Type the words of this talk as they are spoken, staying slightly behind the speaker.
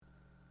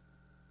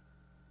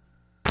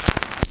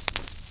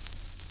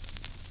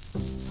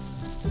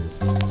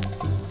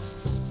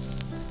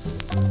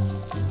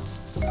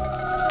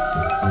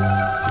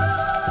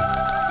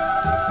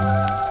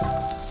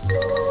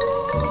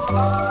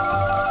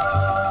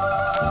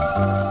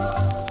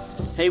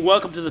Hey,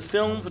 welcome to the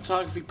Film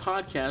Photography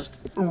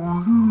Podcast.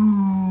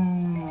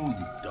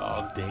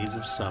 Dog days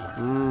of summer.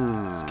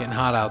 It's getting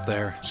hot out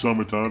there.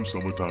 Summertime,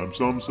 summertime,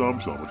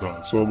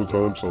 summertime.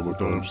 Summertime,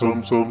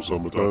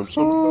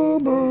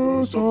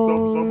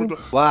 summertime.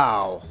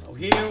 Wow. We're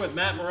here with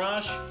Matt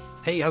Marash,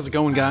 Hey, how's it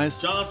going, guys?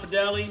 John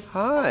Fideli.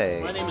 Hi.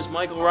 My name is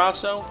Michael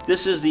Rosso.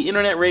 This is the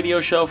internet radio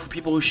show for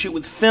people who shoot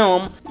with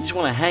film. You just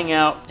want to hang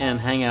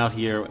out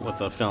here with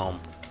the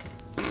film.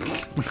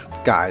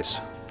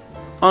 Guys,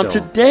 On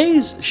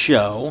today's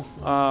show,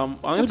 I'm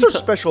going what's to so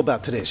special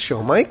about today's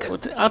show, Mike?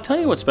 I'll tell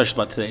you what's special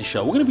about today's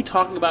show. We're going to be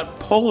talking about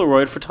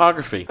Polaroid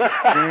photography.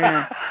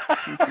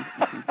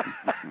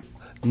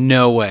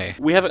 No way.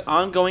 We have an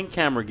ongoing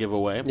camera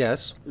giveaway.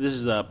 Yes. This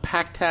is a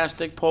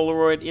Packtastic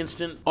Polaroid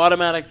Instant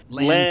Automatic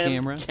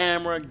Land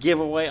camera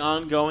giveaway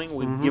ongoing.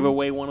 We give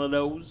away one of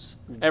those.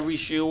 Every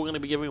shoe we're going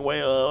to be giving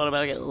away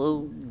automatic.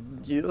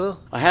 Yeah.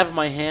 I have in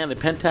my hand a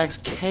Pentax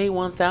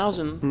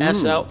K1000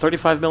 SL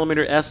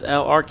 35mm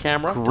SLR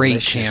camera. Great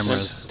Delicious.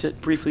 cameras. To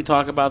briefly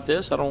talk about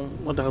this, I don't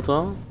what the hell's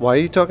on. Why are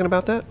you talking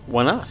about that?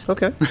 Why not?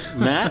 Okay.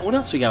 Matt, what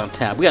else we got on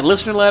tap? We got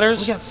listener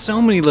letters. We got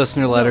so many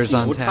listener letters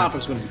on what tap.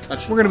 topics we're going to be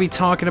touching? We're going to be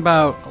talking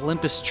about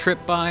Olympus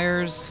trip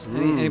buyers.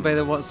 Anybody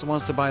that wants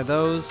to buy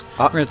those.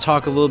 We're going to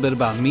talk a little bit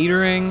about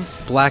metering,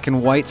 black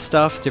and white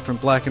stuff, different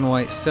black and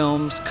white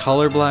films,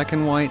 color black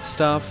and white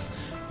stuff.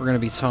 We're going to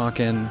be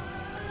talking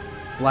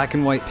black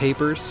and white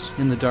papers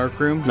in the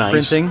darkroom,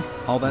 Nice. printing,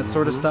 all that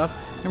sort of stuff.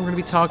 And we're going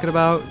to be talking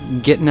about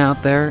getting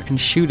out there and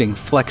shooting,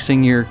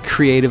 flexing your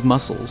creative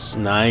muscles.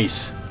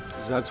 Nice.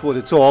 'Cause that's what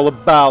it's all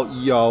about,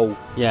 yo.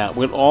 Yeah,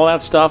 with all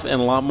that stuff and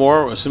a lot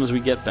more as soon as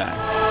we get back.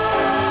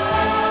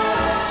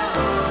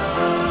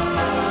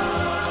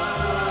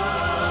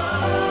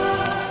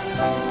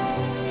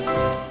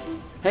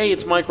 Hey,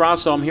 it's Mike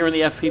Rosso. I'm here in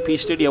the FPP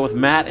studio with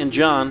Matt and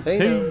John.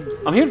 Hey.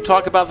 I'm here to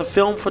talk about the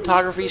Film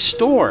Photography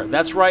Store.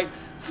 That's right,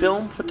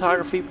 Film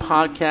Photography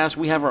Podcast.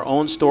 We have our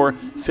own store,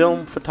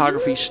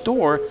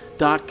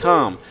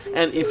 filmphotographystore.com.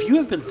 And if you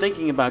have been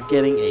thinking about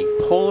getting a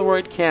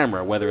Polaroid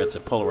camera, whether it's a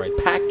Polaroid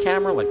Pack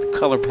camera like the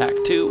Color Pack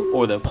 2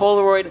 or the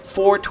Polaroid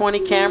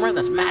 420 camera,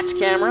 that's Matt's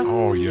camera,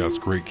 Oh, yeah, it's a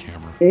great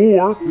camera.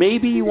 or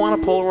maybe you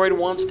want a Polaroid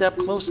one-step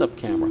close-up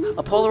camera.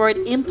 A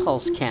Polaroid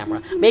Impulse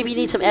camera. Maybe you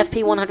need some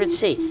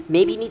FP100C.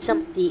 Maybe you need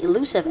the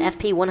elusive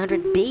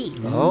FP100B.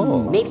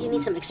 Oh. Maybe you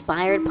need some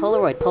expired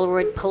Polaroid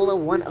Pola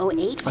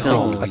 108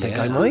 film. I think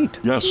I might.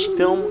 Yes.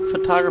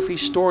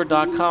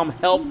 FilmPhotographyStore.com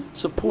help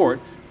support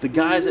the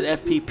guys at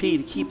FPP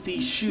to keep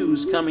these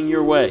shoes coming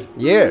your way.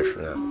 Yes.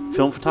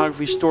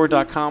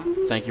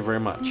 FilmPhotographyStore.com, thank you very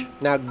much.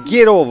 Now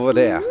get over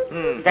there.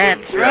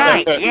 That's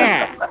right,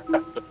 yeah.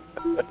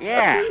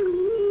 Yeah.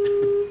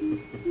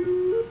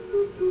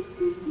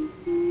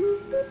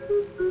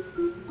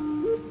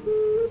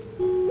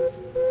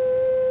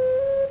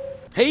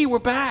 Hey, we're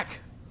back.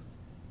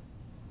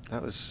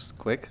 That was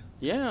quick.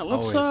 Yeah,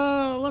 let's give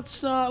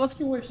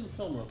away some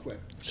film real quick.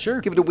 Sure.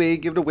 Give it away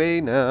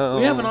now.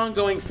 We have an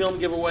ongoing film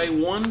giveaway,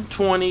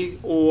 120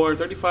 or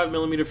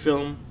 35mm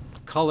film.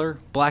 Color,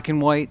 black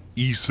and white.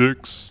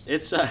 E6.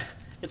 It's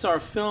our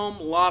film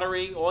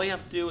lottery. All you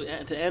have to do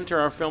to enter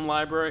our film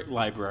library.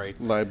 Library.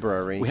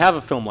 We have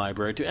a film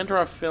library. To enter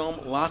our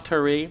film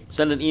lottery,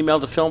 send an email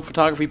to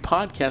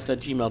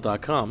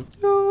filmphotographypodcast@gmail.com.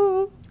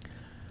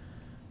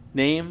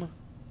 Name,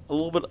 a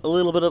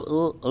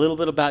little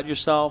bit about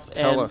yourself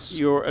Tell and us.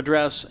 your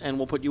address, and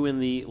we'll put you in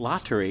the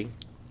lottery.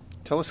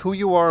 Tell us who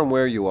you are and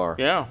where you are.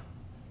 Yeah.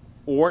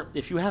 Or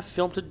if you have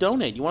film to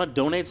donate, you want to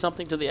donate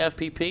something to the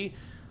FPP,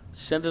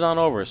 send it on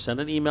over. Send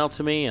an email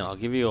to me, and I'll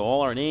give you all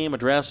our name,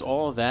 address,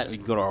 all of that. You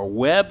can go to our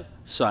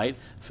website,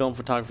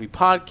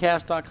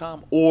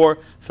 filmphotographypodcast.com or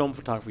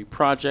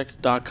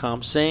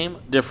filmphotographyproject.com. Same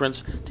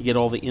difference to get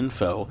all the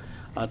info.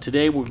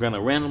 Today we're going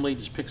to randomly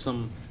just pick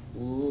some.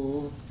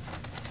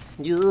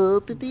 Hey!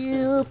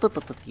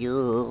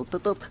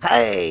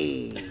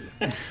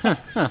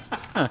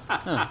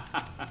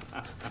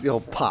 It's the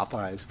old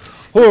Popeyes.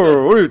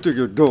 Oh, what do you think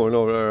you're doing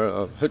over there?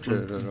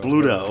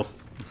 Bluto.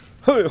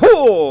 Hey,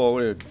 ho!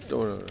 What are you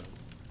doing over there?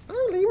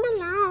 Oh, leave me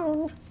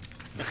alone.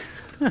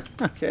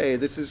 Okay,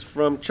 this is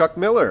from Chuck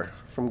Miller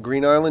from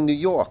Green Island, New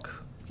York.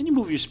 Can you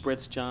move your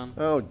spritz, John?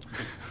 Oh,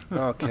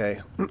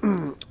 okay.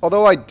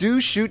 Although I do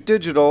shoot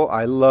digital,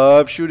 I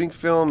love shooting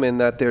film in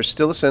that there's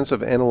still a sense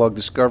of analog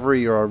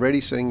discovery. You're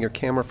already setting your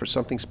camera for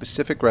something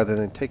specific rather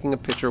than taking a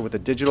picture with a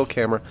digital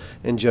camera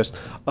and just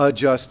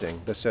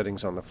adjusting the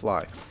settings on the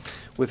fly.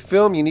 With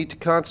film, you need to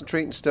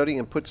concentrate and study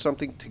and put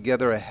something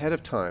together ahead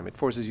of time. It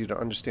forces you to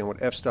understand what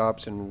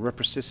f-stops and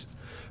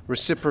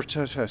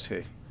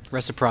reciprocity.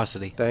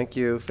 Reciprocity. Thank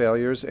you,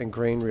 failures and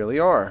grain really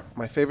are.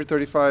 My favorite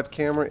 35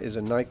 camera is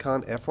a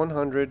Nikon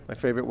F100. My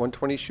favorite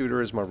 120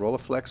 shooter is my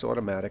Rolleiflex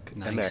Automatic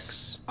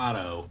Nice. MX.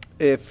 Auto.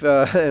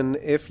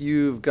 If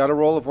you've got a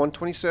roll of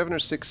 127 or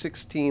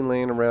 616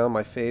 laying around,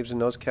 my faves in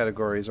those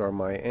categories are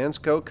my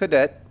Ansco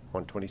Cadet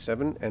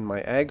 127 and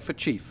my Ag for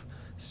Chief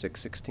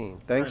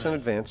 616. Thanks in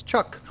advance,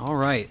 Chuck. All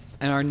right.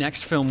 And our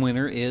next film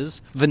winner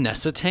is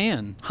Vanessa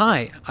Tan.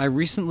 Hi, I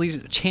recently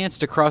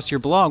chanced across your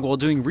blog while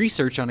doing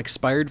research on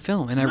expired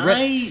film, and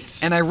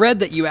I read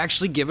that you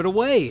actually give it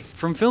away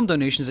from film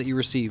donations that you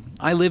receive.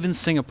 I live in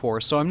Singapore,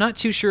 so I'm not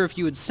too sure if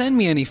you would send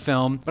me any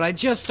film, but I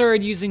just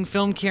started using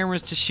film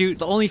cameras to shoot.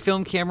 The only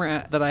film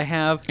camera that I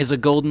have is a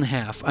Golden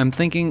Half. I'm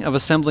thinking of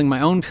assembling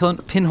my own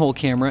pinhole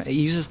camera. It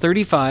uses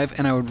 35,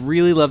 and I would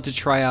really love to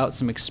try out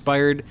some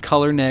expired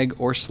color neg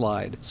or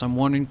slide. So I'm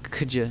wondering,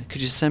 could you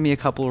send me a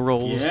couple of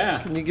rolls? Yeah.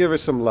 Can you give her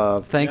some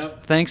love?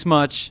 Thanks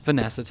much,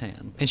 Vanessa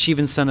Tan. And she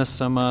even sent us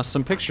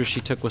some pictures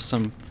she took with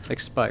some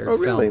expired Oh,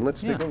 really? film.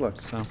 Let's take a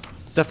look. So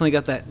it's definitely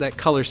got that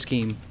color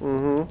scheme.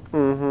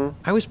 I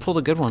always pull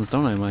the good ones,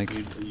 don't I, Mike?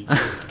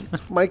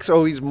 Mike's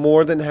always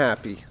more than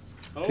happy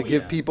Oh, to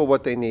give yeah. people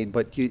what they need,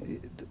 but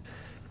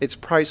it's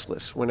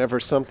priceless whenever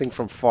something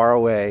from far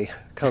away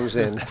comes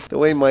in. The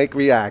way Mike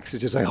reacts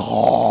is just like,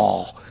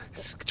 oh,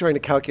 he's trying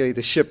to calculate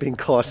the shipping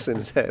costs in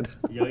his head.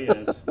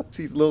 Yes.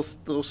 These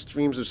little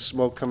streams of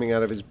smoke coming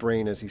out of his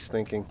brain as he's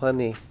thinking,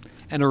 honey.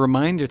 And a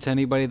reminder to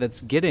anybody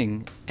that's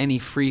getting any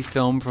free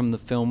film from the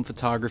Film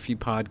Photography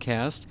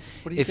Podcast.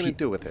 What are you going to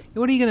do with it?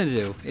 What are you going to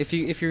do? If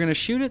you're going to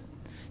shoot it,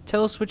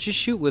 tell us what you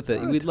shoot with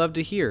it. We'd love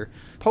to hear.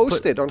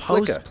 Post it on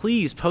Flickr.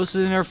 Please, post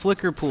it in our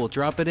Flickr pool.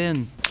 Drop it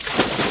in.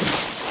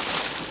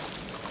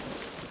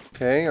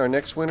 Okay, our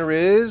next winner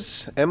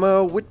is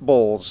Emma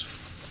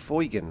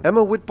Whitbowles-Foygan.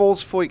 Emma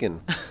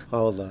Whitbowles-Foygan.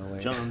 Hold on,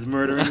 wait. John's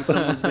murdering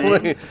someone's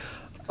name. Wait.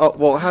 Oh,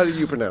 well, how do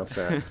you pronounce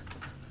that?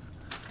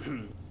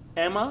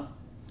 Emma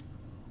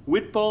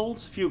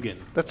Whitbowles-Foygan.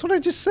 That's what I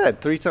just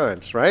said 3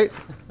 times, right?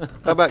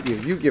 How about you?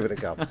 You give it a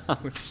go.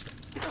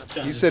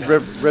 You said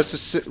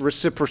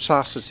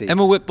reciprocity.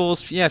 Emma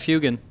Whitbowles,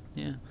 Fugan.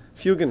 Yeah,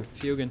 Fugan.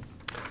 Fugan.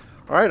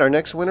 All right, our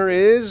next winner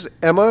is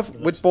Emma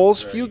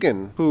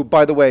Whitbowles-Foygan, who,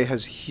 by the way,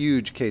 has a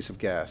huge case of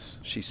gas,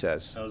 she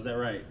says. Oh, is that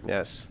right?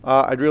 Yes.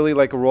 I'd really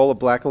like a roll of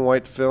black and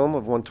white film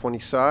of 120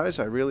 size.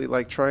 I really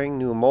like trying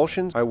new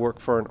emulsions. I work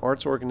for an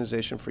arts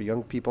organization for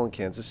young people in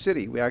Kansas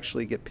City. We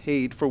actually get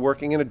paid for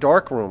working in a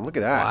dark room. Look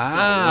at that.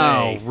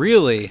 Wow, way.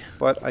 really?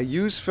 But I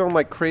use film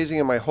like crazy,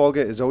 and my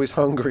Holga is always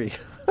hungry.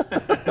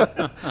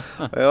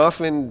 I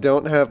often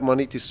don't have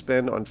money to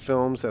spend on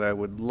films that I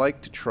would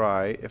like to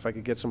try. If I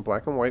could get some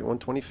black and white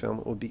 120 film,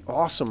 it would be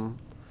awesome.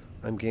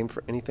 I'm game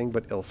for anything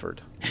but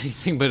Ilford.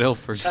 Anything but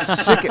Ilford.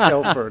 Sick at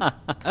Ilford.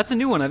 That's a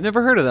new one. I've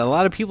never heard of that. A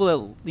lot of people that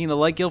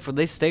like Ilford,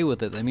 they stay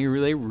with it. I mean,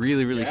 they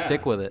really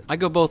stick with it. I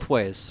go both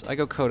ways. I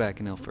go Kodak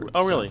and Ilford.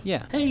 Oh, so, really?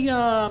 Yeah. Hey,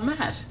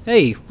 Matt,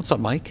 Hey, what's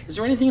up, Mike? is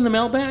there anything in the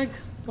mailbag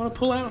you want to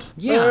pull out?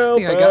 Yeah,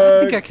 I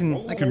think I can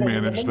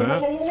Manage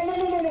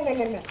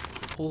that.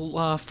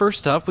 Well,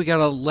 first up, we got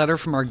a letter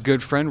from our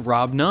good friend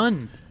Rob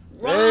Nunn.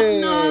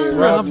 Hey,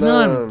 Rob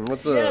Nunn.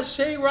 What's up? Yes,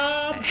 hey,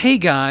 Rob. Hey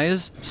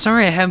guys,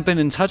 sorry I haven't been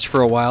in touch for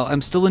a while.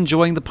 I'm still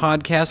enjoying the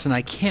podcast and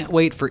I can't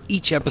wait for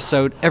each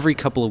episode every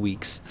couple of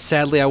weeks.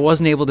 Sadly, I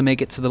wasn't able to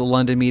make it to the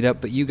London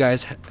meetup, but you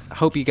guys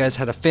hope you guys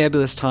had a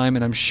fabulous time,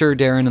 and I'm sure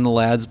Darren and the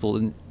lads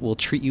will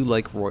treat you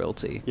like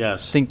royalty.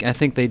 Yes. I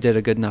think they did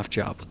a good enough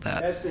job with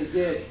that. Yes, they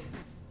did.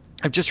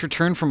 I've just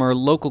returned from our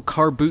local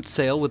car boot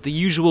sale with the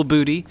usual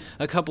booty,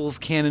 a couple of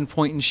Canon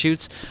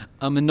point-and-shoots,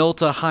 a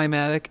Minolta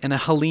Himatic, and a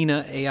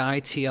Helena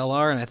AI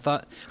TLR, and I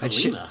thought I'd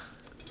share...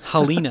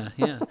 Helena,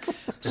 yeah.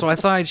 So I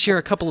thought I'd share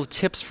a couple of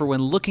tips for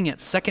when looking at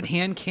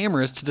second-hand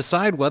cameras to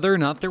decide whether or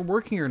not they're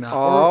working or not,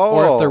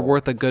 or if they're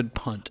worth a good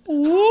punt.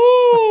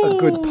 A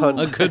good punt.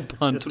 A good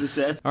punt. That's what it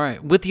said. All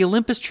right, with the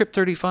Olympus Trip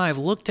 35,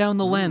 look down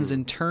the lens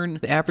and turn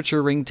the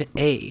aperture ring to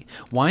A.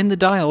 Wind the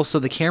dial so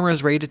the camera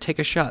is ready to take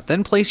a shot.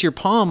 Then place your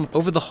palm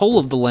over the whole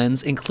of the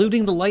lens,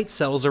 including the light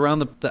cells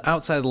around the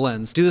outside of the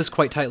lens. Do this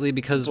quite tightly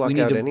because Block we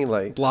need out to any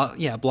light. block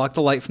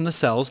the light from the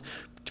cells.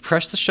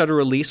 Press the shutter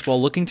release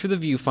while looking through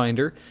the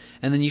viewfinder,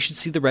 and then you should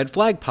see the red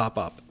flag pop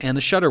up, and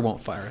the shutter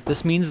won't fire.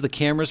 This means the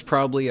camera's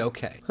probably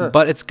okay.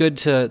 But it's good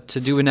to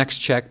do a next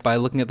check by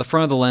looking at the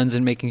front of the lens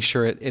and making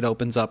sure it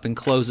opens up and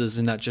closes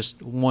and not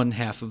just one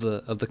half of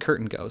the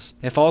curtain goes.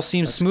 If all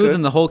seems smooth good.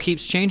 and the hole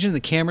keeps changing, the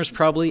camera's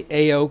probably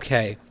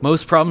A-okay.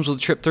 Most problems with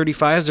Trip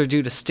 35s are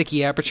due to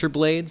sticky aperture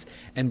blades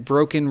and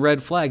broken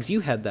red flags.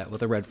 You had that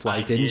with a red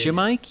flag, didn't you,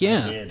 Mike?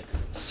 Yeah. I did.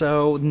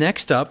 So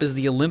next up is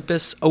the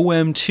Olympus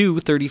OM2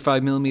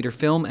 35mm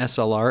film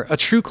SLR, a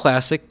true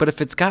classic, but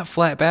if it's got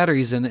flat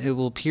batteries in it, it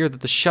will appear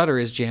that the shutter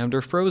is jammed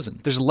or frozen.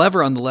 There's a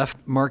lever on the left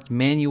marked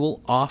manual,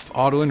 off,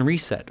 auto, and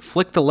reset.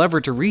 Flick the lever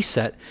to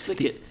reset.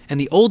 Flick it. And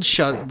the old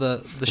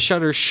the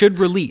shutter should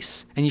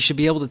release, and you should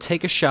be able to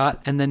take a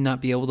shot and then not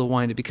be able to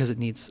wind it because it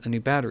needs a new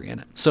battery in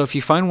it. So if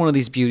you find one of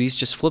these beauties,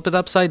 just flip it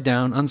upside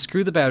down,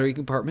 unscrew the battery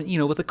compartment,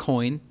 with a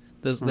coin.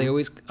 They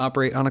always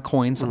operate on a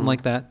coin, something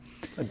like that.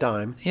 A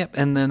dime. Yep,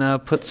 and then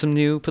put some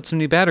new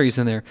batteries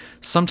in there.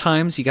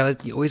 Sometimes you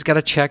always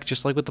gotta check,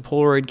 just like with the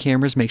Polaroid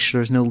cameras, make sure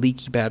there's no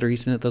leaky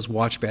batteries in it. Those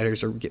watch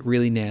batteries get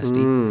really nasty.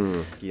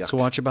 Yuck. So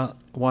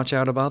watch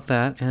out about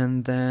that,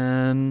 and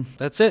then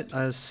that's it.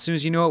 As soon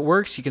as you know it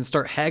works, you can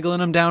start haggling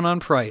them down on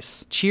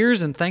price.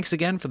 Cheers, and thanks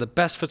again for the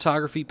best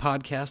photography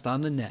podcast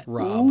on the net,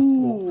 Rob.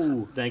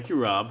 Ooh, thank you,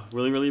 Rob.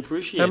 Really, really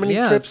appreciate How it. many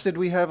Yeah, trips it's- did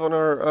we have on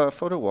our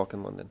photo walk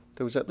in London?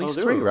 There was at least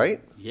there 3, were- right?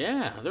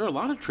 Yeah, there were a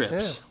lot of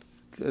trips.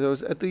 There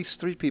was at least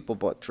 3 people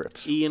bought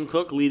trips. Ian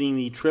Cook leading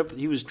the trip.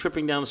 He was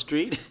tripping down the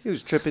street. He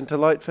was tripping to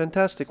light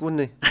fantastic,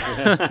 wouldn't he?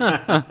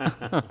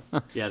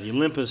 Yeah, the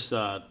Olympus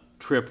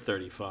Trip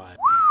 35.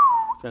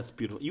 That's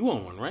beautiful. You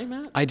own one, right,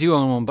 Matt? I do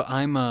own one, but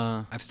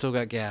I've still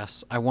got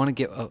gas. I want to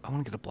get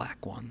a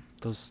black one.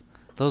 Those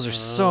are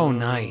so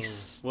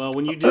nice. Well,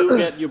 when you do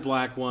get your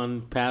black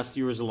one, pass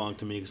yours along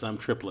to me because I'm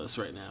tripless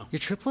right now. You're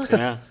tripless?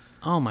 Yeah.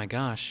 Oh my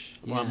gosh.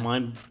 Yeah. Well,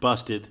 mine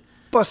busted,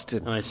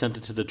 Busted. and I sent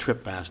it to the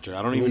trip master.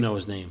 I don't even know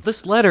his name.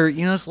 This letter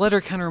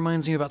kind of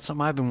reminds me about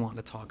something I've been wanting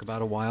to talk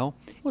about a while.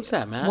 What's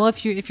that, Matt? Well,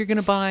 if you're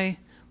gonna buy,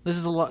 this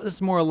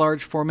is more a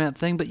large format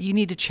thing, but you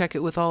need to check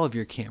it with all of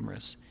your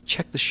cameras.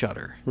 Check the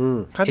shutter.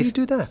 How do you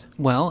do that?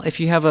 Well, if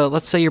you have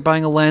let's say you're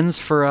buying a lens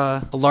for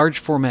a large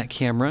format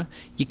camera,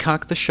 you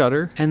cock the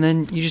shutter and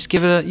then you just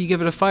give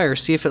it a fire.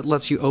 See if it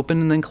lets you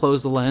open and then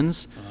close the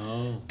lens,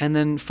 and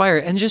then fire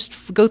it. And just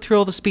go through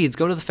all the speeds.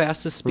 Go to the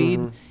fastest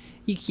speed.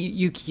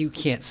 You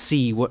can't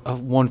see what a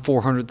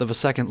 1/400th of a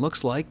second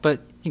looks like,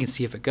 but you can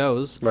see if it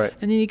goes. Right.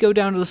 And then you go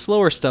down to the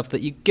slower stuff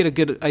that you get a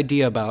good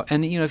idea about.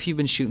 And if you've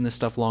been shooting this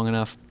stuff long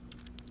enough,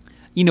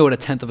 you know what a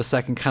 1/10 of a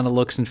second kind of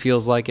looks and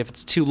feels like. If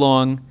it's too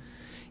long,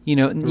 you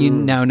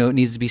now know it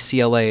needs to be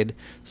CLA'd.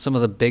 Some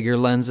of the bigger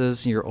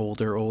lenses, your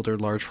older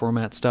large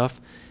format stuff,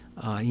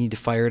 you need to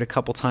fire it a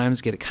couple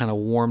times, get it kind of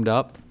warmed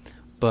up.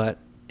 But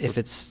if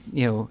it's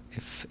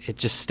if it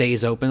just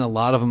stays open, a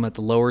lot of them at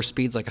the lower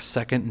speeds, like a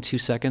second and 2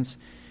 seconds,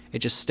 it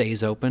just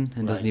stays open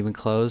and doesn't even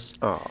close.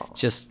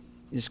 Just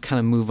kind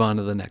of move on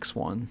to the next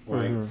one.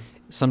 Right.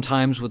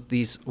 Sometimes with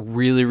these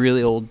really,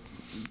 really old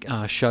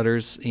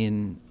shutters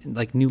in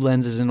like new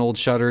lenses in old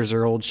shutters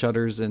or old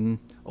shutters in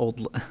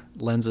old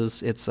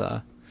lenses, it's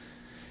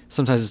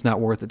sometimes it's not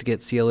worth it to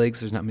get CLA because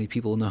there's not many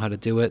people who know how to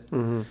do it,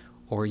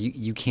 or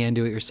you can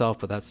do it yourself,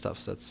 but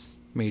that's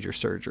major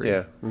surgery.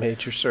 Yeah,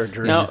 major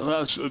surgery. Now,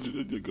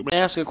 may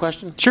I ask a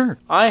question? Sure.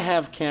 I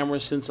have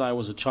cameras since I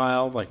was a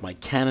child, like my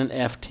Canon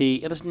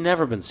FT. It has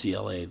never been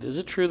CLA'd. Is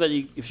it true that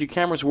if your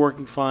camera's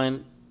working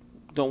fine,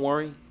 don't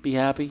worry, be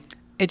happy?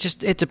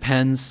 It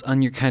depends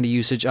on your kind of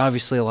usage.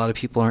 Obviously, a lot of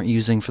people aren't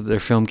using for their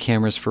film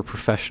cameras for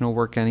professional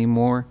work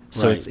anymore,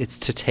 so Right. it's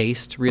to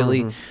taste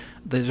really.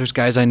 There's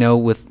guys I know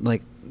with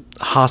like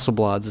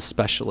Hasselblads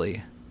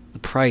especially. The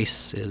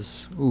price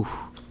is to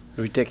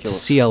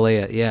Ridiculous. CLA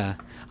it. Yeah,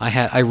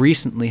 I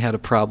recently had a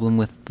problem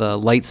with the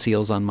light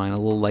seals on mine, a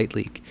little light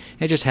leak.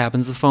 It just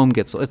happens. It's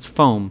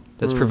foam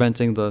that's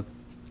preventing the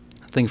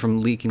thing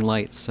from leaking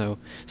light. So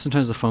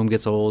sometimes the foam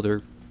gets old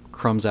or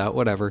crumbs out,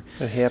 whatever.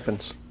 It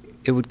happens.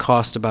 It would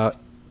cost about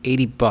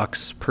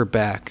 $80 per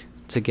back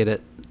to get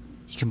it.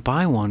 You can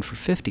buy one for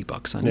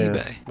 $50 on Yeah,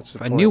 eBay, that's the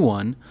a point. new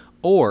one.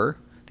 Or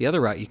the other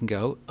route you can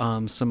go.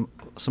 Some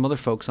other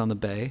folks on the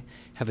Bay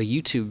have a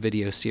YouTube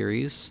video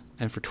series,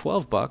 and for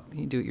 $12 you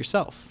can do it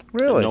yourself.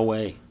 Really? No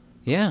way.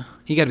 Yeah,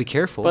 you got to be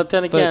careful. But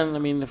then again, I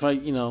mean, if I,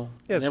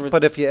 Yes, never,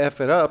 but if you F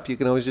it up, you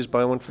can always just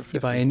buy one for 50. you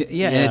buy and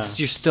Yeah.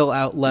 you're still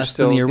out less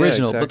still- than the yeah,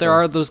 original. But there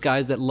exactly. are those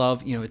guys that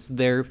love, it's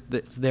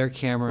their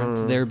camera,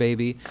 it's their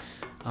baby.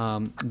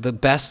 The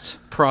best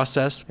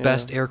process,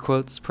 best air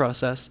quotes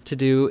process to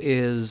do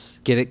is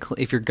get it.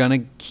 If you're gonna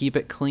keep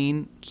it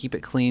clean. Get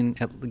it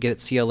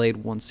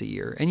CLA'd once a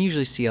year, and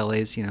usually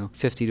CLA's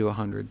 $50 to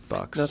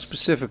 $100. Now,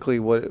 specifically,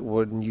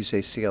 when you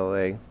say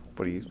CLA,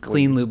 what do you...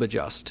 Clean lube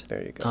adjust.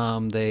 There you go.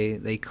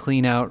 They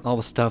clean out all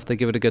the stuff. They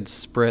give it a good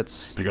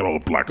spritz. They got all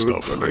the black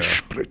stuff and they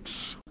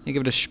spritz. They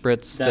give it a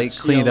spritz. that They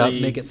clean it up,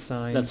 CLA make it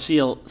sign. That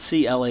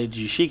CLA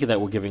Jishika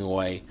that we're giving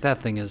away,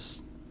 That thing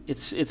is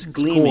it's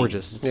gleaming.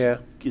 gorgeous. Yeah.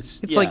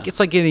 It's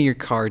like getting your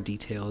car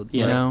detailed.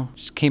 Yeah.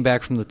 Just came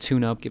back from the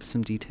tune-up, give it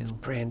some detail.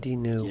 Brandy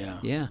new. Yeah.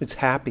 Yeah. It's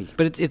happy.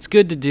 But it's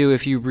good to do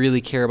if you really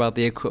care about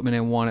the equipment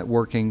and want it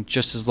working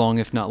just as long,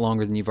 if not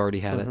longer, than you've already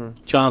had it.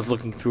 John's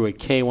looking through a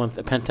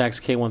Pentax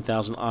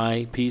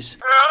K1000i piece.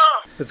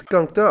 It's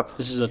gunked up.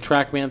 This is a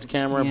TrackMan's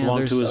camera, Yeah,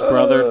 belonged to his there's-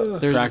 brother,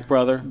 there's- Track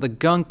brother. The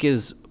gunk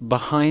is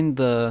behind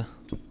the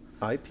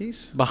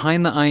Eyepiece?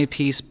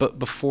 eyepiece, but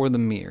before the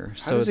mirror.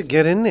 How So does it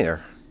get in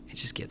there? it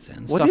just gets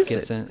in. What Stuff is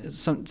gets it? in.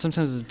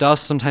 Sometimes it's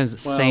dust, sometimes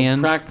it's Well,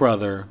 sand. Track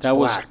brother. That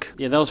black.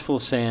 was that was full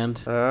of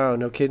sand. Oh,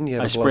 no kidding? You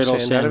I had to blow sprayed all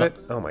sand out of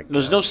sand it? Oh, my God.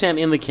 There's no sand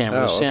in the camera.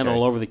 There's Oh, sand okay.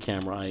 all over the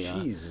camera.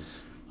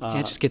 Jesus. Yeah,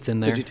 it just gets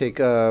in there. Did you take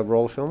a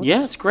roll of film?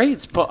 Yeah, it's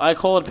great. I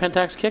call it a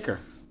Pentax kicker.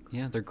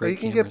 Yeah, they're Well, great you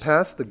can cameras. get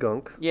past the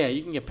gunk. Yeah,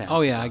 you can get past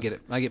Oh it. yeah, I get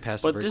it. I get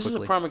past it But very this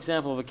quickly. is a prime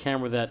example of a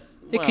camera that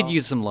It could Well,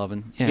 use some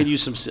loving. Yeah. You could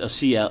use some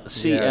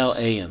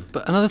CLAN.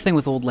 But another thing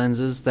with old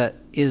lenses that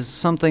is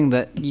something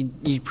that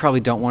you probably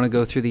don't want to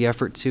go through the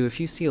effort to. If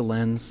you see a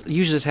lens,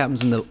 usually this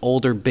happens in the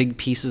older big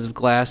pieces of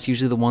glass,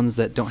 usually the ones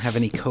that don't have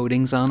any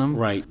coatings on them.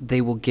 Right.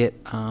 They will get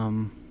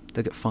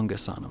they'll get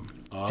fungus on them.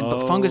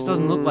 But fungus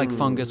doesn't look like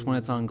fungus when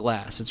it's on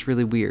glass. It's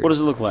really weird. What does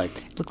it look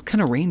like? It looks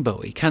kind of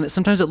rainbowy.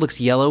 Sometimes it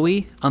looks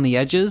yellowy on the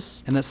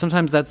edges, and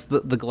sometimes that's the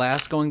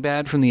glass going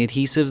bad from the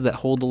adhesives that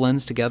hold the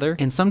lens together.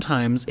 And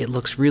sometimes it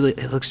looks really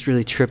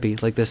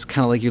trippy, like this,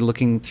 kind of like you're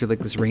looking through like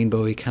this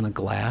rainbowy kind of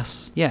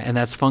glass. Yeah, and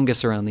that's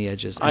fungus around the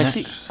edges. And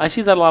I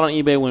see that a lot on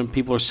eBay when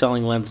people are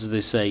selling lenses.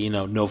 They say,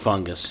 no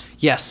fungus.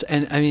 Yes,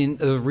 and I mean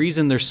the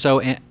reason they're so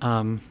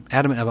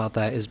adamant about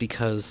that is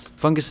because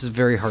fungus is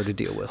very hard to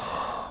deal with.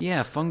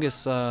 Yeah,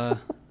 fungus.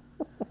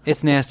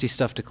 It's nasty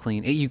stuff to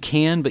clean. You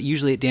can, but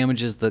usually it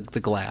damages the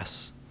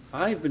glass.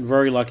 I've been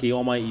very lucky.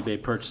 All my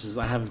eBay purchases,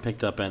 I haven't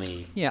picked up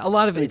any. Yeah, a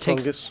lot of it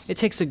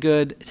takes a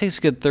good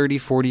 30,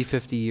 40,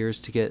 50 years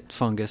to get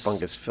fungus.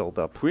 Fungus filled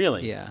up.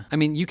 Really? Yeah. I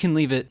mean, you can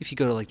leave it if you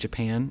go to like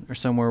Japan or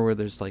somewhere where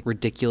there's like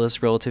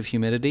ridiculous relative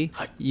humidity.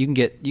 You can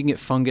get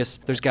fungus.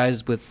 There's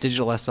guys with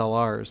digital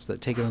SLRs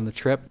that take it on the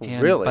trip, and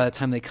Really? by the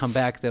time they come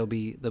back, there'll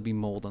be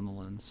mold on the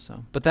lens.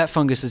 So, but that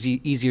fungus is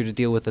easier to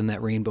deal with than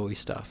that rainbowy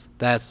stuff.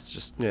 That's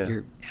just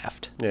you're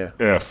effed. Yeah.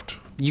 Effed.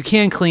 You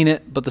can clean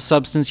it, but the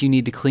substance you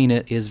need to clean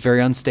it is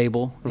very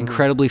unstable,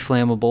 incredibly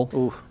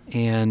flammable,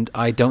 and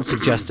I don't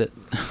suggest it.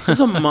 There's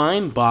a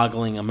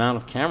mind-boggling amount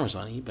of cameras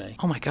on eBay.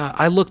 Oh my God!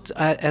 I looked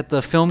at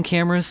the film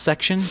cameras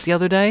section the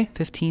other day.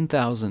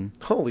 15,000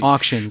 Holy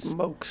auctions,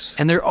 smokes.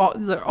 and they're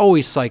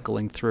always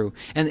cycling through.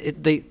 And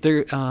they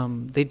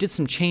did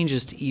some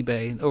changes to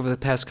eBay over the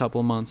past couple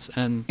of months,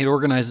 and it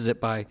organizes it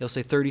by they'll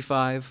say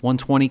 35,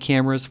 120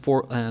 cameras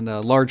and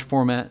large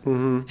format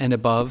and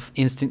above,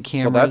 instant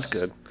cameras. Well, that's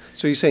good.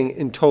 So you're saying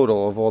in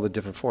total of all the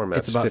different formats,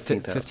 It's about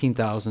 15,000.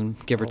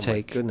 15,000, give or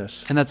take.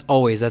 Goodness. And that's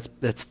always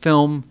that's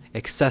film,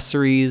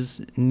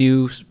 accessories,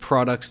 new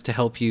products to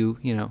help you,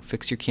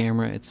 fix your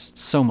camera. It's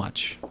so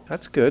much.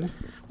 That's good.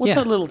 What's Yeah.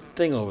 that little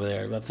thing over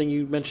there? That thing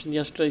you mentioned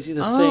yesterday? See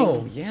the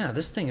Oh, thing? yeah,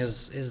 this thing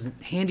is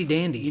handy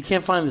dandy. You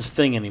can't find this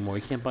thing anymore.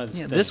 You can't buy this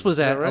Yeah, thing. this was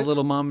at right? a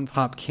little mom and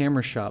pop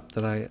camera shop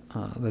that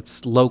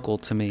that's local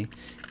to me,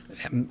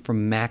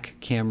 from Mac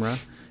Camera.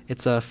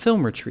 It's a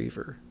film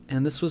retriever.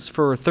 And this was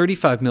for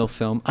 35 mil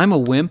film. I'm a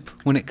wimp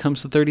when it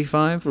comes to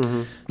 35.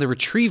 The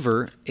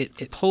retriever,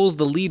 it pulls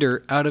the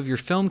leader out of your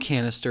film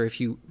canister if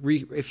you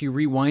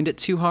rewind it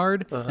too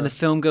hard and the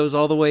film goes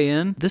all the way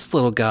in. This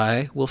little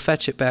guy will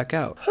fetch it back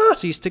out.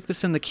 So you stick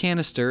this in the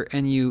canister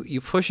and you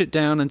push it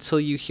down until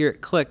you hear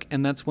it click,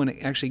 and that's when it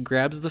actually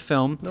grabs the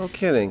film No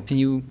kidding. and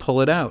you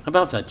pull it out. How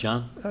about that,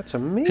 John? That's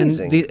And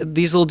amazing.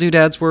 these little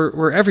doodads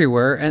were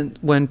everywhere, and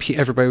when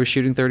everybody was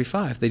shooting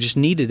 35, they just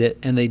needed it,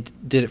 and they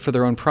did it for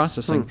their own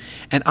processing.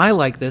 And I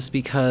like this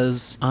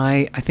because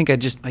I think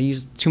I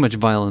use too much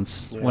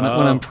violence when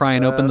I'm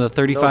prying open the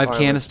 35 no violence,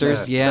 canisters.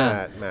 Matt,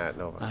 Yeah. Matt,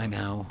 no violence. I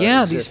know. That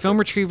Yeah, these existed. film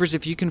retrievers,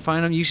 if you can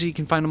find them, usually you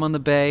can find them on the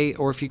bay,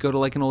 or if you go to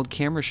like an old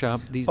camera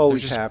shop. These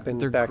Always they're happened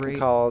They're back great. in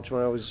college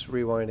when I was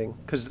rewinding.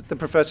 Because the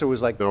professor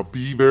was like, Now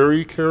be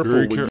very careful.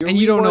 when you- And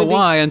you don't know rewinding,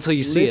 why until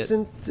you see it.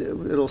 listen,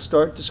 it'll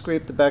start to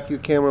scrape the back of your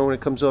camera when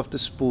it comes off the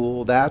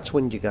spool. That's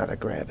when you got to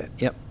grab it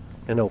Yep.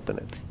 and open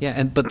it.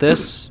 Yeah, but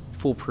this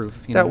foolproof.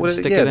 That would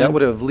stick it in. that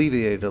would have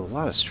alleviated a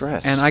lot of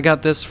stress. And I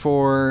got this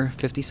for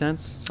 50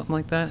 cents, something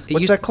like that.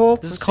 What's that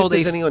called? This is Let's see if called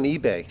there's a. any on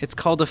eBay. It's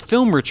called a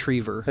film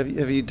retriever. Have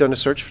you done a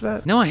search for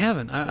that? No, I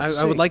haven't. Let's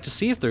I would see. like to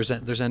see if there's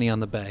any on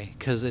the bay,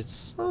 because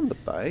it's On the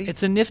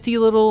bike. a nifty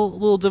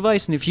little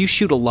device. And if you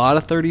shoot a lot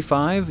of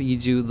 35, you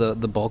do the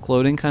bulk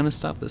loading kind of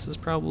stuff. This is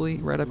probably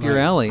right up your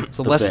Right. alley. Bay.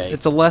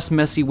 It's a less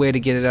messy way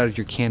to get it out of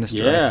your canister,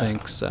 Yeah. I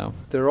think. So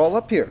They're all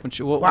up here.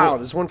 Wow,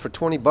 there's one for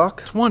 $20.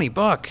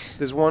 $20.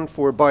 There's one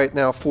for buy it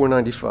now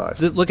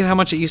 $4.95. Look at how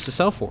much it used to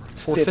sell for.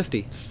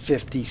 $4.50.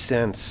 50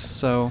 cents.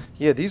 So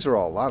Yeah, these are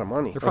all a lot of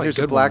money. They're probably Here's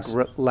a good black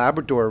ones.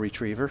 Labrador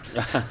retriever.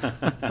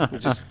 You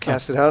just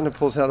cast it out and it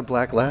pulls out a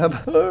black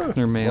lab.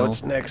 they're male.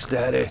 What's next,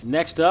 Daddy?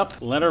 Next up,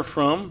 letter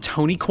from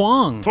Tony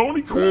Kwong.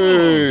 Tony Kwong.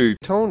 Hey.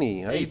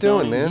 Tony, how Hey, you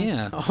doing, Tony. man?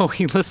 Yeah. Oh,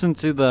 he listened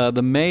to the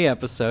May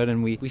episode,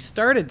 and we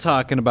started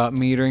talking about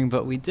metering,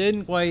 but we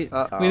didn't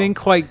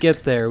quite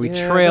get there. We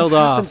Yeah, trailed that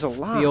off happens a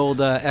lot. the old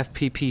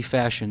FPP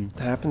fashion.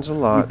 That happens a we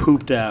lot.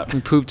 pooped out. We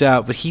pooped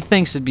out, but he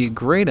thinks it'd be a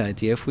great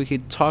idea if we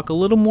could talk a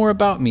little more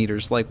about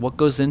meters, like what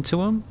goes into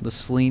them, the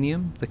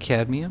selenium, the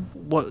cadmium.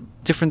 What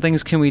different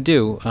things can we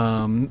do?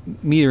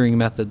 Metering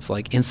methods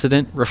like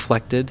incident,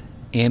 reflected,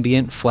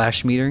 ambient,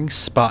 flash metering,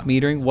 spot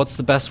metering. What's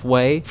the best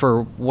way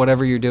for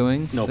whatever you're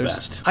doing? No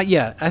best.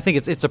 Yeah, I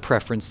think it's a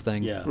preference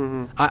thing. Yeah.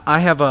 I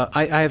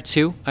have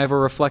two. I have a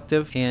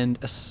reflective and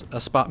a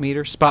spot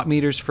meter. Spot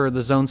meters for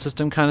the zone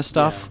system kind of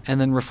stuff, Yeah.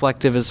 and then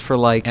reflective is for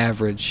like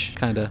average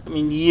kind of. I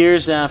mean,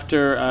 years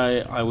after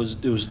it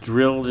was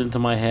drilled into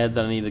my head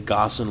that I needed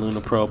Gauss and Luna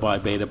Pro by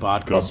Beta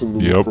Botco. Gauss and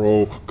Luna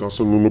Pro. Gauss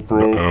and Luna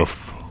Pro.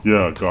 F.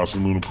 Yeah,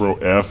 Gosling Luna Pro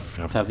F.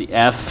 Have the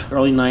F.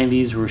 Early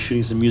 90s, we were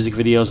shooting some music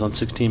videos on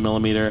 16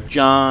 millimeter.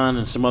 John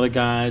and some other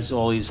guys,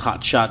 all these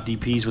hot shot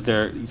DPs with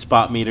their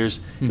spot meters.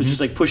 It was just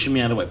like pushing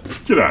me out of the way.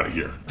 Get out of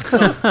here.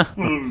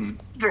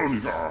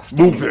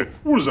 Move it.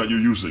 What is that you're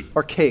using?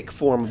 Archaic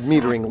form of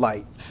metering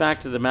light.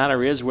 Fact of the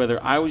matter is,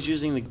 whether I was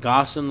using the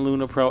Gossin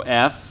Luna Pro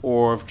F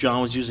or if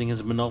John was using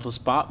his Minolta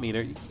spot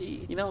meter,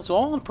 you know, it's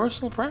all in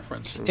personal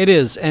preference. It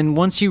is, and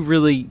once you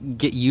really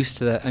get used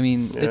to that, I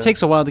mean, it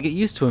takes a while to get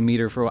used to a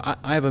meter.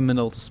 I have a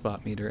Minolta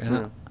spot meter,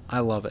 and I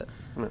love it.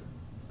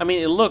 I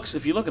mean,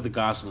 if you look at the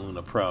Gossin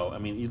Luna Pro, I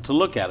mean, to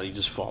look at it, you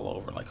just fall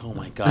over. Like, oh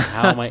my God,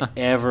 how am I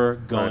ever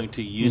going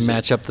to use You it?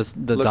 match up the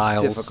Looks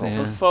dials. difficult.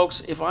 Yeah. But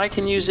folks, if I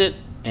can use it,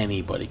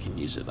 anybody can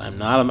use it. I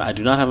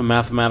do not have a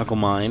mathematical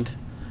mind,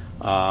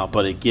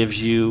 but it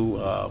gives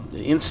you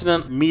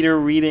incident meter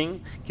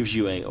reading, gives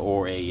you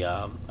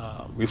a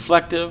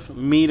reflective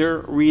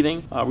meter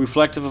reading.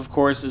 Reflective, of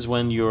course, is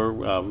when you're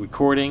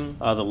recording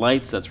the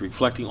lights that's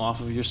reflecting off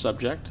of your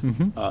subject.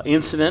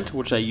 Incident,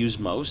 which I use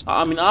most.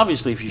 I mean,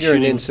 obviously, if you're You're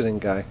shooting, an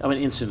incident guy. I'm an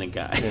incident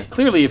guy.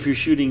 Clearly, if you're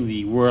shooting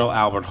the Royal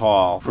Albert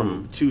Hall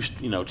from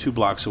 2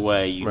 blocks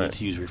away, you need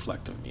to use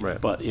reflective meter.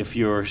 Right. But if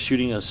you're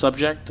shooting a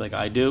subject like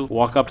I do,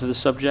 walk up to the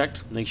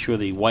subject, make sure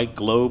the white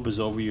globe is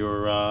over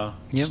your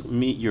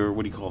your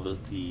what do you call this?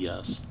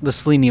 The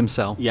selenium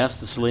cell. Yes,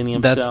 the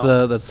selenium That's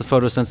cell. the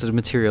photosensitive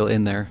material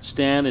in there.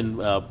 Stand and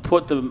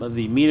put the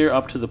meter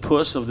up to the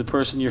puss of the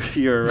person you're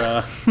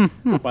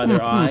by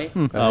their eye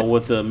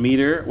with the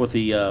meter with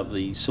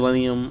the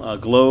selenium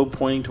globe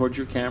pointing towards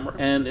your camera,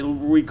 and it'll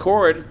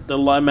record the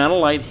amount of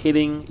light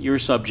hitting your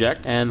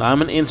subject. And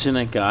I'm an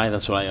incident guy.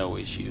 That's what I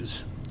always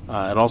use.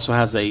 It also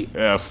has a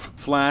F.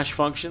 flash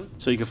function,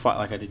 so you can fire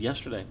like I did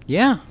yesterday.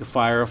 Yeah. You can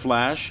fire a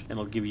flash, and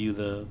it'll give you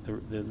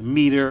the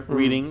meter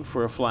reading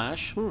for a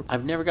flash.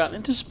 I've never gotten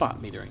into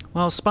spot metering.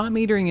 Well, spot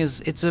metering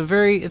it's a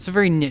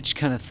very niche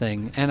kind of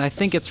thing, and I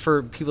think it's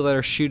for people that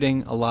are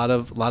shooting a lot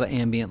of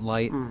ambient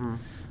light.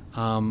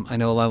 I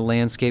know a lot of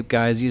landscape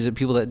guys use it.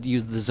 People that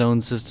use the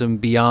zone system,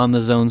 beyond the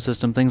zone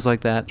system, things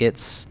like that.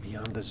 It's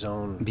Beyond the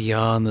zone.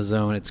 beyond the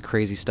zone. It's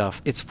crazy stuff.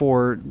 It's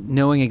for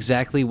knowing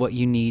exactly what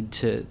you need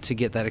to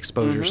get that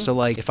exposure. So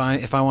like if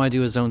I want to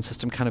do a zone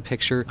system kind of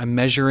picture, I'm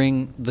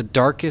measuring the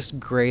darkest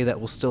gray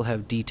that will still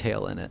have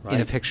detail in it in a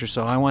Right. picture.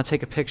 So I want to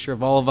take a picture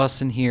of all of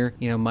us in here.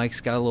 You know,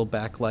 Mike's got a little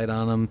backlight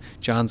on him.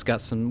 John's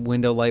got some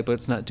window light, but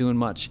it's not doing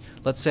much.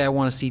 Let's say I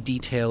want to see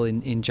detail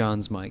in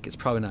John's mic. It's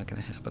probably not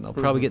going to happen. I'll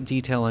probably get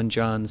detail on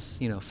John's,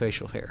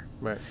 facial hair.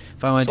 Right.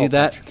 If I want to do Salt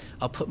that, patch.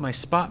 I'll put my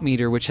spot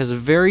meter, which has a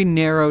very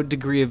narrow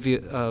degree of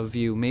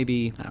view.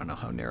 Maybe, I don't know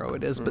how narrow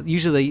it is, but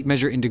usually they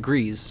measure in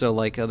degrees. So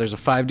like there's a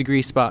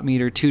 5-degree spot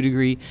meter, 2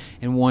 degree,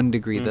 and 1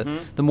 degree.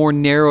 The more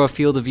narrow a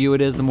field of view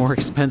it is, the more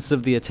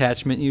expensive the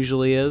attachment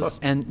usually is.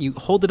 And you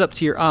hold it up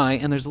to your eye,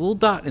 and there's a little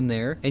dot in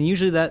there. And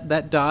usually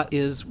that dot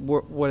is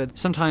what it,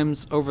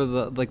 sometimes over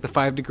the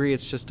 5 degree,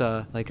 it's just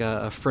like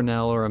a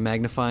Fresnel or a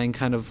magnifying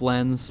kind of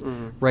lens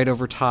right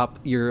over top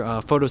your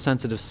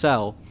photosensitive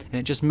cell, and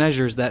it just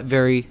measures that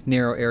very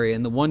narrow area.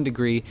 In the 1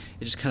 degree,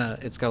 it's got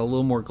a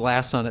little more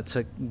glass on it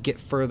to get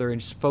further and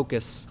just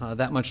focus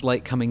that much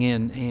light coming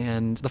in.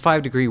 And the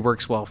 5 degree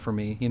works well for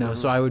me,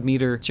 So I would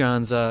meter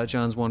John's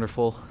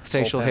wonderful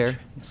facial patch. hair,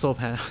 soul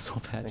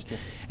patch,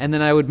 and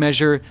then I would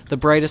measure the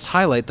brightest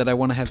highlight that I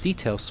want to have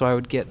detail. So I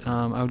would get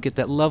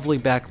that lovely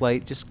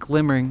backlight just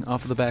glimmering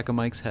off of the back of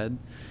Mike's head,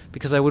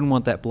 because I wouldn't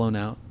want that blown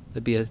out.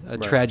 That'd be a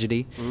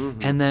tragedy.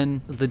 And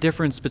then the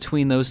difference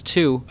between those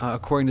two,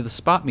 according to the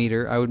spot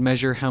meter, I would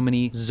measure how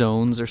many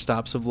zones or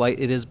stops of light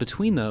it is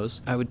between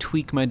those. I would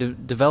tweak my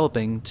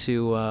developing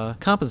to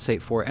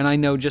compensate for it. And I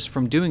know just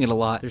from doing it a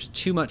lot, there's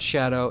too much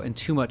shadow and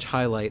too much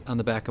highlight on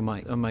the back of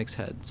Mike's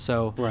head.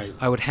 So Right.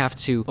 I would have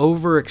to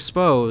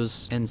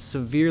overexpose and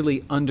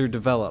severely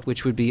underdevelop,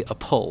 which would be a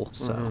pull.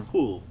 So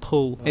Cool.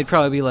 pull. It'd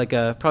probably be like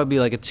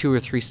a 2 or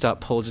 3 stop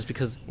pull, just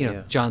because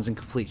Yeah. John's in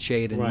complete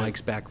shade and Right.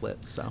 Mike's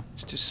backlit. So.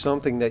 It's just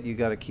something that you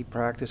got to keep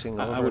practicing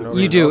over I and would- over.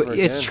 You and do. over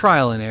It's again.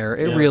 trial and error.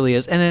 It Yeah. really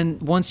is. And then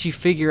once you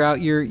figure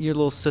out your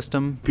little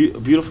system,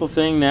 Beautiful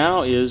thing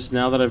now is,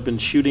 now that I've been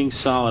shooting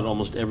solid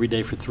almost every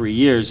day for 3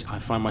 years, I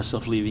find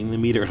myself leaving the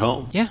meter at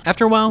home. yeah.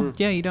 After a while,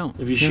 yeah, you don't.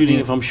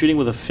 If I'm shooting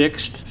with a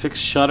fixed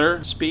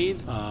shutter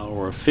speed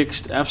or a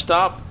fixed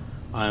f-stop,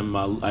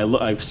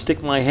 I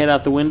stick my head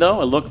out the window.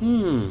 I look,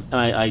 and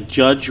I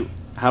judge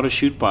how to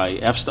shoot by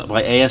f-stop,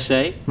 by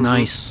ASA.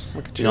 Nice.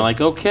 Look at You know, like,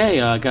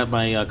 okay, I got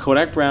my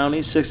Kodak Brownie,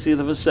 60th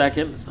of a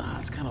second.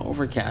 It's kind of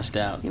overcast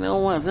out. You know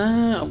what?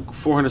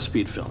 400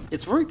 speed film.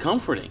 It's very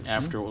comforting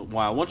after a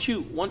while. Once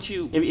you,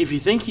 if you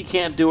think you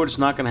can't do it, it's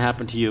not going to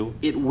happen to you.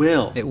 It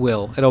will. It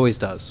will. It always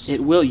does.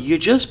 It will. You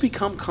just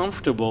become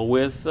comfortable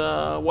with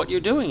what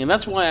you're doing, and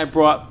that's why I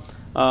brought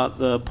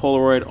the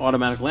Polaroid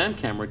automatic land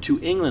camera to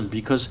England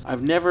because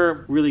I've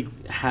never really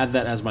had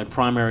that as my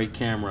primary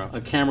camera,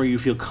 a camera you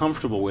feel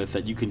comfortable with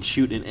that you can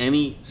shoot in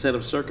any set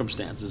of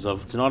circumstances.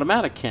 It's an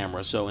automatic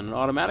camera, so in an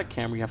automatic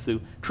camera you have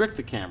to trick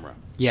the camera.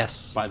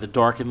 Yes. By the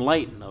dark and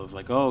light, and I was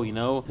like, oh,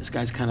 this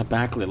guy's kind of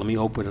backlit. Let me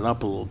open it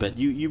up a little bit.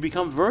 You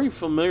become very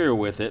familiar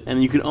with it,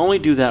 and you can only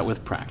do that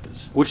with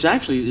practice. Which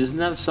actually isn't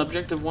that a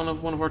subject of one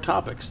of our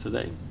topics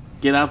today?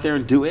 Get out there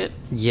and do it.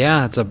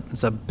 Yeah, it's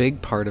a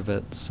big part of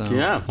it. So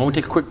yeah, I want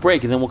to take a quick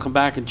break, and then we'll come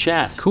back and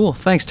chat. Cool.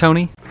 Thanks,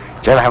 Tony.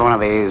 Did you ever have one of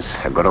these?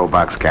 A good old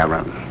box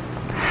camera?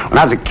 When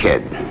I was a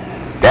kid,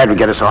 Dad would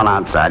get us all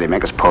outside. He'd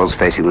make us pose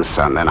facing the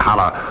sun, then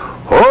holler,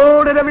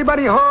 "Hold it,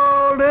 everybody,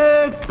 hold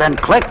it!" Then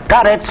click,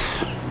 got it.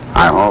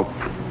 I hope.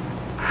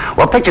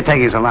 Well, picture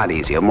taking is a lot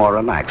easier, more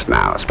relaxed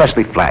now,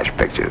 especially flash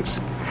pictures.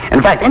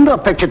 In fact, indoor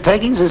picture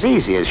taking is as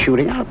easy as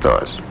shooting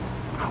outdoors.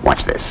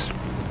 Watch this.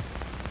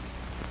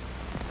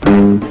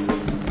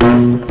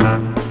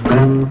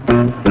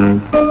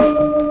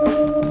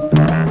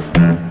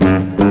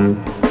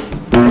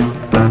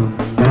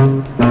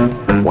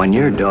 When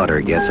your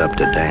daughter gets up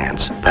to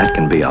dance, that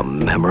can be a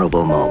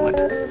memorable moment.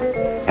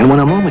 And when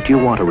a moment you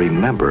want to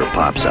remember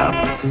pops up,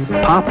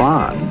 pop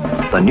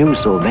on the new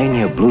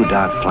Sylvania Blue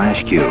Dot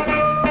Flash Cube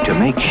to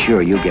make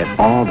sure you get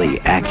all the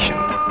action.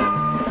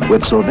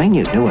 With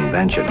Sylvania's new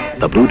invention,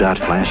 the Blue Dot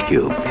Flash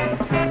Cube,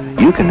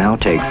 you can now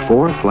take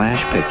 4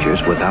 flash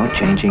pictures without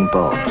changing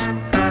bulbs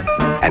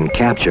and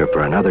capture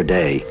for another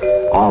day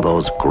all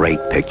those great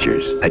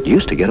pictures that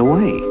used to get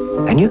away.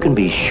 And you can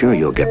be sure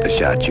you'll get the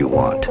shots you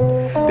want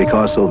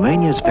because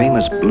Sylvania's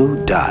famous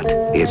Blue Dot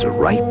is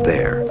right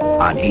there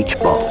on each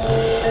bulb.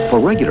 For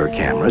regular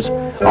cameras,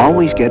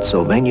 always get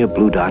Sylvania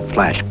Blue Dot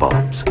flash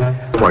bulbs.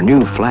 For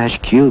new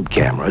Flash Cube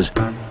cameras,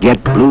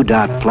 get Blue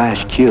Dot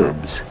Flash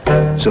Cubes.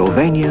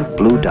 Sylvania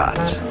Blue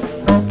Dots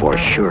for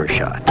sure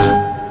shots.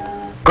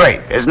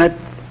 Great, isn't it?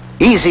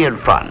 Easy and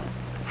fun.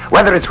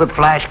 Whether it's with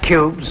Flash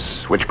Cubes,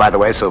 which, by the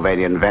way,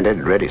 Sylvania invented,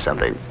 really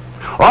something,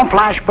 or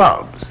Flash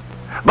Bulbs,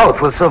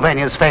 both with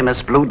Sylvania's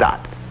famous Blue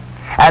Dot.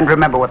 And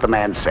remember what the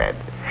man said.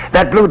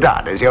 That Blue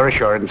Dot is your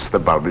assurance the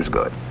bulb is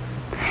good.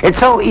 It's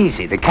so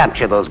easy to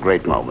capture those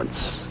great moments.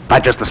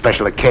 Not just the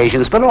special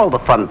occasions, but all the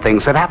fun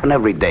things that happen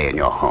every day in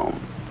your home.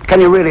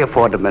 Can you really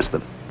afford to miss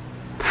them?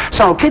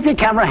 So keep your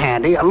camera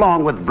handy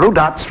along with Blue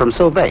Dots from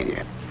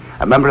Sylvania,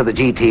 a member of the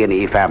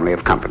GT&E family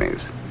of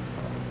companies.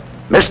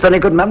 Missed any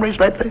good memories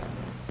lately?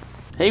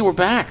 Hey, we're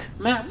back.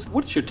 Matt,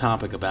 what's your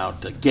topic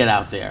about get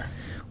out there?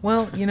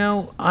 Well,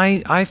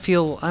 I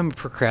feel I'm a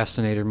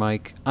procrastinator,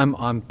 Mike.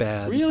 I'm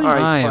bad. Really?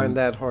 I find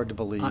that hard to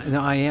believe.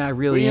 I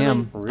really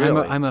am.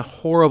 Really? I'm a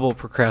horrible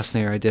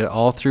procrastinator. I did it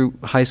all through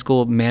high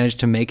school, managed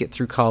to make it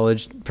through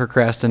college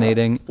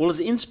procrastinating. Well, does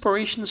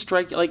inspiration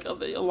strike, like a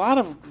lot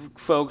of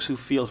folks who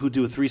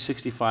do a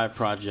 365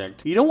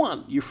 project, you don't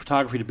want your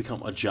photography to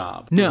become a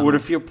job. No. Or to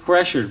feel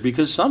pressured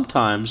because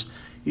sometimes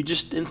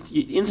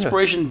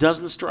inspiration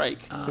doesn't strike.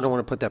 You don't want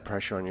to put that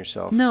pressure on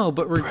yourself. No,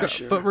 but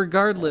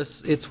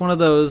regardless, it's one of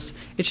those.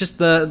 It's just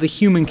the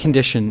human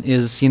condition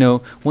is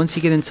once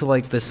you get into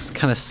like this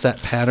kind of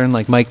set pattern,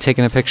 like Mike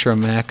taking a picture of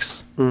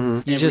Max.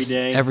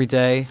 Mm-hmm. Every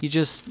day, you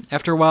just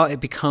after a while it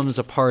becomes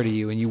a part of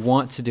you, and you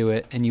want to do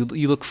it, and you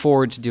look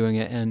forward to doing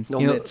it. And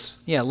mitts.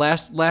 Yeah,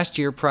 last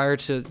year prior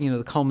to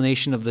the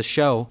culmination of the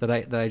show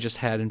that I just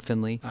had in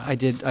Findlay,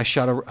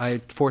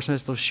 I forced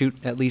myself to shoot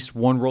at least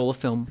one roll of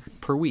film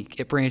per week.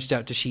 It branched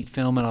out to sheet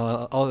film and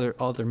all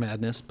other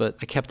madness, but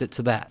I kept it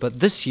to that.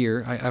 But this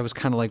year I was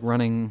kind of like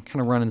running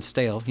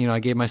stale. I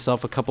gave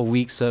myself a couple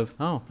weeks of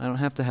I don't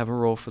have to have a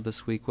roll for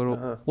this week.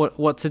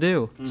 What to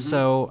do? Mm-hmm.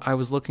 So I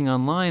was looking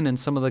online, and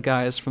some of the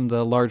guys from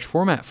the large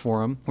format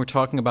forum were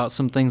talking about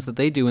some things that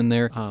they do in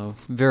their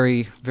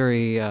very,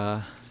 very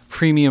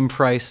premium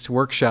priced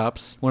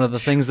workshops. One of the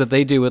things that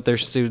they do with their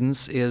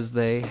students is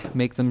they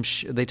make them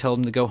they tell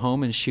them to go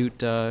home and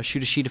shoot a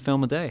sheet of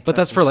film a day. But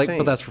that's for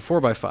insane. that's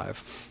for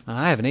 4x5.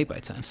 I have an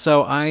 8x10.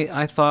 So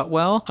I thought,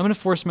 well, I'm going to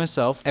force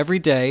myself every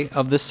day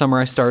of this summer.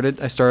 I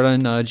started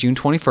on June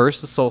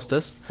 21st, the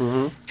solstice,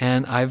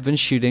 and I've been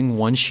shooting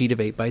one sheet of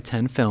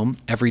 8x10 film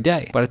every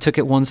day. But I took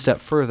it one step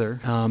further,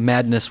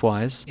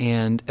 madness-wise,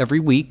 and every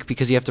week,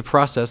 because you have to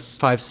process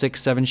 5, 6,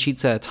 7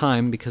 sheets at a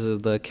time because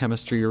of the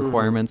chemistry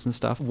requirements and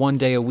stuff. One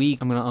day a week,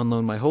 I'm going to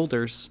unload my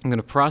holders. I'm going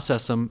to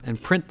process them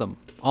and print them.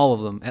 All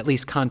of them, at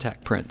least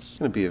contact prints. It's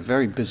going to be a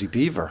very busy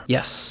beaver.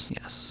 Yes.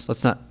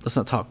 Let's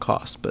not talk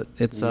cost, but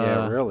it's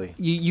yeah, really.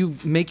 You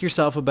make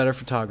yourself a better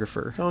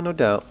photographer. Oh, no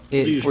doubt. Do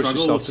you force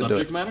struggle yourself with to do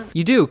subject it. matter?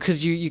 You do,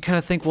 because you kind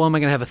of think, well, am I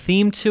going to have a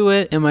theme to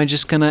it? Am I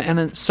just going to... And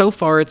then so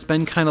far, it's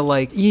been kind of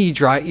like,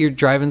 you're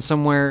driving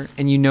somewhere,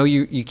 and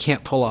you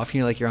can't pull off.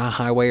 You're on a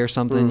highway or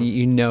something.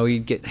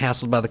 You'd get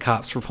hassled by the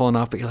cops for pulling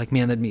off, but you're like,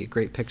 man, that'd be a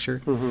great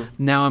picture.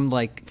 Now I'm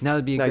like,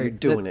 that'd be a Now great... you're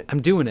doing it.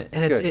 I'm doing it,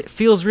 and Good. it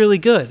feels really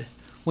good.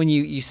 when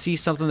you see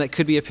something that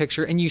could be a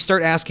picture and you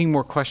start asking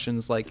more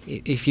questions. Like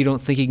if you don't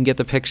think you can get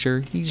the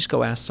picture, you just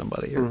go ask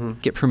somebody or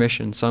get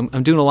permission. So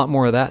I'm doing a lot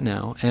more of that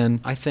now, and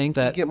I think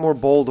that You get more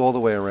bold all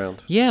the way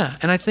around. yeah,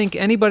 and I think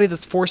anybody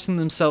that's forcing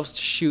themselves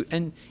to shoot,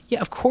 and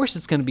yeah, of course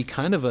it's going to be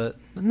kind of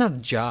not a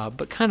job,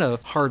 but kind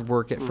of hard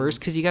work at first,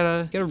 because you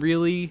gotta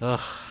really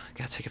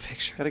gotta take a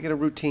picture. Got to get a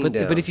routine But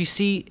down. but if you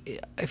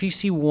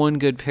see one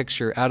good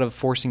picture out of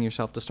forcing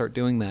yourself to start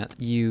doing that,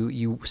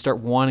 you start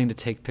wanting to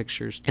take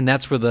pictures, and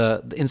that's where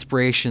the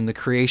inspiration, the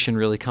creation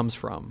really comes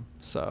from.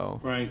 So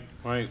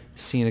Right.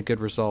 seeing a good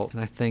result,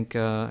 and I think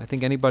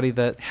anybody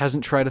that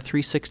hasn't tried a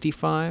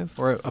 365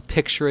 or a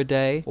picture a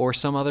day or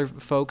some other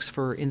folks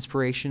for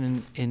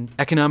inspiration in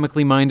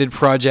economically minded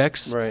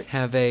projects Right.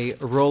 have a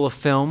roll of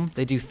film.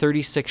 They do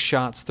 36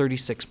 shots,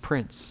 36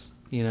 prints.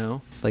 You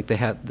know, like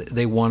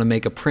they want to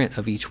make a print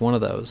of each one of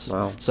those.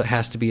 Wow. So it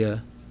has to be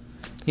a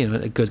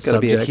good It's gotta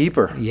be subject. a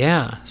keeper.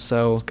 Yeah.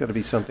 So Got to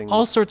be something.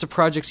 all sorts of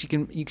projects you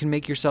can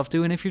make yourself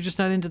do, and if you're just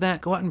not into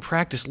that, go out and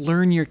practice.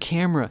 Learn your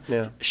camera.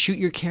 Yeah. Shoot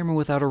your camera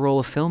without a roll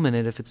of film in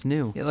it if it's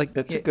new. Yeah, like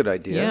That's a good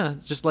idea. Yeah,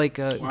 just like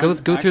Well, go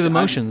I've- through actually, the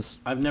motions.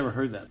 I've never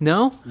heard that.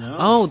 No? No.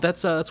 Oh,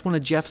 that's one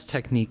of Jeff's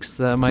techniques.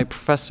 My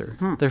professor.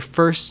 Their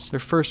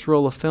first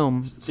roll of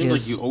film It seems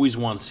is like you always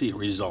want to see a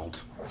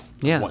result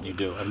Yeah. of what you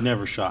do. I've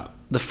never shot.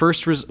 the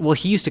first. Well,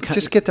 he used to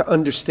Just get to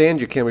understand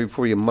your camera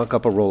before you muck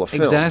up a roll of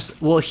film. Exactly.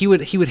 Well, he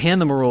would hand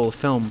them a roll of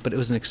film, but it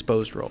was an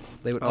exposed roll.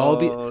 They would all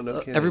be. no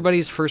kidding.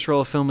 Everybody's first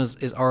roll of film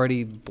is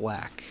already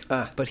black,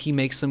 but he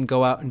makes them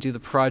go out and do the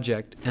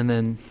project, and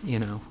then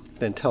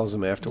Then tells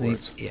them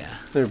afterwards. yeah.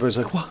 Everybody's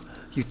like, what?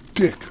 You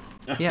dick.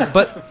 Yeah,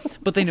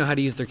 but they know how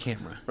to use their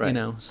camera, Right.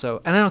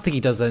 So, and I don't think he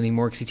does that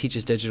anymore because he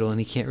teaches digital, and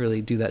he can't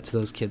really do that to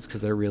those kids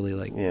because they're really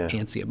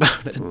antsy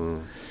about it.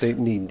 They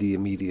need the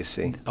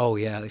immediacy. Oh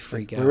yeah, they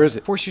freak out. Where is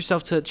it? Force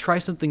yourself to try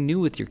something new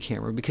with your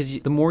camera, because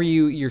the more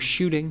you're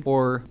shooting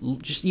or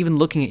just even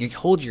looking at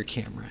hold your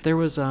camera. There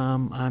was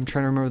I'm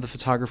trying to remember the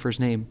photographer's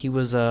name. He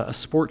was a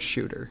sports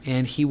shooter,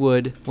 and he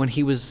would, when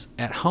he was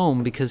at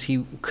home because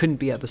he couldn't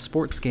be at the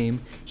sports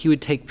game, he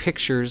would take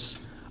pictures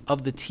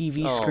of the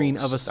TV screen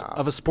of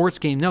a sports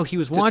game. No, he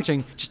was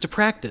watching just to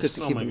practice. Just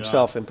to keep my God.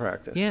 himself in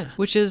practice. Yeah,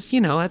 which is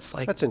that's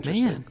like That's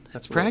interesting. Man, That's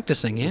that's a little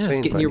practicing. Yeah, insane, it's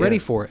getting but you ready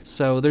yeah. for it.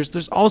 So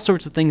there's all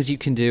sorts of things you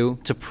can do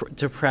to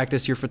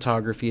practice your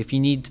photography. If you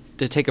need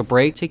to take a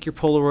break, take your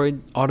Polaroid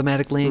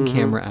automatic land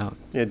camera out.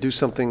 Yeah, do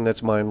something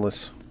that's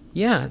mindless.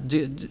 Yeah,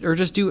 or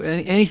just do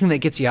anything that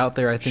gets you out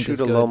there. I think Shoot is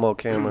a good. Lomo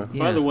camera.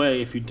 Yeah. By the way,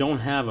 if you don't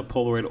have a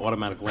Polaroid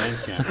automatic land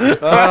camera,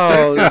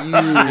 Oh,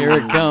 Here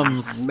it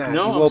comes. Matt,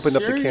 No, you I'm opened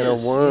up the can of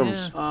serious.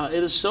 worms. Yeah.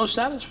 it is so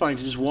satisfying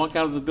to just walk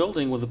out of the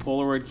building with a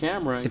Polaroid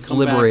camera. And It's come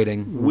back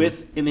liberating.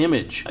 with an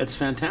image. It's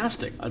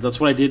fantastic. That's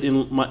what I did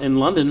in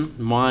London.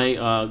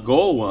 My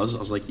goal was, I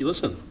was like,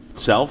 listen,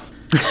 self,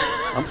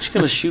 I'm just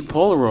going to shoot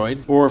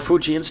Polaroid or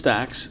Fuji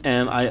Instax,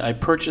 and I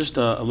purchased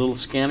a little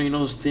scanner,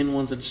 those thin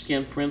ones that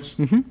scan prints.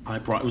 It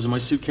was in my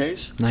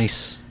suitcase.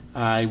 Nice.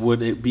 I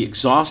would be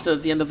exhausted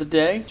at the end of the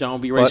day. John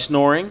would be right But-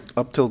 snoring.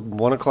 Up till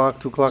 1 o'clock,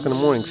 2 o'clock in the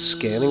morning,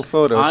 scanning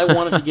photos. I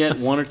wanted to get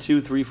 1 or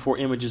 2, 3, 4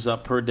 images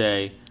up per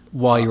day.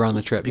 While you're on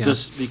the trip,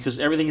 Because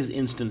everything is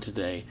instant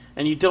today,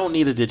 and you don't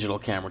need a digital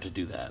camera to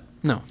do that.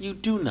 No. You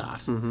do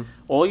not.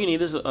 All you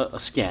need is a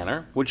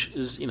scanner, which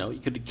is you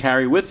could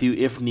carry with you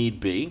if need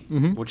be,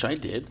 which I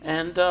did,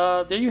 and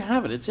there you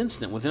have it. It's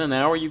instant. Within an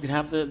hour, you could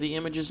have the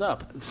images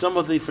up. Some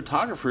of the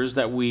photographers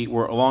that we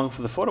were along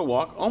for the photo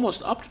walk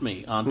almost upped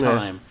me on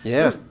time.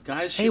 Yeah.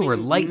 Guys, They were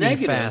shooting lightning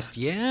negative. fast.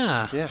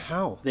 Yeah. Yeah,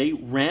 how? They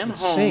ran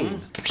Insane.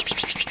 home.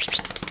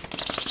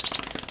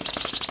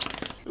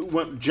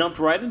 Jumped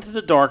right into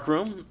the dark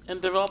room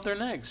and developed their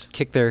negs.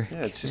 Kick their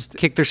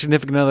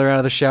significant other out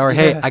of the shower.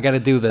 Hey, I got to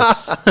do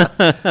this.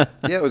 Yeah,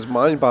 it was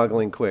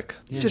mind-boggling quick.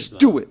 Just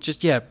do it.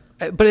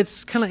 But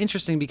it's kind of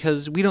interesting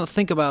because we don't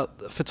think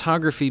about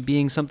photography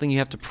being something you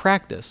have to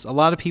practice. A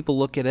lot of people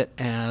look at it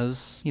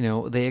as,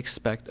 they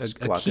expect Just a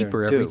go out there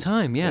keeper and every do.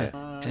 time. Yeah.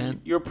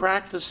 And you're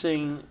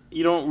practicing.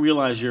 You don't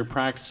realize you're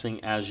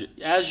practicing as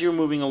you're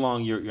moving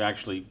along. You're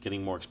actually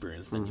getting more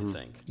experience than you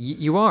think.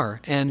 You are,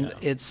 and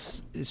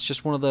it's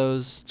just one of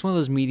those. It's one of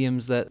those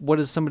mediums that. What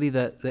is somebody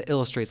that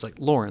illustrates? Like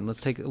Lauren. Let's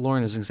take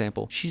Lauren as an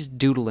example. She's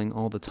doodling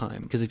all the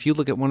time because if you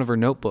look at one of her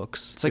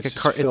notebooks, it's like It's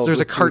just filled there's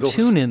a with doodles.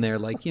 cartoon in there.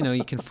 Like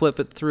you can flip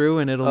it through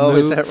and it'll Oh, move.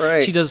 is that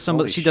right? She does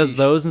Holy she does sheesh.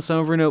 those in some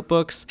of her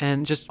notebooks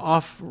and just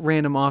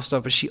random off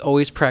stuff. But she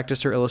always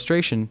practiced her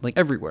illustration like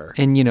everywhere.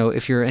 And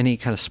if you're any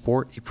kind of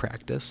sport, you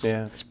practice.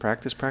 Yeah, it's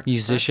practice.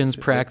 Musicians It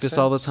makes practice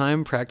all the sense.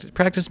 time.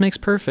 Practice makes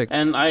perfect.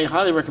 And I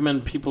highly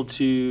recommend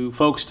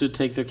folks to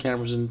take their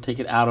cameras and take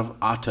it out of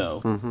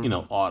auto.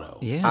 Auto.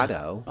 Yeah.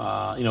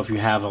 Otto. If you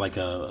have like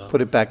a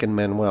Put it back in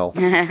Manuel.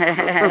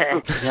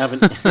 if you have an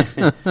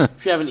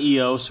if you have an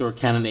EOS or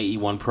Canon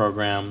AE1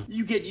 program,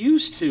 you get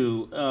used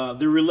to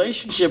the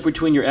relationship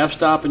between your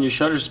f-stop and your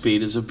shutter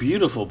speed is a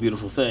beautiful,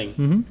 beautiful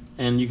thing.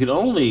 And you can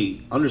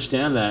only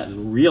understand that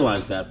and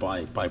realize that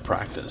by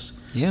practice.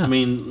 Yeah. I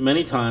mean,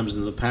 many times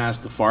in the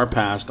far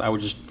past, I would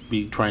just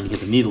be trying to get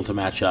the needle to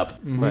match up,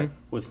 Right.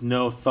 with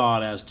no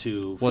thought as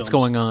to What's films-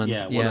 going on.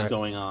 Yeah, what's Yeah.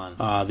 going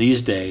on.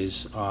 These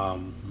days,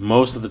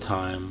 most of the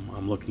time,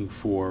 I'm looking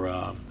for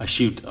I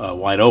shoot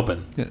wide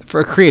open. Yeah,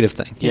 for a creative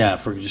thing. Yeah,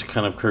 for just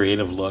kind of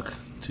creative look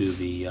to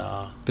the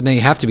But now you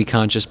have to be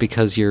conscious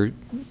because you're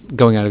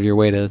going out of your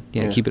way to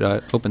keep it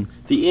open.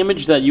 the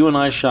image that you and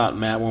I shot,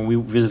 Matt, when we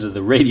visited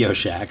the Radio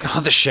Shack. Oh,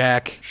 the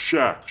shack.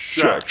 Shack,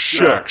 shack,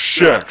 shack,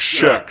 shack,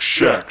 shack,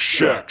 shack,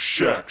 shack,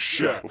 shack,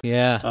 shack.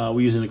 Yeah.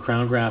 We're using a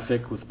Crown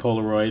Graphic with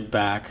Polaroid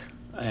back,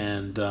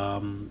 and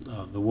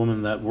the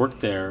woman that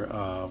worked there,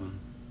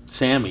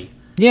 Sammy,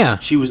 Yeah.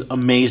 she was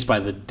amazed by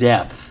the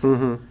depth.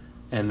 Mm-hmm.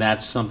 And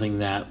that's something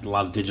that a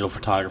lot of digital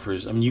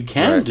photographers, I mean, you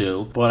can Right.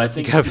 do, but I You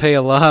think... gotta pay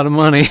a lot of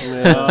money.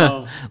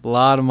 Oh, A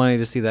lot of money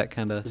to see that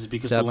kind of. is it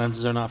because the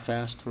lenses are not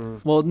fast?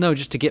 Well, no,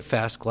 just to get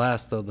fast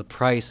glass, though, the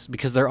price,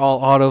 because they're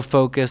all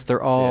autofocus,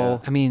 they're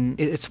all, Yeah. I mean,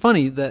 it's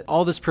funny that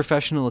all this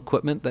professional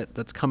equipment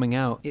that's coming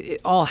out,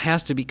 it all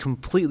has to be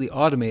completely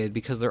automated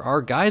because there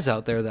are guys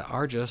out there that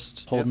are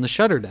just holding the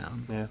shutter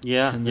down.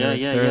 Yeah, And yeah,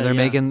 they're yeah.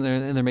 making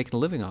a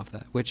living off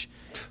that, which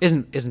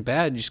isn't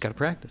bad. You just got to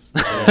practice.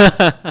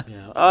 Yeah.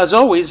 As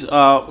always,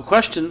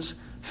 questions,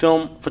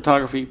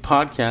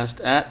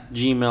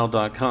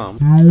 filmphotographypodcast@gmail.com.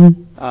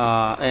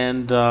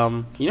 And you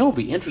know what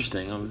would be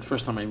interesting, the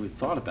first time I even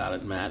thought about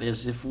it, Matt,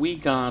 is if we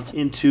got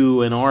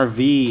into an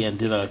RV and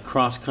did a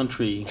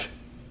cross-country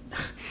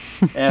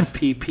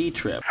FPP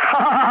trip.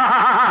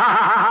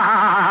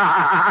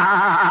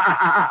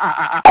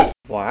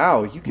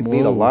 Wow, you could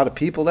meet a lot of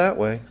people that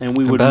way. And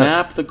we would bet.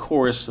 map the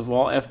course of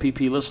all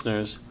FPP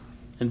listeners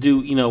and do,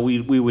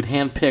 we would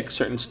handpick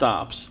certain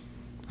stops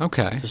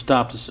Okay. to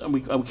stop to,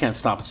 we can't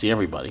stop and see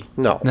everybody.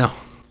 No. No.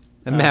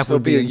 The map so would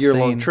it'd be a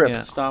year-long insane, trip.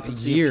 yeah. Stop and A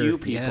see year, a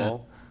few yeah.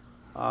 people.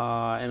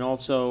 And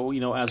also, as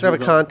Let's have a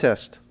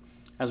contest.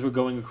 as we're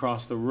going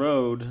across the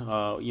road,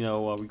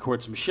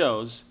 record some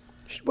shows.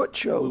 What We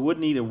show? would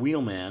need a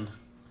wheelman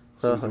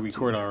so we Uh-huh. could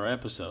record our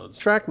episodes.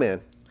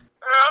 Trackman.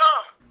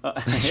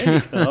 There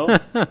you go.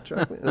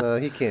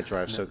 Trackman. He can't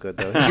drive so good,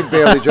 though. He can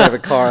barely drive a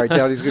car. I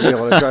doubt he's going to be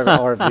able to drive an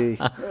RV.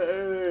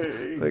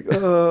 Like,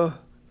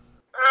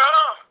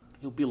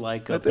 He'll be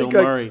like I Bill think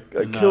I Murray.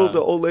 in, killed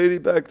the old lady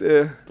back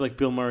there. like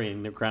Bill Murray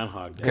in the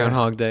Groundhog Day.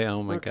 Groundhog Day.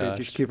 Oh my okay, gosh.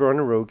 just keep her on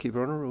the road. Keep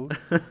her on the road.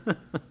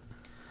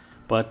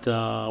 But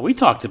we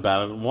talked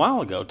about it a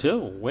while ago, too,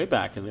 way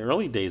back in the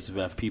early days of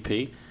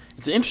FPP.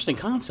 It's an interesting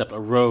concept, a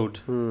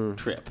road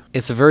trip.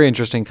 It's a very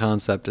interesting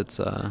concept. It's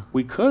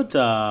We could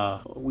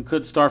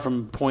start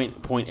from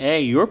point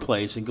A, your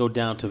place, and go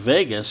down to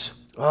Vegas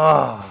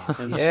Oh,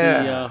 and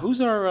yeah. see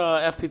who's our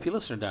FPP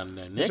listener down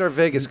there. Nick. Who's our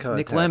Vegas contact?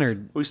 Nick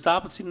Leonard. We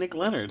stop and see Nick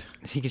Leonard.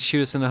 He could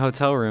shoot us in a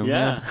hotel room.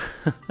 Yeah.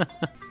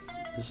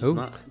 This is Ooh.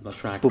 not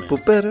track. Boop,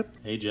 boop, better.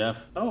 Hey Jeff.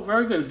 Oh,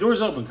 very good. The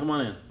door's open. Come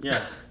on in.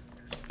 Yeah.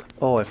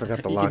 Oh, I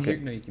forgot to lock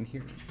it. No, you can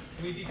hear.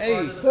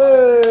 Hey.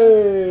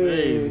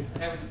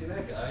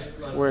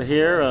 We're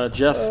here.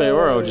 Jeff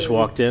Feoro just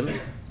walked in.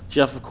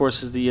 Jeff, of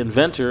course, is the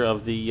inventor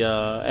of the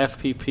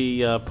FPP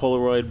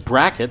Polaroid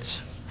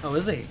brackets, Oh,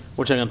 is he?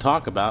 which I'm going to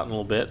talk about in a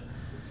little bit,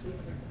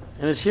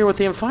 and is here with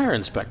the fire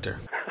inspector.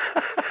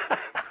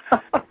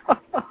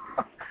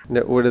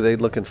 No, what are they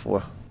looking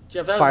for?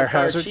 Jeff, that's Fire the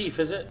fire hazards? chief,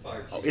 is it?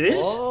 Oh, it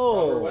is?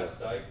 Oh.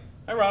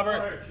 Hi,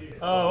 Robert.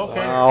 Oh,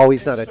 okay. Oh,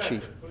 he's not a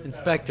chief.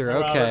 Inspector.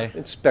 Okay.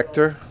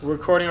 Inspector. We're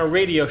recording our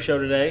radio show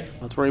today.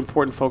 It's very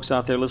important, folks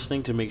out there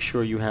listening, to make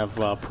sure you have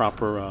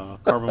proper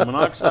carbon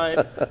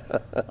monoxide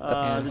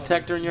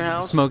detector in your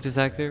house. Smoke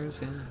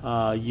detectors.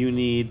 Yeah. You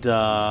need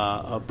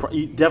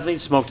you definitely need a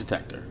smoke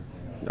detector.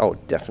 Oh,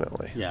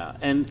 definitely. Yeah,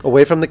 and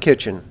Away from the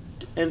kitchen.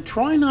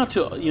 try not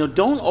to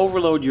don't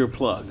overload your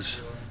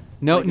plugs.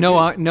 No, Like if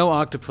no, you- no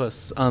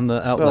octopus on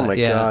the outlet. Oh my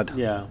yeah. God.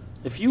 Yeah,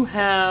 if you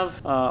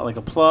have like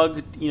a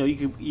plug,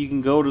 you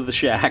can go to the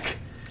shack.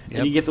 Yep.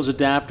 And you get those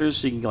adapters,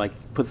 so you can like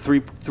put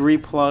three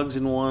plugs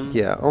in one.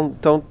 Yeah.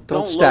 Don't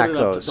load stack it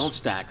up. those. Don't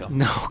stack them.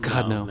 No,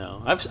 God, no.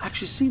 No, I've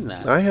actually seen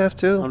that I have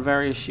to. on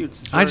various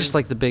shoots. It's I very- just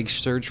like the big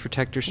surge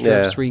protector strips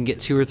Yeah. where you can get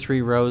 2 or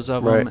 3 rows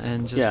of Right. them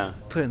and just Yeah.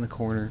 put it in the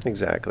corner.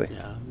 Exactly.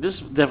 Yeah, this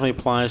definitely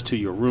applies to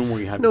your room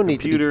where you have No your need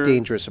to computer, be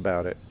dangerous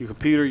about it. your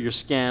computer, your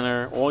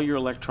scanner, all your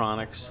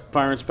electronics.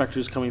 Fire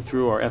inspectors coming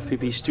through our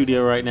FPP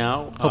studio right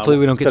now. Hopefully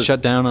we don't get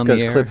shut down on the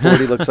Because air. Clipboard,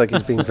 he looks like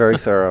he's being very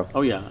thorough.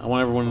 Oh yeah, I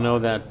want everyone to know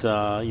that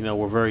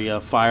we're very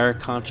fire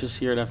conscious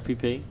here at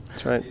FPP.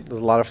 That's right.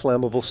 There's a lot of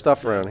flammable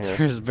stuff around here.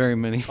 There's very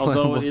many.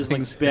 Although it flammable is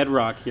things. like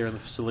bedrock here in the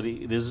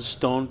facility, it is a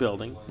stone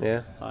building.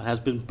 Yeah. It has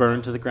been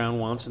burned to the ground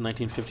once in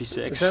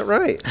 1956. Is that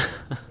right?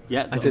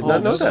 Yeah, the did whole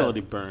not know that. facility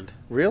burned.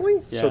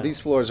 Really? Yeah. So these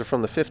floors are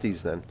from the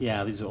 50s then?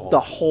 Yeah, these are all. The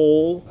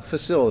whole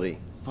facility.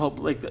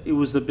 It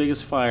was the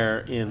biggest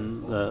fire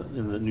in the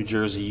New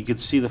Jersey. You could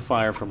see the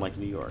fire from like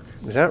New York.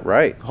 Is that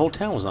right? The whole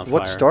town was on fire.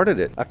 What started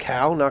it? A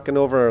cow knocking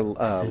over a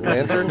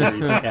lantern?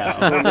 Mary's cow.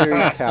 Little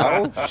Mary's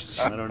cow?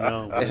 I don't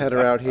know. They had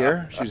her out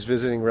here. She was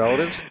visiting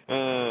relatives.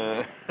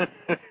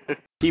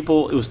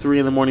 People, it was 3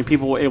 in the morning.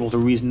 People were able to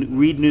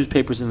read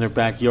newspapers in their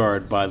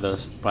backyard by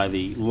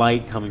the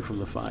light coming from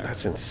the fire.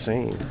 That's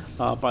insane.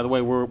 By the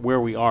way, where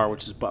we are,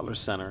 which is Butler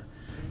Center,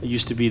 it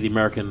used to be the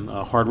American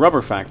hard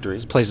rubber factory.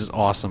 This place is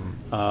awesome.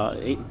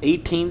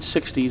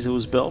 1860s it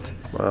was built.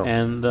 Wow.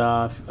 And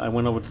I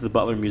went over to the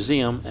Butler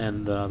Museum,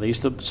 and they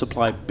used to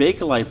supply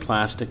Bakelite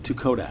plastic to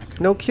Kodak.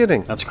 No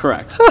kidding. That's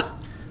correct.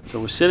 So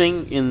we're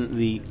sitting in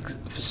the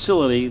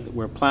facility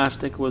where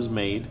plastic was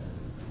made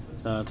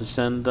to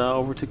send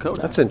over to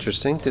Kodak. That's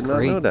interesting. Did not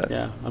great. know that.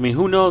 Yeah. I mean,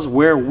 who knows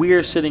where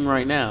we're sitting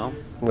right now?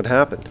 What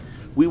happened?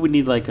 We would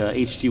need like a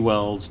H.G.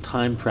 Wells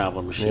time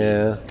traveler machine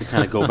Yeah. to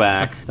kind of go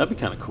back. That'd be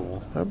kind of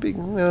cool. No,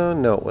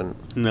 it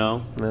wouldn't.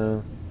 No?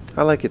 No.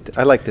 I like it.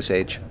 I like this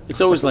age.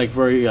 It's always like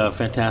very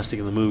fantastic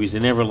in the movies. They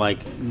never like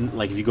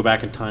if you go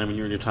back in time and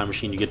you're in your time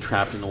machine, you get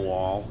trapped in a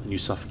wall and you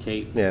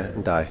suffocate, Yeah,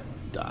 and die.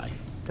 die.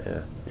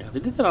 Yeah. Yeah, they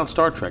did that on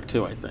Star Trek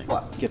too, I think.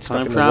 What? Get stuck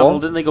Time in the travel? wall?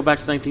 Didn't they go back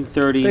to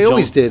 1930? They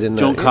always did. In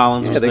Joan the,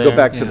 Collins yeah, was they there. go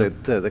back Yeah.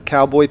 to the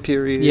cowboy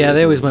period. Yeah,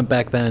 they always went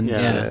back then.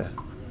 Yeah. Yeah.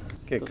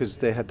 Because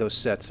they had those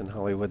sets in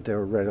Hollywood. They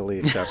were readily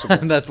accessible.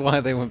 That's why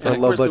they went For a back.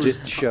 Of course, there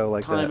low-budget was show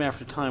like time that.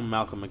 after time,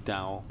 Malcolm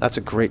McDowell. That's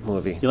a great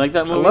movie. You like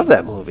that movie? I love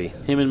that movie.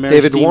 Him and Mary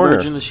David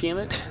Warner. Steenburgen, is she in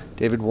it?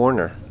 David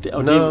Warner.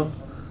 Oh, no.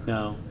 David,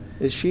 no.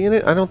 Is she in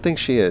it? I don't think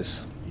she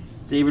is.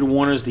 David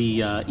Warner's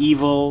the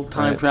evil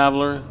time Right.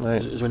 traveler.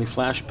 Right. Is there any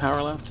flash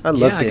power left? I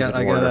love Yeah, David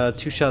I Warner. got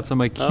 2 shots on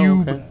my Oh,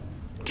 cube. okay.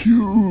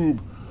 Cube.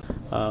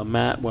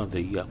 Matt, one of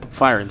the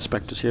fire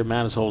inspectors here,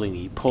 Matt is holding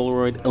the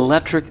Polaroid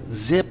electric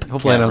zip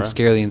Hopefully, I camera. don't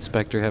scare the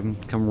inspector. Have him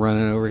come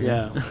running over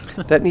here.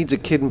 Yeah. That needs a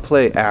kid and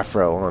play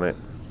afro on it.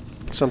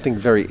 Something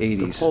very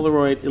 80s.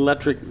 Polaroid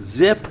electric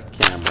zip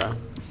camera.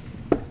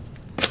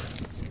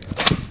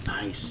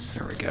 Nice.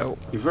 There we go.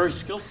 You're very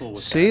skillful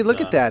with that. See,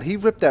 look at that. He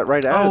ripped that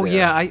right out Oh of there.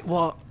 yeah,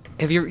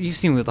 have you've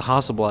seen with the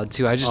Hasselblad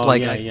too? I just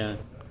yeah.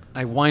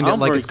 I wind it I'm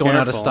like very it's going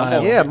out of careful.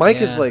 style. Yeah, Mike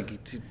is like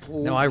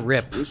No, I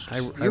rip. I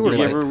You were Did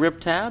you rip. ever rip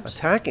tabs?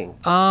 attacking.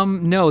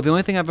 No, the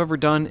only thing I've ever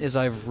done is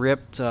I've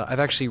ripped. I've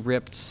actually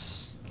ripped.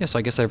 Yeah, so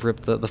I guess I've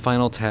ripped the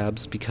final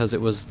tabs because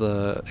it was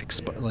the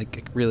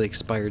really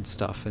expired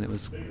stuff and it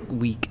was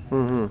weak.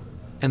 Mm-hmm.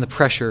 And the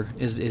pressure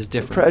is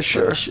different.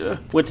 Pressure. Sure.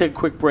 We'll take a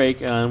quick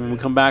break, and when we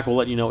come back, we'll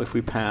let you know if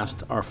we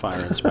passed our fire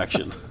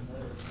inspection.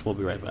 We'll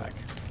be right back.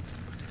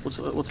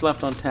 What's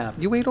left on tap?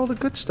 You ate all the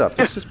good stuff.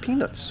 This is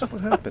peanuts.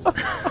 What happened?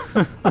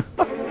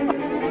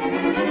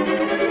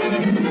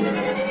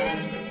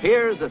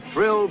 Here's a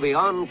thrill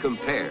beyond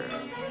compare.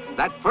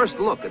 That first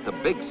look at the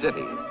big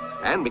city.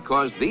 And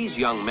because these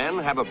young men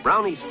have a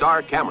Brownie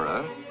Star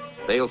camera,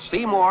 they'll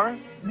see more,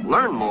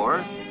 learn more,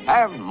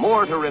 have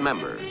more to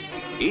remember.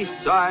 East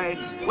Side,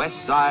 West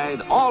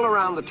Side, all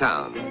around the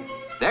town.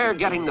 They're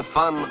getting the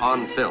fun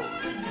on film.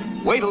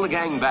 Wait till the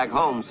gang back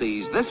home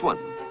sees this one.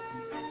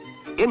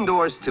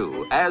 Indoors,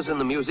 too, as in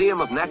the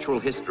Museum of Natural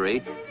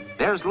History,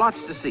 there's lots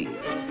to see,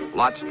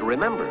 lots to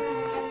remember.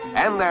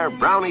 And their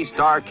Brownie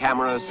Star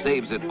camera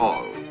saves it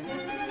all.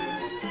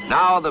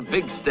 Now the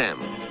big stem,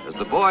 as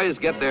the boys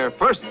get their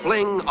first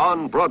fling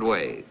on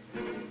Broadway.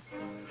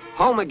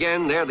 Home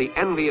again, they're the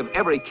envy of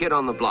every kid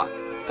on the block,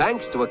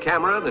 thanks to a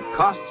camera that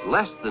costs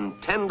less than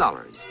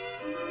 $10.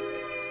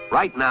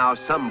 Right now,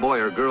 some boy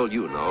or girl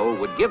you know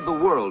would give the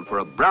world for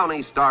a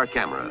Brownie Star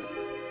camera.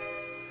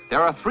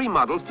 There are 3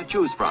 models to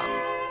choose from,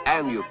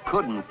 and you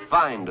couldn't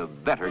find a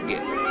better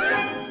gift.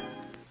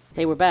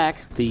 Hey, we're back.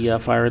 The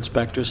fire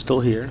inspector's still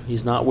here.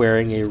 He's not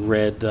wearing a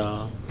red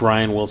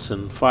Brian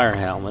Wilson fire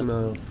helmet.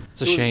 No.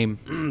 It's a shame.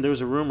 There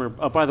was a rumor.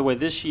 Oh, by the way,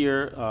 this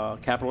year,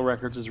 Capitol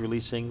Records is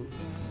releasing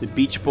the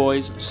Beach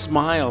Boys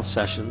Smile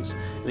Sessions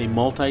in a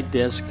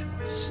multi-disc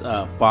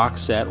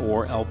box set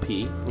or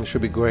LP. It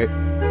should be great.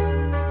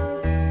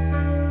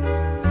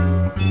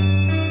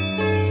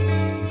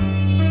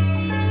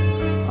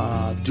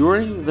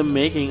 During the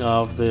making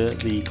of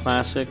the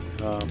classic,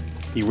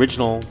 the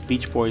original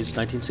Beach Boys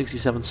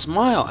 1967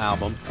 Smile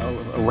album,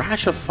 a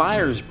rash of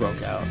fires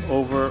broke out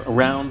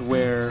around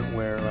where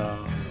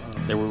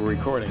they were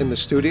recording. In the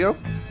studio?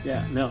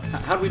 Yeah, no.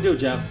 How do we do,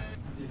 Jeff?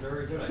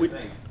 Very good,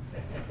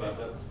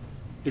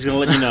 He's going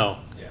to let you know.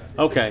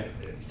 Okay.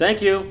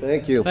 Thank you.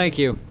 Thank you. Thank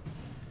you.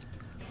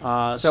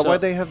 So why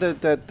they have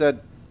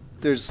that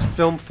there's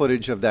film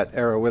footage of that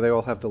era where they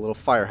all have the little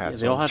fire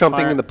hats they all on, had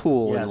jumping fire- in the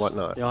pool yes, and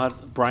whatnot. They all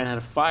had, Brian had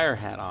a fire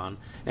hat on.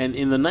 And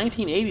in the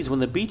 1980s, when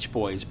the Beach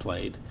Boys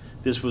played,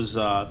 this was,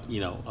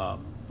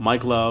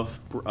 Mike Love,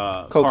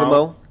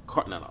 Kokomo?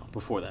 No,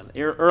 before that.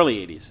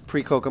 Early 80s.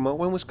 Pre-Kokomo?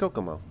 When was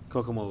Kokomo?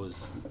 Kokomo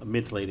was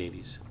mid to late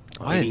 80s.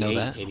 I didn't know 88,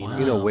 that. 89.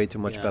 You know way too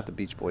much Yeah. about the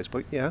Beach Boys,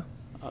 but yeah.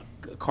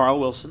 Carl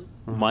Wilson,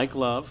 Mike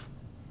Love,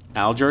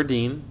 Al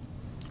Jardine,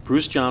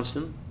 Bruce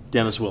Johnston,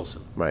 Dennis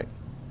Wilson. Right.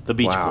 The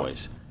Beach Wow.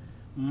 Boys.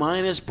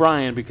 Minus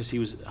Brian because he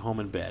was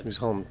home in bed. He was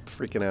home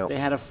freaking out. They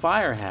had a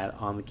fire hat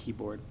on the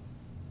keyboard.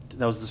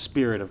 That was the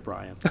spirit of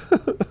Brian.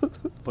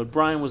 But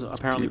Brian was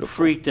apparently beautiful.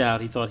 freaked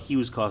out. He thought he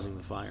was causing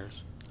the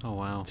fires. Oh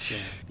wow.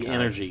 The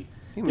energy.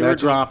 you They were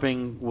imagine-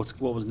 dropping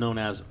what was known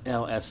as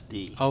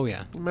LSD. Oh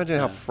yeah. Imagine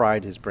how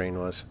fried his brain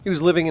was. He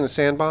was living in a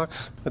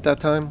sandbox at that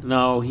time.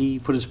 No, he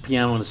put his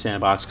piano in a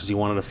sandbox because he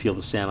wanted to feel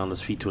the sand on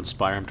his feet to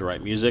inspire him to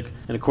write music.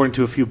 And according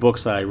to a few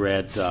books I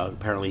read,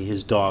 apparently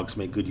his dogs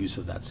made good use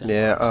of that sandbox.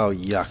 Yeah. Oh,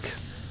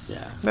 yuck.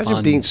 Yeah. Imagine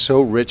Fun. being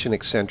so rich and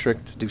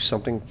eccentric to do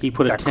something He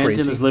put a that tent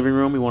crazy. in his living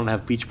room. He wanted to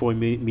have Beach Boy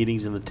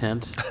meetings in the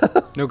tent.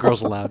 No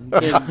girls allowed.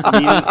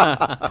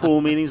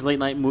 Pool meetings, late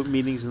night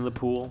meetings in the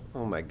pool.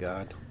 Oh my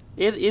God.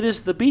 It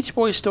is the Beach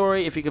Boys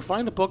story. If you can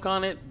find a book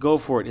on it, go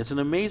for it. It's an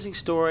amazing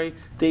story.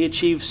 They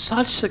achieved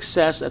such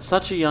success at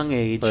such a young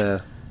age. Yeah.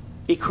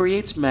 It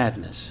creates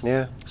madness.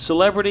 Yeah.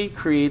 Celebrity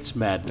creates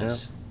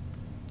madness.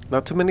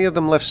 Not too many of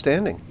them left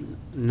standing.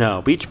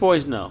 No. Beach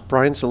Boys, no.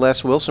 Brian's the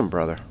last Wilson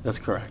brother. That's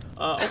correct.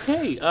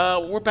 Okay,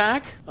 we're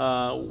back.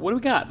 What do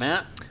we got,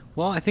 Matt?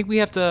 Well, I think we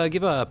have to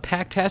give a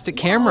Packtastic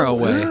camera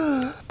away.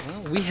 Well,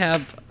 we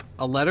have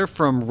a letter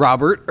from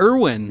Robert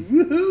Irwin.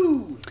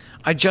 Woohoo!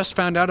 I just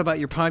found out about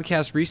your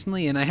podcast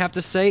recently, and I have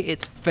to say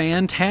it's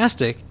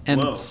fantastic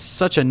and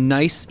such a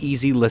nice,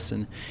 easy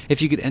listen.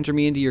 If you could enter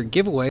me into your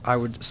giveaway, I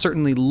would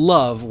certainly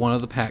love one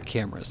of the Pack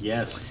cameras.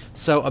 Yes.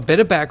 So, a bit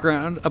of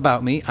background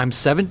about me. I'm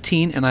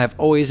 17, and I've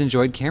always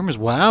enjoyed cameras.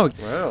 Wow.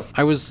 Wow.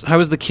 I was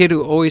the kid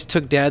who always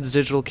took Dad's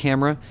digital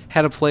camera,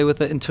 had to play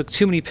with it, and took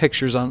too many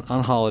pictures on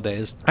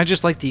holidays. I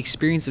just like the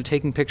experience of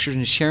taking pictures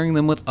and sharing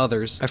them with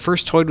others. I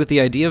first toyed with the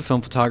idea of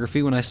film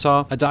photography when I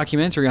saw a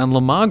documentary on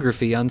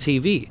lomography on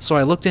TV. So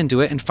I looked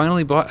into it and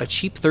finally bought a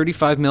cheap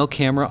 35mm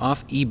camera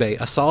off eBay,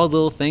 a solid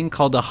little thing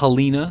called a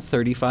Helena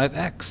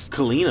 35X.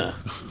 Kalina.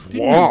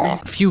 Wow.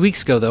 A few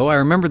weeks ago, though, I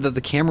remembered that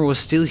the camera was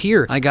still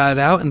here. I got it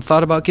out and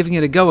thought about giving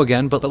it a go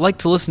again, but I like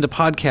to listen to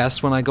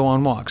podcasts when I go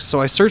on walks.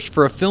 So I searched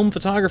for a film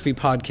photography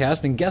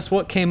podcast, and guess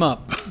what came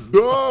up?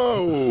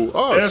 Oh,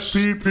 us.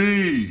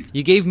 SPP.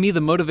 You gave me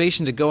the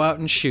motivation to go out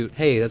and shoot.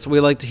 Hey, that's what we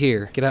like to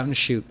hear. Get out and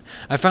shoot.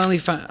 I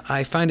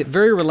find it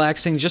very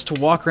relaxing just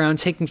to walk around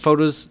taking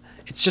photos.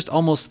 It's just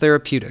almost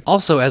therapeutic.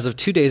 Also, as of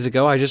 2 days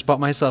ago, I just bought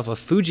myself a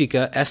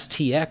Fujica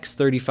STX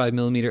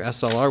 35mm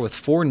SLR with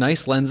 4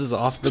 nice lenses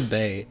off the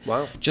bay.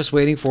 Wow. Just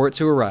waiting for it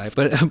to arrive.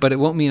 But it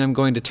won't mean I'm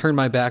going to turn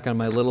my back on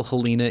my little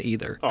Helena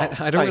either. Oh,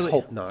 I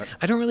hope not.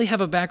 I don't really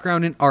have a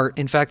background in art.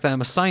 In fact,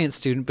 I'm a science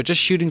student, but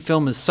just shooting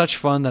film is such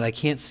fun that I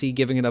can't see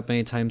giving it up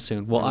anytime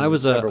soon. Well, I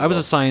was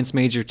a science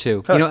major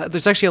too. You know,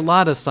 there's actually a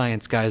lot of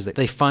science guys that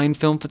they find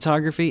film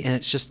photography and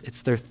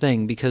it's their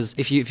thing, because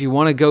if you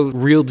want to go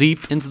real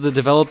deep into the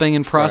developing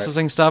and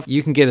processing stuff,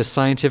 you can get as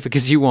scientific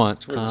as you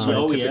want. Where the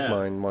scientific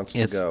mind wants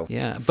to go.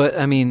 Yeah, but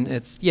I mean,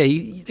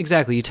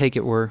 exactly. You take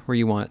it where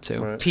you want it to.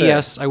 Right.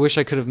 P.S. I wish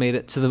I could have made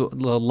it to the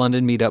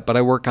London meetup, but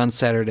I work on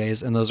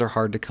Saturdays, and those are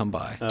hard to come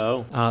by.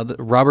 Oh.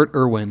 Robert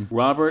Irwin.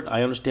 Robert,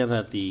 I understand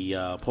that the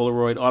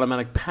Polaroid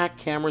automatic pack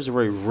cameras are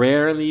very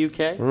rare in the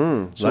UK.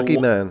 Lucky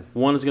man.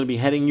 One is going to be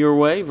heading your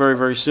way very,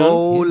 very soon.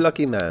 Oh,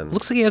 lucky man.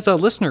 Looks like he has a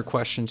listener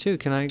question, too.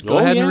 Can I go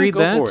ahead and read go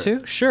that, for it.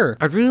 too? Sure.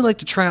 I'd really like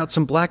to try out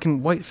some black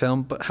and white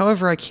film, but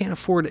however, I can't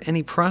afford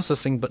any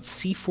processing but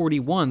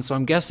C41, so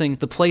I'm guessing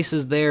the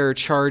places there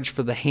charge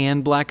for the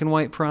hand black and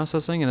white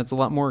processing, and it's a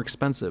lot more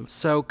expensive.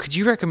 So could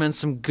you recommend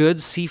some good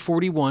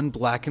C41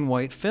 black and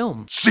white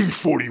film?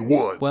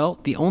 C41. Well,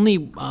 the only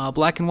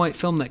black and white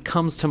film that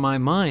comes to my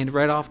mind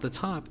right off the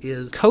top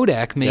is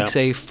Kodak makes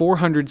a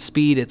 400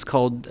 speed. It's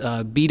called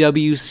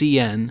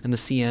BWCN, and the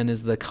CN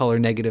is the color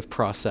negative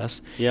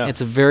process. Yeah.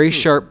 It's a very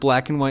sharp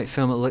black and white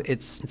film.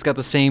 It's got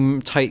the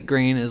same tight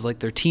grain as like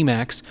their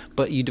T-Max,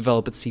 but you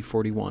develop at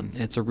C41.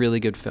 It's a really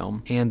good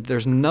film. And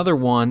there's another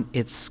one.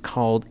 It's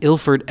called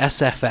Ilford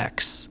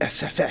SFX.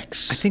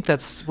 SFX. I think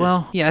that's,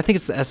 I think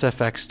it's the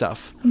SFX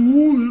stuff.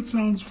 Ooh, that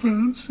sounds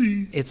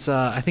fancy. It's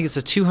I think it's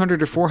a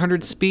 200 or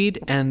 400 speed,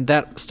 and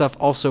that stuff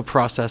also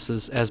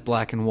processes as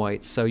black and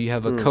white. So you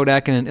have a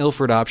Kodak and an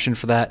Ilford option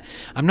for that.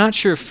 I'm not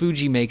sure if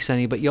Fuji makes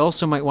any, but you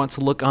also might want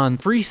to look on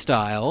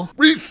Freestyle.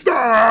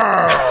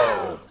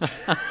 Freestyle!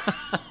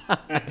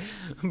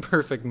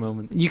 Perfect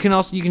moment. You can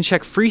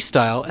check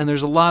Freestyle, and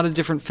there's a lot of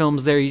different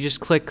films there. You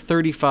just click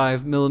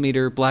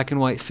 35mm black and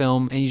white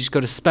film, and you just go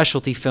to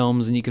specialty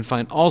films, and you can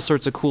find all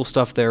sorts of cool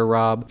stuff there,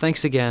 Rob.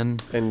 Thanks again.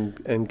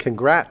 And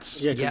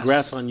congrats. Yeah,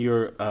 congrats on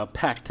your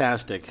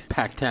Packtastic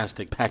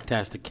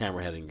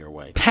camera heading your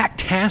way.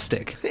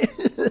 Packtastic.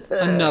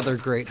 Another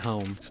great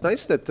home. It's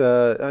nice that,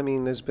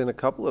 there's been a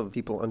couple of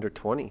people under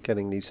 20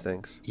 getting these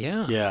things.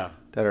 Yeah. Yeah.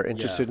 That are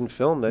interested in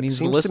film. That means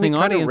seems listening to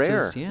be kind of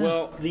rare. audiences, yeah.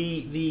 Well,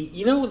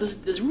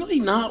 there's really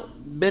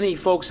not many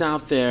folks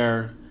out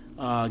there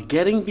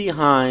getting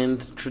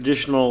behind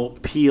traditional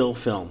peel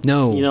film.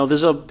 No. You know,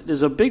 there's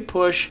a big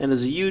push and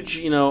there's a huge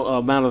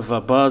amount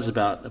of buzz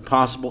about a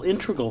possible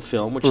integral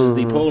film, which is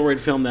the Polaroid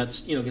film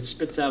that's gets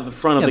spits out of the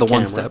front of the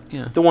camera. one step.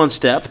 Yeah. The one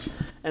step.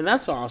 And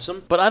that's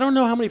awesome. But I don't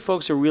know how many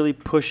folks are really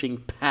pushing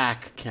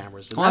pack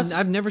cameras. And Well, that's-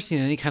 I've never seen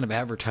any kind of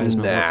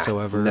advertisement Nah,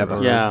 whatsoever. never.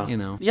 or, Yeah. You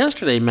know.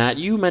 Yesterday, Matt,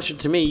 you mentioned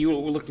to me you were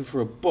looking for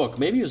a book.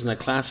 Maybe it was in that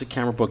classic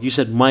camera book. You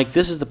said, Mike,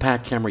 this is the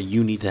pack camera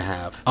you need to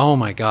have. Oh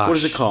my gosh. What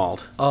is it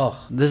called? Oh,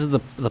 this is the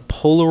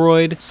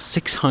Polaroid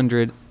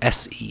 600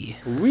 SE.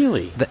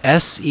 Really? The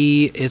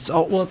SE. It's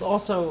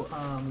also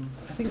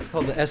I think it's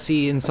called the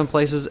SE in some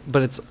places,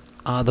 but it's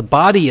the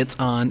body it's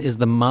on is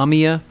the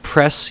Mamiya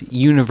Press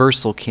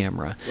Universal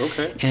camera.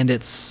 Okay. And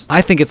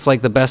I think it's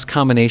like the best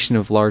combination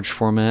of large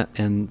format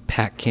and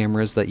pack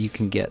cameras that you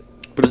can get.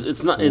 But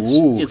it's not.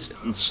 It's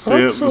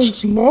That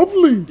sounds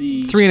lovely.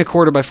 the 3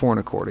 1/4 by 4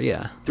 1/4.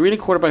 Yeah. 3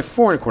 1/4 by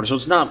 4 1/4. So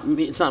it's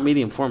not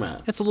medium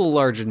format. It's a little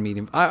larger than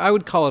medium. I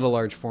would call it a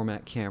large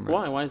format camera.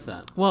 Why? Why is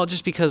that? Well,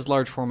 just because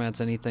large format's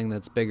anything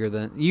that's bigger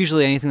than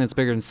usually anything that's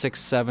bigger than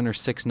 6.7 or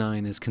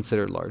 6.9 is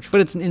considered large. But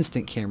it's an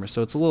instant camera,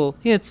 so it's a little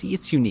it's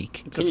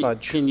unique. It's a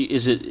fudge. Can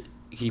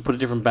you put a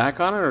different back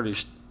on it, or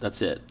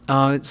that's it?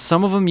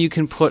 Some of them you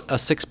can put a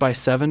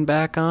 6x7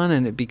 back on,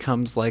 and it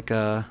becomes like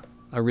a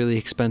really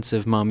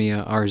expensive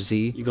Mamiya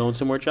RZ. You going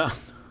somewhere, John?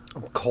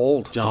 I'm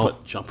cold. John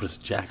put his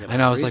jacket on. I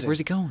know. I was like, freezing. "Where's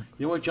he going?"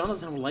 You know what? John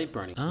doesn't have a light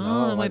burning. Oh,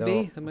 No, that I might be.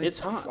 don't. That might It's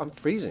hot. I'm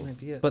freezing.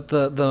 be it. But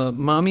the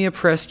Mamiya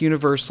Press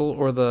Universal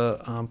or the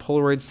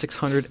Polaroid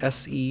 600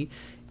 SE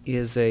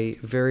is a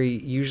very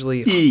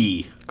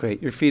usually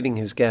Great, you're feeding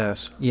his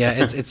gas. yeah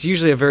it's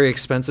usually a very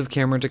expensive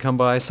camera to come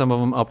by. Some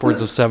of them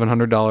upwards of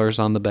 $700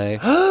 on the bay.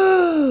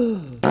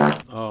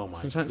 Oh my!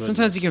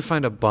 Sometimes you can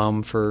find a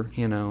bum for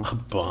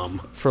bum.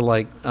 for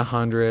like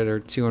 $100 or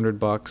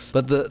 $200.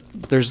 But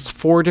there's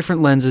 4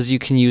 different lenses you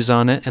can use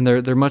on it, and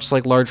they're much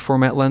like large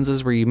format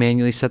lenses where you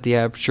manually set the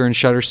aperture and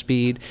shutter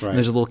speed. Right. And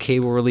there's a little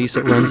cable release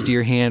that runs to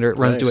your hand or it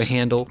runs to a Nice.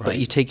 handle. But Right.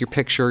 you take your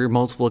picture, your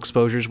multiple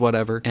exposures,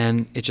 whatever,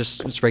 and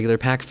it's regular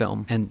pack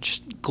film and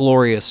just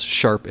glorious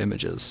sharp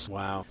images.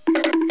 Wow.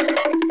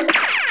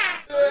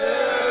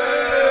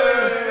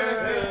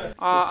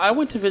 I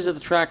went to visit the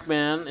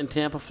TrackMan in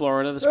Tampa,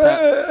 Florida this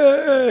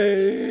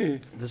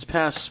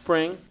past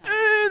spring.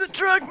 Hey, the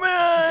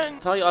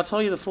TrackMan! I'll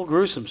tell you the full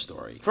gruesome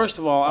story. First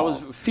of all, I was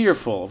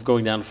fearful of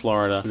going down to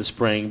Florida in the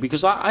spring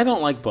because I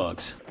don't like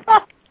bugs.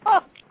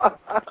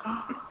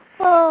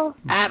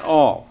 At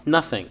all.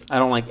 Nothing. I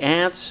don't like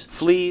ants,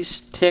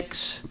 fleas,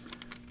 ticks,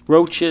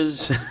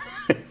 roaches,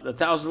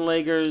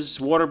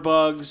 1,000-leggers, water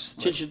bugs,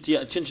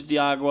 chincha de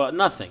agua,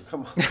 nothing.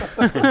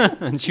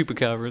 And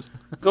chupacabras.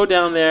 Go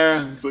down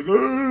there. It's like, hey,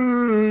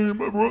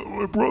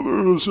 my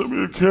brother sent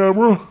me a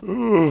camera.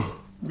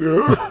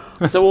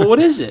 Yeah. So, well, what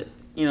is it?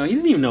 He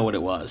didn't even know what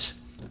it was.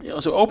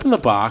 So open the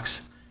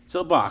box. It's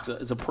a box.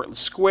 It's a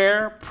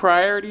square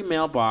priority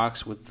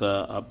mailbox with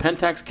a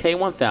Pentax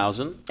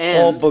K1000 and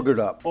All boogered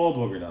up. all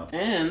boogered up.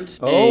 And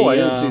I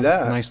didn't see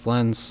that. Nice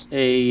lens.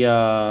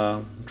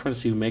 I'm trying to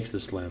see who makes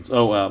this lens.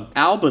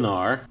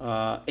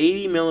 Albanar,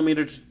 80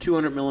 millimeter to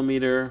 200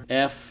 millimeter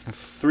f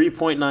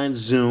 3.9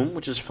 zoom,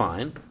 which is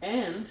fine,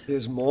 and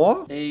There's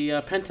more? a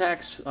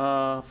Pentax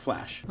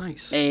flash.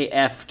 Nice.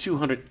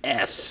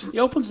 AF200S. He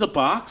opens the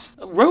box.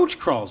 A roach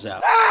crawls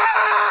out.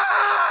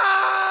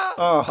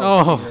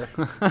 Oh,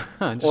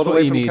 just all the what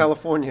way you from need.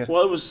 California.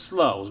 Well, it was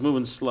slow. It was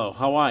moving slow.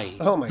 Hawaii.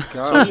 Oh my So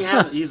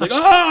God. he's like,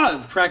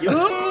 tracking.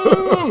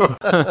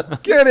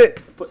 Get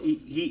it! But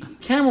he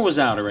camera was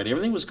out already.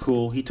 Everything was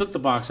cool. He took the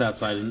box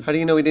outside and How do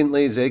you know he didn't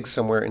lay his eggs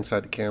somewhere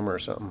inside the camera or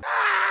something?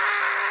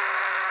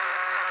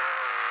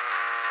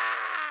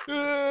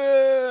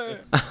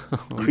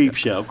 Creep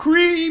Show.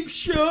 Creep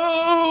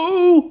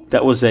Show.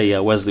 That was a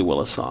Wesley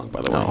Willis song,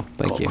 by the way. Oh,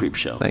 thank called you. Creep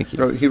Show. Thank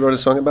you. He wrote a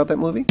song about that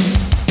movie?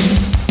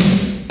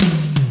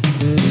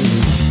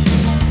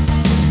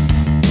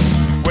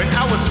 When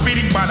I was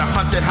speeding by the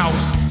haunted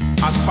house,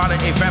 I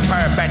spotted a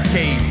vampire bat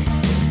cave.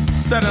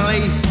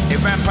 Suddenly, a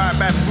vampire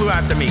bat flew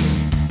after me.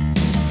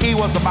 He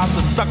was about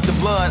to suck the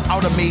blood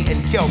out of me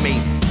and kill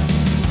me.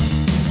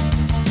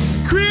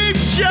 Creep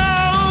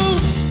show!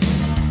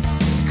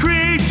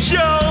 Creep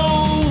show!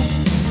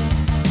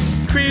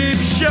 Creep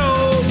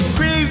show!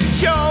 Creep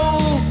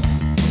show!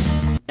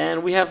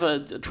 And we have a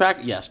track.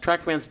 Yes,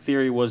 TrackMan's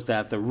theory was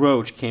that the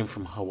roach came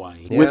from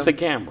Hawaii Yeah. with the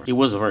camera. It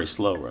was a very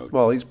slow roach.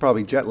 Well, he's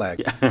probably jet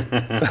lagged.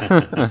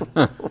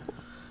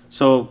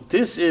 So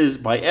this is,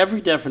 by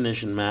every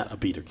definition, Matt, a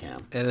beater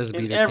cam. It is a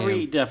beater In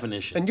every cam.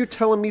 definition. And you're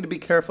telling me to be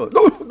careful.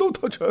 No, don't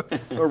touch her.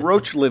 A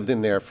roach lived in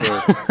there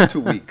for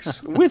 2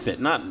 weeks. With it,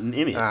 not in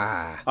it.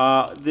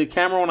 The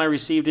camera, when I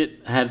received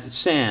it, had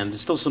sand,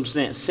 still some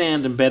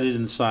sand embedded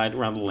inside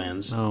around the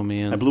lens. Oh,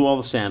 man. I blew all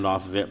the sand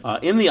off of it.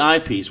 In the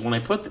eyepiece, when I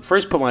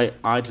first put my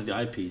eye to the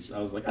eyepiece, I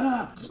was like,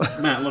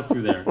 Matt, look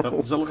through there.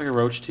 Does that look like a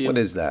roach to you? What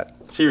is that?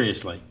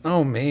 Seriously.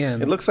 Oh,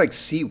 man. It looks like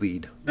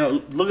seaweed.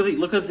 No, look at the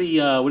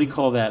what do you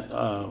call that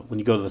when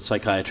you go to the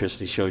psychiatrist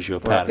and he shows you a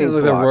pattern?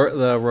 Look at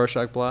the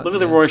Rorschach blot. Look at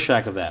the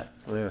Rorschach of that.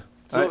 Yeah.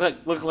 Does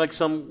it look like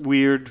some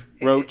weird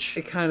Roach.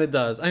 It kind of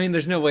does. I mean,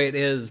 there's no way it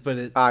is, but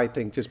it. I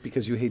think just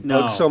because you hate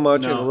No, bugs so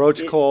much and a roach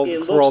It crawled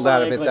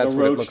out of looks it, that's a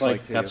what it roach, looks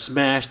like to got you.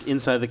 smashed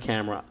inside the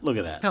camera. Look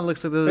at that. Kind of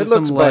looks like there's It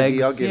looks some buggy,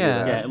 legs. I'll give you yeah,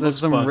 that. Yeah, it there's looks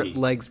some buggy.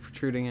 legs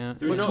protruding out.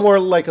 There's Looks no- more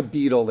like a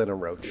beetle than a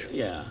roach.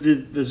 Yeah.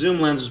 The zoom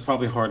lens is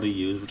probably hard to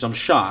use, which I'm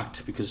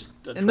shocked because.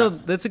 And no,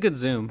 that's a good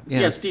zoom. Yeah,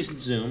 it's decent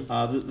zoom.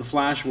 The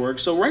flash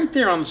works. So right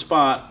there on the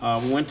spot,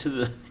 we went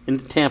to in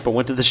Tampa,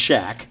 went to the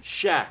Shack.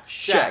 Shack.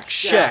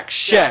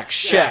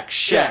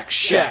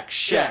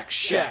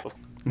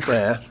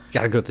 Yeah.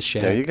 Gotta go to the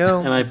Shack. There you go.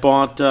 And I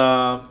bought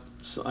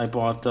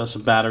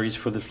some batteries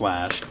for the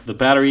flash. The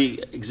battery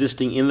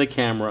existing in the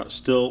camera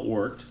still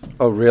worked.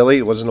 Oh, really?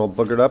 It wasn't all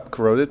boogered up,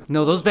 corroded?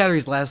 No, those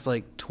batteries last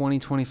like 20,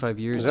 25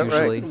 years Is that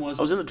right? usually.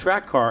 I was in the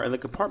track car and the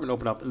compartment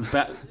opened up and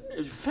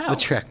it fell. The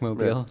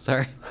Trackmobile,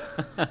 sorry.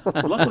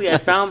 Luckily, I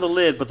found the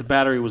lid, but the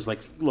battery was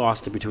like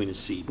lost in between his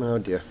seat. Oh,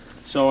 dear.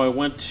 So I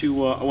went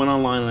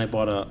online and I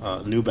bought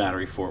a new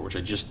battery for it, which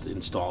I just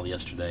installed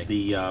yesterday.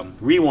 The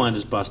rewind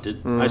is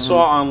busted. I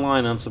saw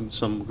online on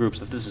some groups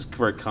that this is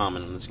very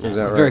common in this camera. Is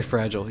that right? Very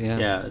fragile, yeah.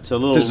 Yeah, it's a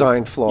little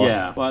Design flaw.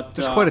 Yeah, but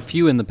There's quite a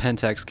few in the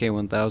Pentax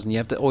K1000. You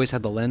have to always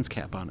have the lens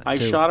cap on it. I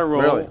too. shot a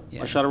roll. Really?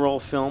 Yeah. I shot a roll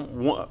of film,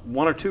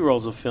 one or two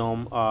rolls of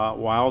film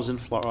while I was in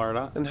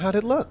Florida. And how'd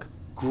it look?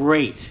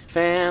 Great,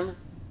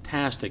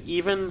 fantastic.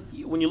 Even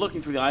when you're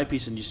looking through the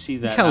eyepiece and you see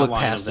that kinda look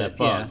outline past of that it,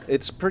 bug,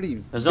 It's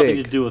pretty there's nothing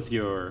big. to do with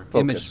your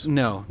Image,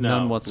 No,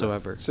 none no.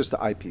 whatsoever. It's just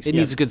the eyepiece. It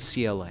needs a good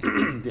CLA.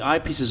 The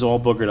eyepiece is all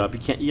boogered up. You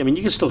can't. I mean,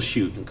 you can still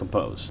shoot and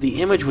compose.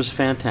 The image was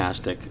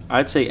fantastic.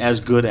 I'd say as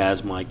good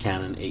as my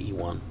Canon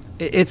AE1.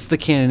 It's the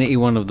Canon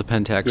AE1 of the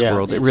Pentax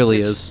world. It it's- really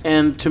it's- is.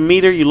 And to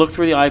meter, you look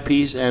through the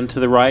eyepiece, and to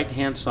the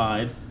right-hand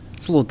side,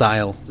 It's a little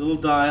dial. the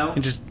little dial. It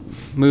just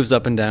moves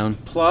up and down.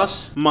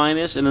 Plus,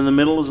 minus, and in the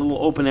middle is a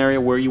little open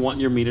area where you want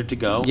your meter to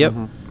go. Yep.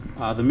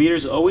 The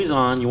meter's always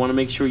on. You want to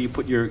make sure you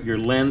put your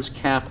lens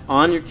cap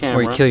on your camera.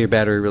 Or you kill your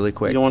battery really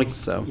quick. You don't want to.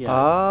 So Yeah.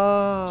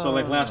 Ah. So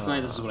like last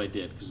night, this is what I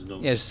did.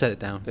 yeah, just set it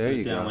down. There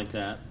you down go. like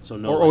that. So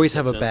no. Or light always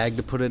have gets a in. bag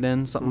to put it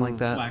in, something like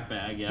that. Black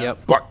bag. Yeah.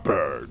 Yep. Black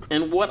bag.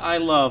 And what I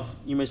love,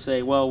 you may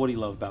say, well, what do you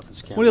love about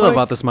this camera? What do you love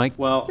about this, Mike?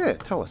 Well, Yeah,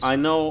 tell us. I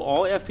know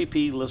all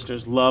FPP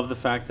listeners love the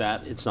fact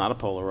that it's not a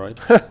Polaroid.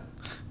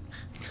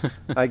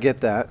 I get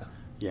that.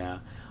 Yeah.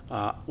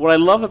 What I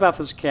love about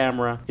this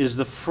camera is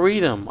the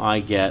freedom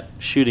I get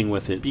shooting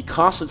with it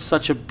because it's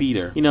such a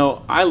beater. You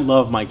know, I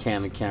love my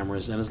Canon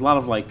cameras, and there's a lot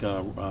of like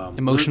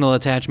Emotional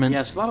attachment.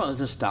 Yes, a lot of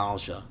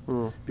nostalgia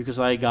because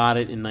I got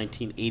it in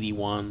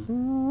 1981.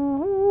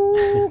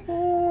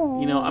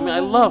 You know, I mean, I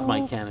love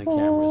my Canon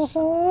cameras,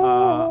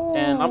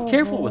 and I'm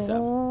careful with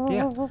them.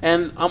 Yeah.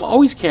 And I'm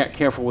always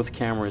careful with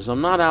cameras.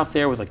 I'm not out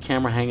there with a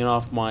camera hanging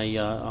off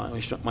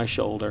my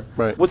shoulder.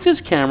 Right. With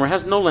this camera, it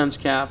has no lens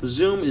cap. The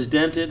zoom is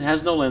dented,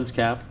 has no lens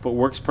cap, but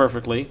works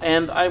perfectly.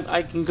 And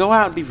I can go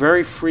out and be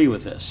very free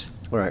with this.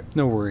 Right.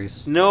 No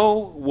worries.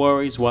 No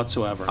worries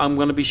whatsoever. I'm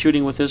going to be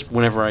shooting with this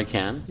whenever I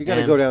can. You got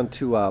to And- go down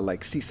to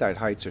like Seaside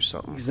Heights or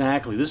something.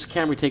 Exactly. This is a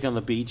camera you take on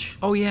the beach.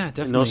 Oh yeah, No,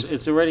 definitely.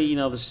 it's already, you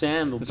know, the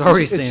sand. It's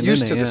already It's sand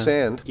used in to it, the yeah.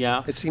 sand.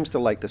 Yeah. It seems to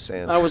like the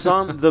sand. I was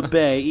on the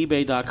Bay,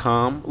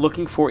 ebay.com,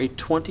 looking for a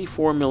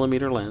 24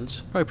 millimeter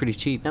lens. Probably pretty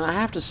cheap. And I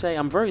have to say,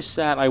 I'm very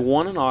sad. I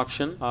won an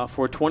auction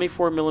for a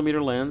 24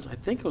 millimeter lens. I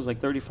think it was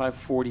like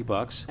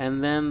 $35-40.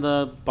 And then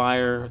the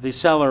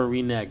seller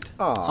reneged.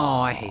 Oh,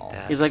 I hate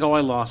that. He's like, oh,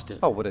 I lost it.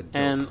 Oh, what a dope.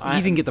 And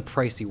He didn't get the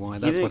price he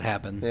wanted. That's didn't- what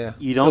happened. Yeah.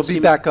 You don't It'll see be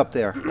back up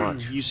there.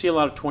 Watch. You see a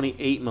lot of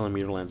 28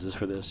 millimeter lenses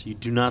for this. You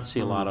do not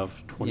see a lot of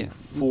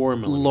 24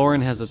 millimeter.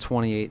 Lauren has a lenses.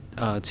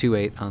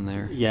 28 on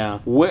there. Yeah.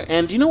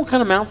 And do you know what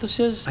kind of mount this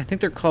is? I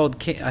think they're called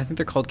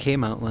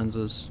K-mount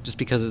lenses, just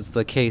because it's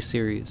the K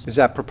series. Is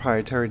that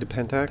proprietary to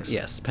Pentax?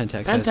 Yes,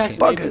 Pentax has Pentax, K.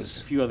 maybe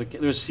Buggers. a few other.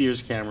 There's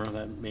Sears camera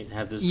that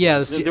had this. Yeah,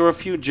 there were a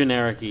few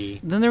generic-y.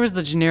 Then there was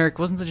the generic.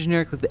 Wasn't the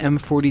generic like the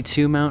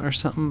M42 mount or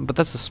something? But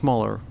that's the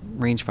smaller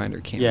rangefinder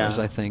cameras,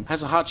 I think.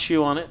 Has a hot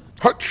shoe on it.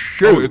 Hot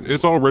shit!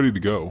 It's all ready to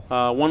go.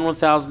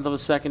 1/1000th of a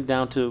second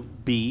down to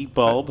B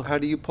bulb. How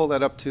do you pull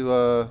that up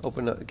to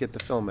get the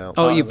film out?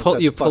 Oh, you That's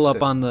pull up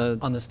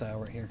busted. on the style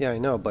right here. Yeah, I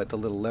know, but the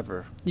little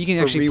lever. You can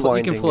for actually pull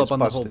rewinding up is on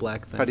the whole busted.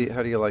 black thing.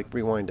 How do you like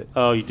rewind it?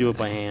 Oh, you do it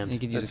by hand. You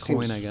could use That a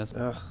coin, seems- I guess.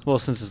 ugh. Well,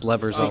 since it's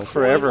levers, all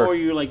forever. Or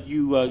you like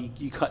you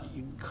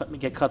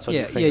get cuts on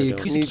your finger. you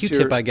doing use it. a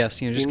Q-tip, I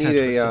guess. You know, just you kind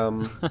need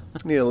of twist a it.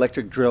 you need an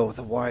electric drill with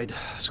a wide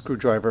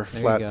screwdriver,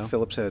 There you flat go.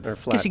 Phillips head or I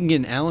flat. guess you can get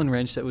an Allen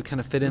wrench that would kind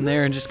of fit in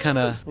there and just kind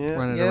of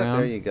run it around.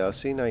 There you go.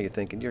 See, now you're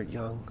thinking you're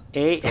young.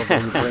 A- Still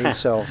have your brain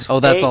cells. Oh,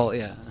 that's A- all.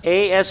 Yeah.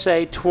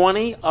 ASA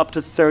 20 up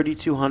to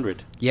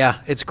 3200. Yeah,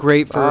 it's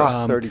great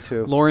for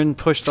 32. Lauren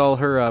pushed all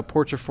her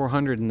Portra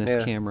 400 in this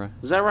Yeah. camera.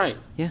 Is that right?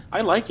 Yeah.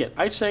 I like it.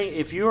 I say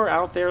if you are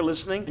out there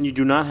listening and you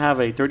do not have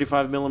a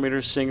 35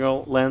 millimeter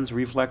single lens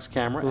reflex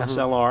camera,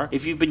 SLR,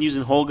 if you've been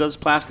using Holga's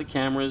plastic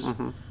cameras,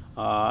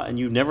 and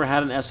you've never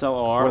had an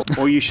SLR,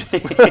 or you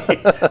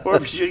or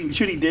if you're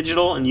shooting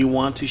digital and you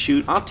want to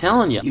shoot, I'm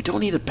telling you, you don't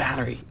need a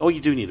battery. Oh,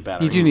 you do need a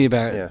battery. You do need a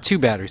battery. 2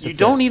 batteries. You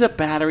don't need a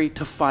battery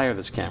to fire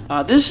this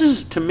camera. This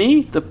is, to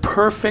me, the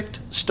perfect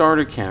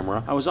starter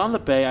camera. I was on the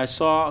Bay. I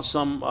saw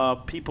some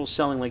people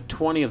selling like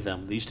 20 of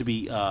them. They used to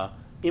be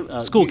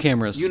school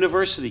cameras.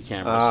 University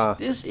cameras.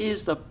 This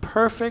is the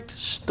perfect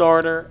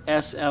starter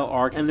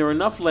SLR, and there are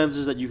enough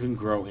lenses that you can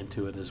grow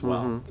into it as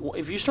well.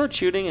 If you start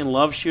shooting and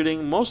love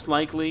shooting, most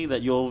likely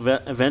that you'll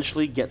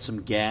eventually get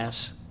some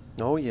gas.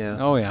 Oh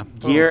yeah.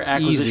 Gear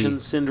acquisition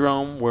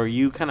syndrome, where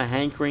you kind of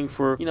hankering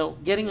for,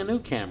 getting a new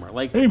camera.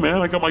 Like, hey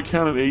man, I got my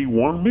Canon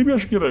A1. Maybe I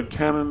should get a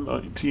Canon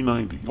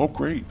T90. Oh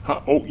great.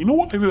 You know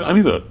what? I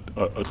need a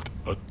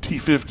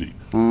T50.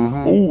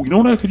 Oh, you know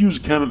what? I could use a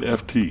Canon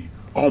FT.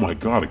 Oh my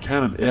God, a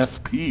Canon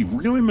FP.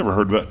 Really? Never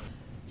heard of that.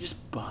 Just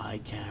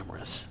buy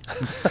cameras.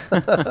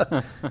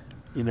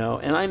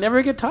 And I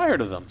never get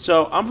tired of them.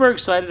 So I'm very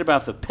excited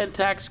about the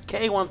Pentax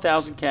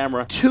K1000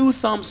 camera. 2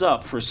 thumbs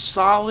up for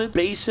solid,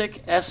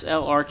 basic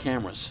SLR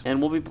cameras. And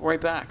we'll be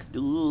right back.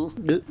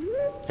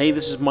 Hey,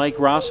 this is Mike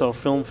Rosso,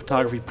 Film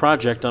Photography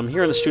Project. I'm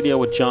here in the studio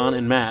with John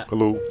and Matt.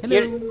 Hello.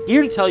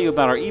 Here to tell you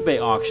about our eBay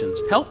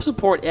auctions. Help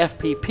support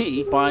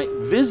FPP by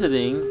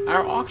visiting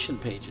our auction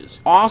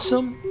pages.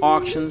 Awesome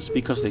auctions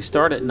because they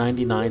start at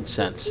 99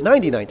 cents.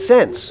 99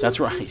 cents? That's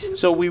right.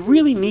 So we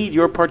really need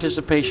your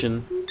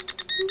participation.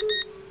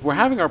 We're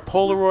having our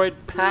Polaroid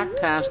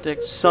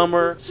Packtastic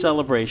Summer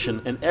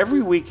Celebration, and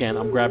every weekend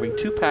I'm grabbing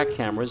 2 pack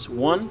cameras.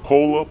 One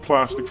Pola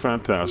Plastic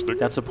Fantastic.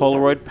 That's a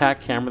Polaroid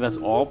pack camera. That's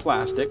all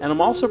plastic. And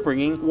I'm also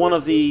bringing one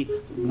of the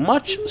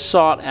much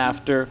sought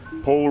after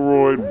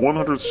Polaroid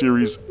 100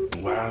 series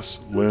glass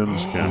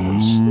lens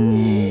cameras.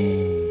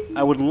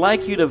 I would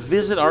like you to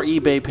visit our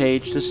eBay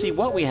page to see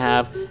what we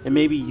have, and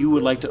maybe you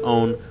would like to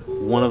own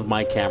one of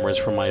my cameras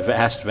from my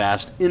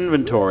vast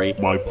inventory.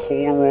 My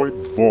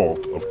Polaroid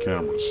vault of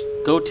cameras.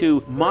 Go to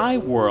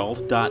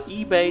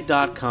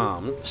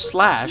myworld.ebay.com/ that's /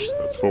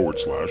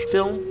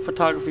 film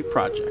photography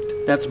project.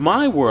 That's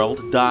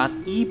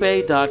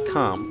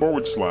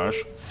myworld.ebay.com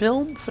 /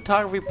 film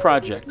photography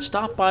project.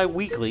 Stop by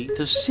weekly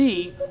to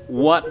see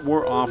what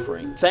we're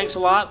offering. Thanks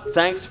a lot.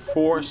 Thanks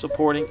for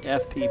supporting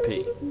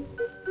FPP.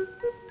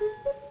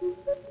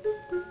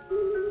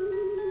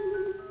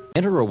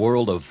 Enter a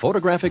world of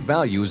photographic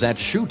values at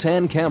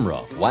Shutan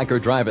Camera,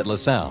 Wacker Drive at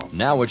LaSalle.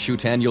 Now at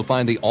Shutan, you'll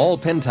find the all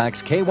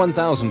Pentax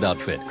K1000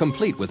 outfit,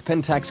 complete with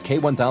Pentax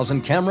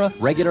K1000 camera,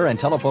 regular and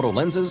telephoto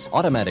lenses,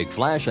 automatic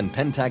flash, and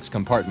Pentax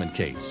compartment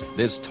case.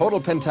 This total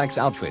Pentax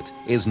outfit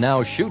is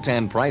now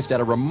Shutan priced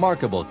at a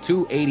remarkable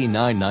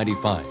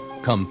 $289.95.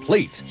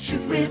 Complete.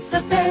 Shoot with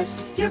the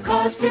best, your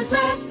cost is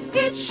less,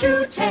 it's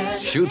Shutan.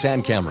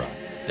 Shutan Camera,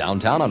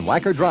 downtown on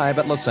Wacker Drive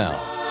at LaSalle.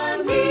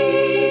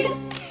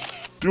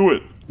 Do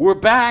it. We're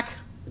back.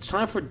 It's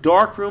time for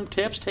Darkroom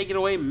Tips. Take it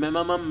away,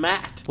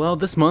 Matt. Well,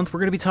 this month we're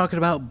going to be talking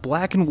about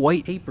black and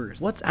white papers.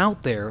 What's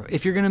out there?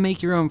 If you're going to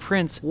make your own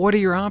prints, what are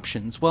your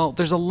options? Well,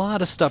 there's a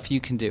lot of stuff you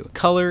can do.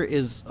 Color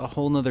is a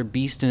whole nother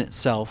beast in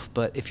itself,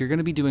 but if you're going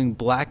to be doing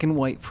black and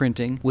white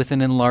printing with an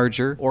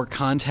enlarger or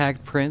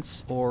contact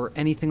prints or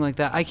anything like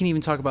that, I can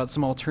even talk about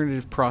some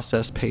alternative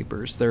process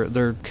papers.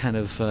 They're kind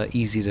of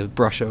easy to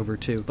brush over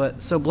too.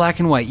 But so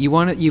black and white,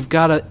 you've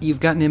got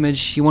an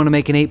image, you want to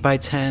make an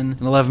 8x10, an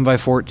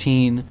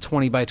 11x14,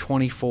 20x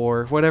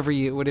 24, whatever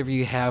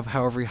you have,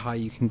 however high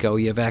you can go,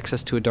 you have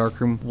access to a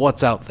darkroom.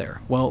 What's out there?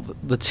 Well,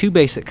 the 2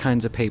 basic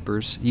kinds of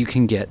papers you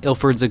can get.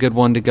 Ilford's a good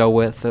one to go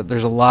with.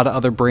 There's a lot of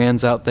other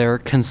brands out there.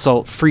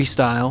 Consult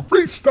Freestyle.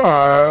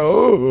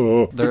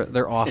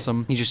 They're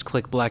awesome. You just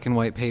click black and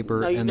white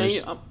paper,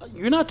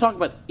 you're not talking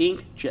about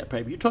inkjet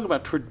paper. You're talking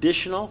about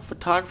traditional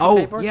photography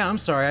paper. Oh, yeah. I'm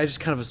sorry. I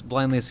just kind of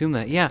blindly assumed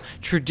that. Yeah,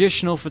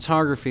 traditional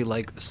photography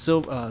like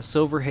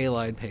silver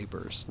halide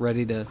papers,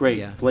 ready to. Great,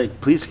 yeah.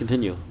 Blake. Please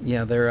continue.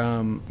 Yeah, they're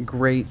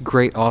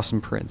great,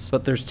 awesome prints.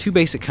 But there's 2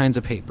 basic kinds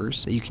of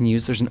papers that you can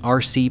use. There's an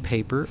RC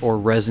paper, or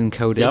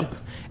resin-coated. Yep.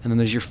 And then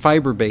there's your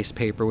fiber-based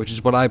paper, which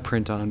is what I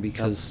print on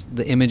because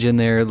the image in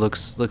there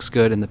looks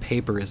good and the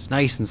paper is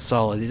nice and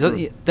solid.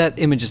 That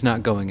image is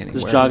not going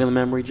anywhere. Just jogging the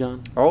memory,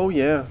 John? Oh,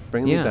 yeah.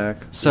 Bring me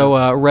back.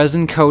 So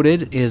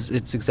resin-coated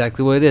it's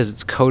exactly what it is.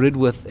 It's coated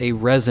with a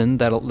resin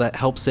that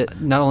helps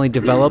it not only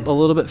develop a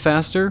little bit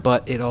faster,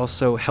 but it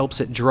also helps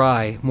it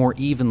dry more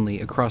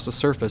evenly across the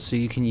surface. So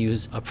you can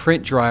use a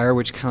print dryer,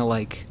 which kind of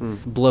like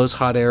blows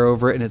hot air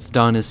over it, and it's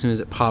done as soon as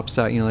it pops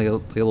out, like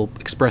a little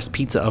express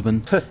pizza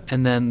oven.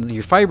 And then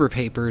your fiber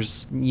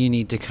papers, you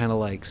need to kind of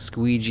like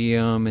squeegee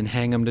them and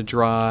hang them to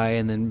dry,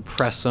 and then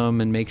press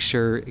them and make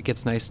sure it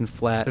gets nice and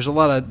flat. There's a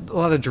lot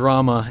of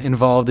drama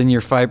involved in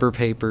your fiber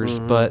papers,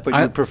 but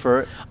you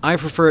prefer it? I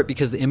prefer it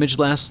because the image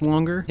lasts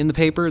longer in the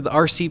paper. The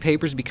RC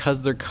papers,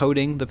 because they're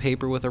coating the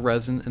paper with a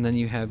resin, and then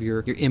you have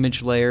your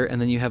image layer,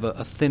 and then you have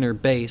a thinner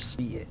base,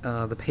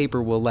 the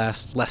paper will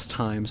last less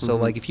time. So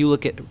like if you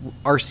look at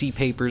RC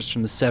papers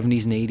from the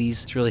 70s and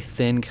 80s, it's really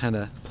thin, kind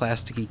of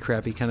plasticky,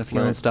 crappy kind of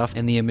feeling stuff,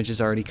 and the image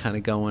is already kind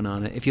of going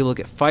on it. If you look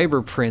at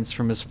fiber prints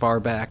from as far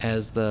back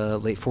as the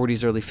late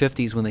 40s, early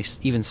 50s, when they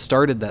even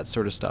started that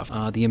sort of stuff,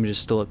 the images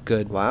still look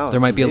good. Wow, there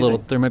might be amazing.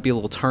 a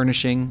little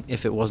tarnishing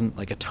if it wasn't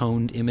like a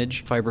toned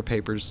image. Fiber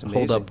papers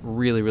hold up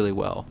really, really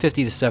well.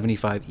 50 to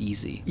 75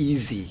 easy.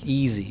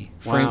 Easy.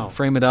 Wow.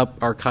 Frame it up,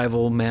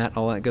 archival, matte,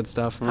 all that good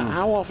stuff.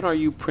 How often are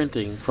you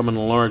printing from an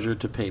enlarger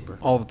to paper?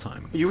 All the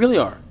time. You really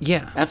are?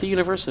 Yeah. At the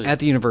university? At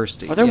the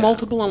university. Are there yeah.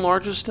 multiple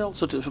enlargers still,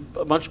 so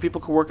a bunch of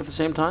people can work at the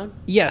same time?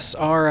 Yes,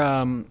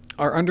 our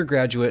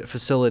undergraduate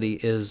facility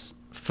is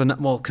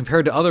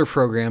compared to other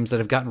programs that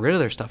have gotten rid of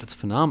their stuff, it's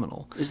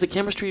phenomenal. Is the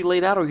chemistry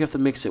laid out, or you have to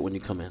mix it when you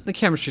come in? The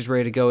chemistry's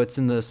ready to go. It's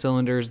in the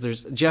cylinders.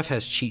 Jeff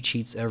has cheat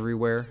sheets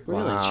everywhere.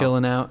 Really? Wow.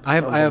 Chilling out. I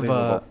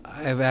unbelievable.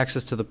 have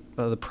access to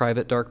the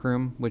private dark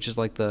room, which is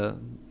like the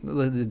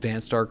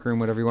advanced dark room,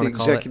 whatever you want to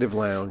call it. The executive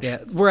lounge. Yeah,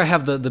 where I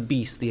have the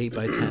beast, the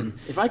 8x10.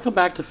 If I come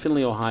back to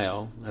Findlay,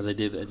 Ohio, as I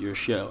did at your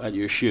shoe,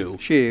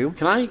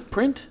 can I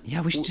print?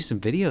 Yeah, we should do some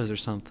videos or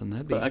something.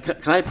 That'd be.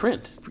 Can I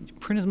print?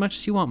 Print as much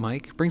as you want,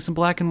 Mike. Bring some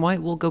black and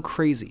white. We'll go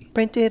crazy.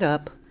 Print it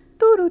up.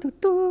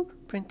 Doo-doo-doo-doo.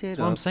 Print it That's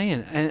up. what I'm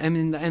saying.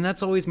 And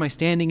that's always my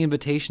standing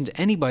invitation to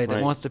anybody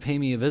that wants to pay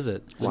me a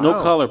visit. There's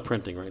no color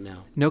printing right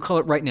now. No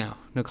color right now.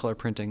 No color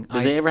printing.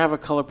 Did they ever have a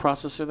color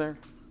processor there?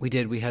 We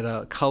did. We had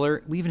a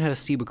color. We even had a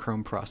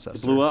Cibachrome processor.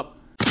 It blew up.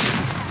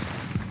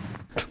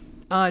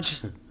 It's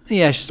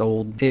just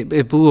old.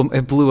 It blew a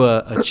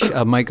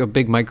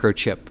big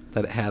microchip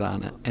that it had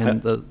on it,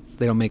 and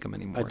they don't make them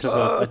anymore.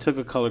 I took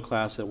a color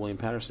class at William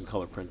Patterson,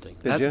 color printing.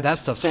 That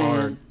stuff's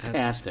hard.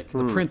 Fantastic.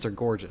 The prints are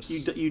gorgeous.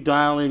 You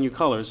dial in your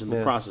colors in the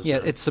processor. Yeah,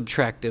 it's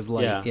subtractive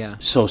light. Yeah.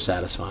 So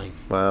satisfying.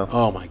 Wow.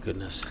 Oh my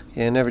goodness.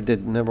 Yeah,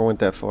 never went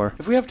that far.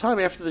 If we have time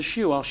after the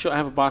shoe, I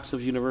have a box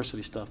of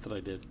university stuff that I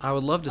did. I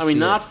would love to see I mean,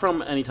 not it.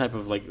 from any type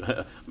of like...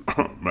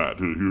 Matt,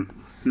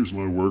 here's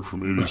my work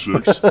from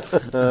 '86.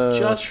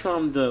 Just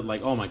from the,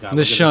 like, oh my God.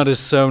 This shot is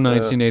so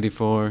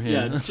 1984.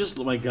 Yeah, just,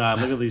 oh my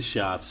God, look at these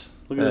shots.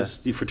 Look at this,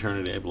 the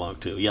fraternity I belong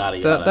to. Yada,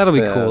 yada. That'll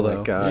be cool,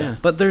 though. God. Yeah.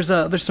 But there's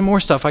some more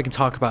stuff I can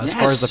talk about as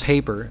far as the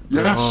paper.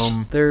 Yes.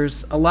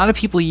 There's a lot of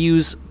people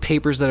use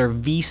papers that are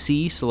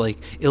VC, so like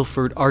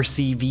Ilford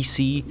RC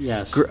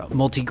VC,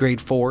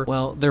 multi-grade 4.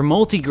 Well, they're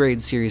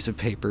multi-grade series of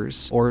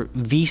papers, or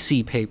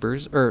VC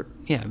papers, or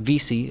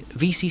VC.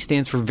 VC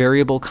stands for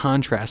variable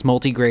contrast.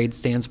 Multi-grade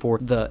stands for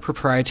the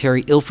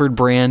proprietary Ilford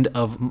brand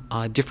of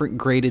different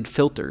graded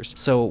filters.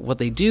 So what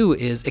they do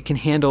is it can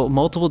handle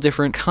multiple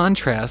different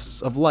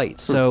contrasts of light.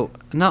 So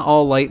not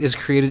all light is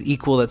created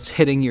equal that's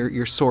hitting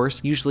your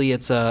source. Usually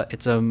it's a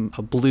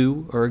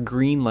blue or a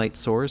green light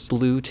source.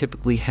 Blue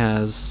typically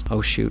has,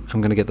 oh shoot, I'm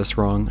gonna get this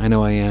wrong. I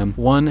know I am.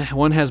 One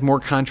has more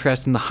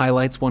contrast in the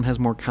highlights, one has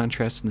more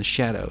contrast in the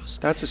shadows.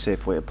 That's a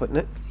safe way of putting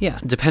it. Yeah,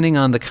 depending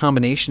on the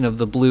combination of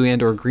the blue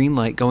and or green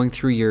light going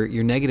through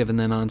your negative and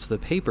then onto the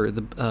paper,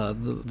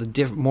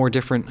 the more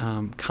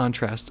different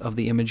contrast of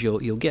the image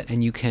you'll get,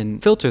 and you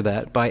can filter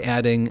that by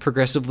adding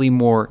progressively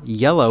more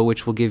yellow,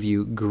 which will give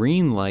you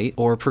green light,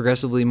 or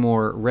progressively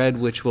more red,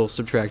 which will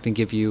subtract and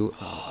give you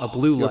a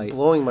blue light. You're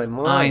blowing my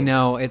mind. I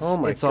know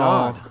it's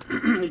God. all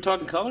You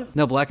talking color?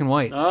 no black and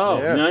white. Oh,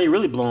 now you're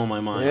really blowing my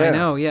mind. I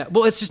know. Yeah,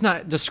 well, it's just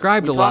not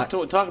described a lot.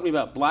 Talk to me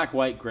about black,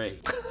 white, gray.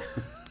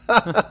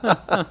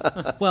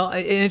 Well,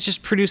 it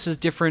just produces a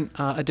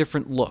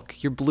different look.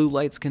 Your blue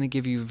light's going to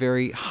give you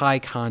very high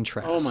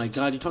contrast. Oh my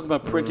God! You talk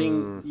about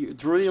printing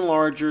through the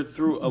enlarger,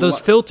 through those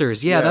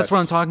filters. Yeah, that's what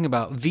I'm talking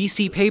about.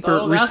 VC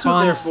paper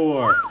responds. That's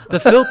what they're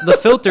for. The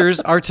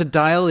filters are to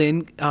dial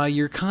in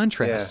your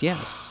contrast. Yeah.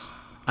 Yes.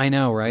 I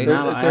know, right?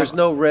 There's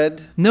no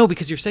red? No,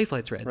 because your safe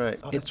light's red. Right.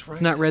 Oh, that's right.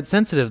 It's not red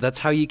sensitive. That's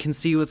how you can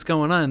see what's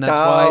going on.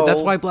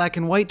 That's why black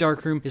and white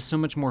darkroom is so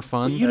much more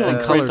fun You than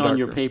don't color print on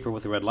your darkroom. paper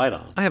with a red light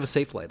on. I have a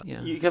safe light on.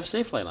 Yeah. You have a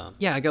safe light on.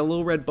 Yeah, I got a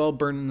little red bulb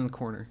burning in the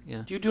corner.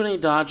 Yeah. Do you do any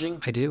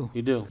dodging? I do.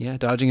 You do? Yeah,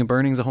 dodging and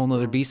burning is a whole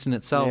nother beast in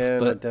itself. Yeah,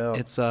 no but doubt.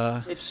 it's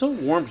so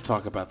warm to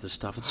talk about this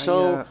stuff. It's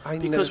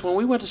because when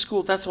we went to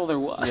school, that's all there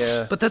was.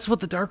 Yeah. But that's what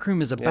the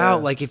darkroom is about.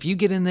 Yeah. Like if you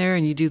get in there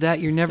and you do that,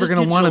 you're never going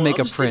to want to make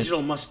a print.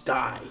 Digital must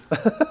die.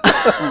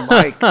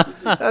 Mike,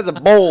 that's a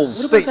bold What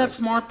statement. about that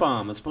smart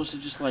bomb? That's supposed to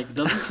just like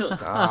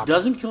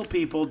doesn't kill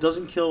people,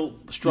 doesn't kill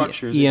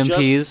structures.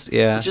 EMPs,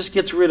 it just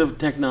gets rid of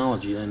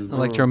technology and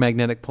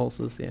electromagnetic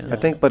pulses. Yeah. I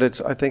think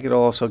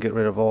it'll also get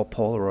rid of all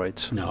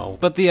Polaroids. No.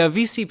 But the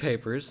VC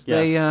papers,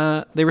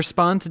 they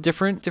respond to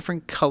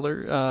different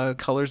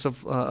colors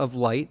of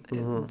light.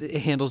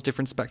 It handles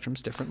different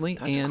spectrums differently,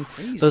 and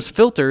crazy. those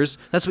filters.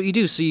 That's what you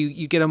do. So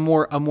you get a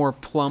more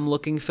plum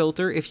looking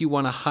filter if you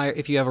want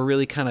if you have a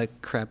really kind of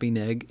crappy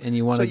neg and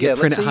you want to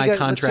print at high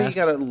contrast. Let's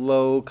say you got a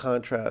low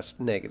contrast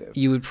negative.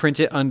 You would print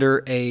it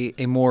under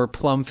a more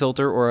plum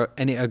filter or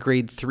a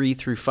grade 3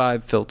 through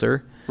 5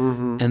 filter.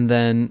 and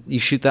then you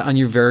shoot that on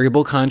your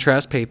variable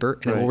contrast paper,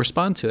 and it will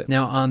respond to it.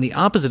 Now, on the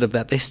opposite of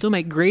that, they still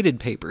make graded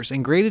papers,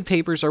 and graded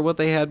papers are what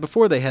they had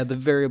before they had the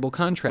variable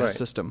contrast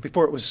system.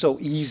 Before it was so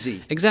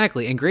easy.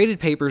 Exactly, and graded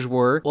papers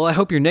were, well, I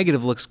hope your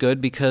negative looks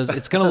good because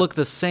it's going to look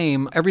the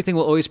same. Everything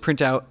will always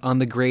print out on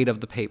the grade of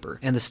the paper.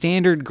 And the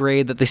standard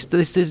grade that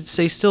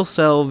they still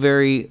sell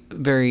very,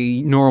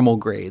 very normal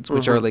grades,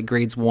 which are like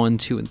grades 1,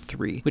 2, and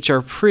 3, which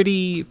are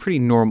pretty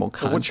normal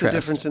contrast. What's the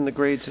difference in the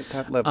grades at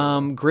that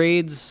level?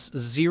 Grades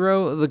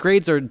 0, the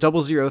grades are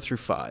 00 through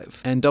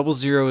 5, and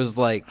 00 is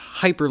like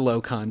hyper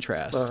low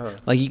contrast.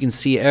 Like you can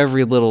see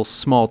every little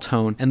small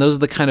tone, and those are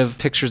the kind of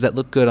pictures that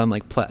look good on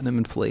like platinum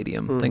and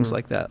palladium, things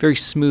like that. Very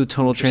smooth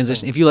tonal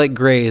transition. If you like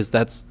grays,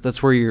 that's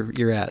where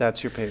you're at.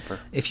 That's your paper.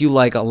 If you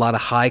like a lot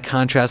of high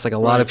contrast, like a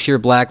lot of pure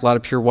black, a lot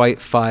of pure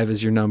white, 5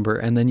 is your number,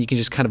 and then you can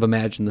just kind of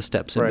imagine the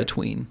steps in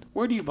between.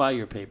 Where do you buy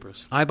your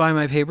papers? I buy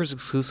my papers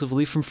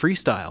exclusively from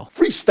Freestyle.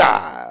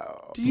 Freestyle!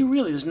 Do you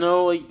really? There's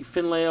no like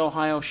Findlay,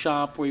 Ohio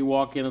shop where you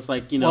walk in. It's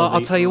like Well,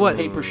 I'll tell you what.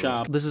 Paper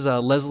shop. This is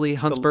Leslie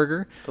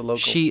Huntsberger. The local.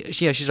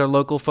 She's our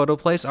local photo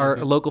place. Our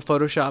local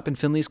photo shop in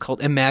Findlay is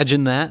called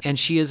Imagine That, and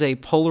she is a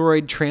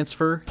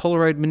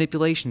Polaroid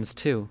manipulations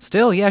too.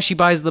 Still, she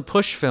buys the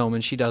push film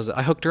and she does it.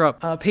 I hooked her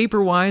up.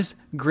 Paper-wise,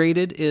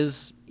 graded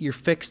is your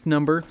fixed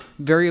number.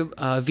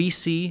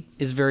 VC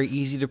is very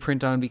easy to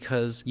print on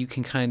because you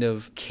can kind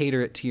of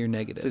cater it to your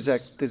negatives.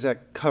 Does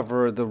that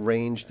cover the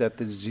range that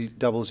the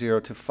 00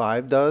 to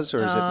 5 does, or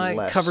is it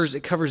less?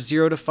 It covers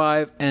 0 to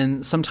 5,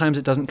 and sometimes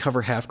it doesn't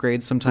cover half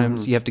grades.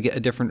 Sometimes you have to get a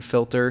different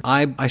filter.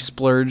 I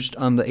splurged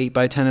on the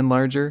 8x10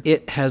 enlarger.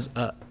 It has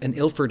an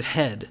Ilford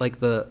head, like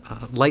the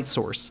light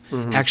source,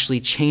 actually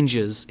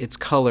changes its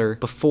color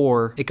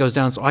before it goes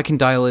down, so I can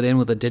dial it in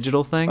with a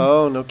digital thing.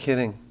 Oh, no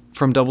kidding.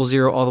 From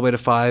 00 all the way to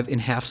 5 in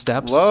half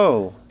steps.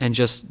 Whoa. And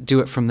just do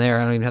it from there.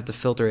 I don't even have to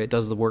filter it. It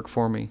does the work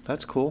for me.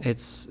 That's cool.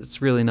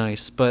 It's really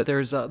nice. But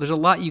there's a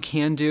lot you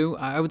can do.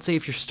 I would say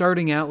if you're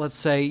starting out, let's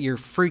say you're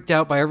freaked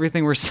out by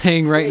everything we're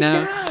saying right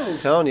now. I'm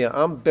telling you,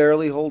 I'm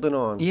barely holding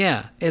on.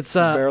 Yeah, it's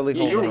barely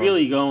holding on. You're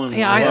really going.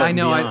 Yeah, I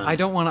know. I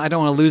don't want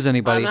to lose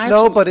anybody.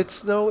 No, but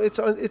it's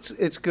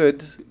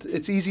good.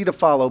 It's easy to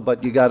follow,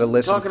 but you got to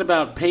listen. Talking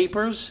about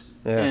papers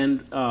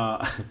and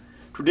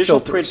traditional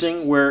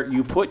printing, where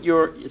you put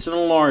it's an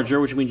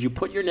enlarger, which means you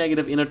put your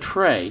negative in a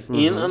tray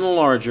in an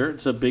enlarger.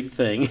 It's a big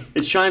thing.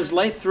 It shines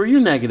light through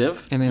your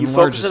negative, and you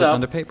enlarges focus it up,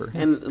 onto paper,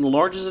 and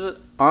enlarges it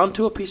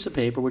onto a piece of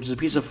paper, which is a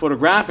piece of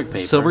photographic paper,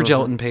 silver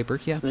gelatin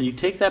paper. Yeah. And then you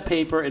take that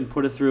paper and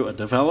put it through a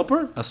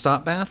developer, a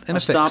stop bath, and a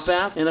fix. stop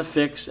bath and a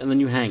fix, and then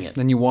you hang it.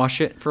 Then you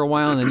wash it for a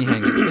while, and then you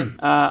hang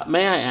it.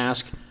 May I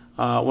ask?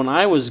 When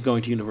I was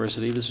going to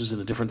university, this was in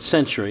a different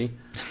century.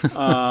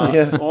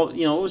 It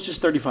was just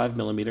 35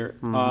 millimeter.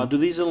 Do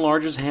these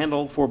enlargers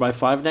handle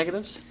 4x5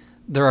 negatives?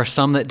 There are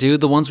some that do.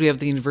 The ones we have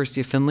at the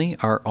University of Findlay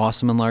are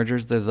awesome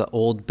enlargers. They're the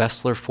old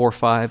Bessler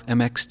 4.5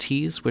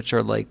 MXTs, which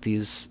are like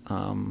these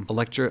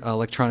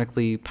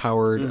electronically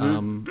powered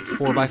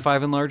 4x5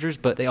 enlargers,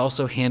 but they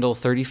also handle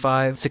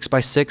 35,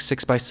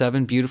 6x6,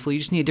 6x7 beautifully. You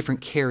just need a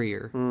different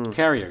carrier.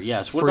 Carrier,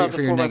 yes. What about the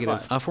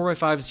 4x5?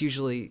 4x5 is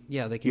usually,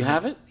 they can. You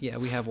have it? Yeah,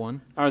 we have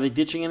one. Are they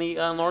ditching any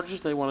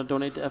enlargers they want to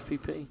donate to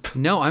FPP?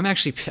 No, I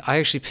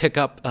actually pick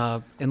up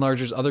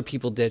enlargers other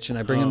people ditch, and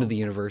I bring them to the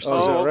university. Oh,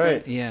 is that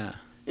right? Yeah.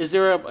 Is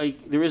there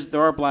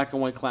there are black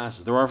and white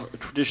classes? There are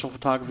traditional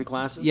photography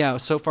classes? Yeah,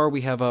 so far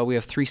we have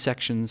 3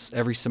 sections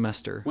every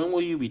semester. When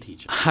will you be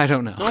teaching? I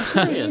don't know. No, I'm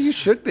serious. You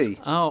should be.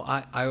 Oh,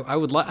 I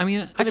would like. I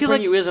mean, I feel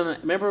like you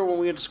remember when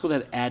we went to school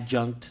that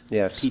adjunct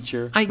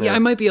teacher? I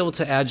might be able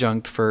to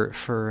adjunct for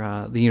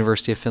the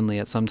University of Findlay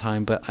at some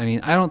time, but I mean,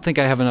 I don't think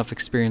I have enough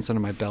experience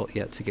under my belt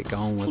yet to get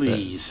going with it.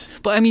 Please.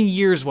 But I mean,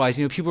 years-wise,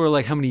 people are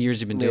like, how many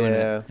years you've been doing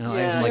it? I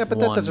have like but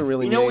one. that doesn't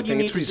really mean what you anything.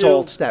 need It's to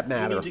results do? that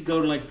matter.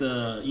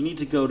 You need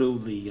to go to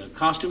the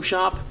costume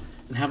shop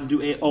and have them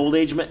do old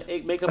age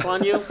makeup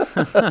on you.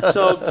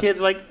 So kids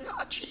are like,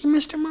 oh, gee,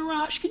 Mr.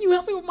 Mirage, can you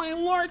help me with my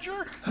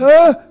enlarger?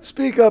 Huh?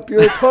 Speak up.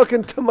 You're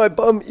talking to my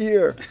bum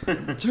ear.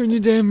 Turn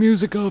your damn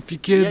music up, you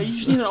kids. Yeah, you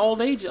just need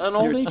an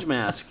old age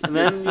mask, and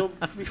then you'll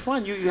be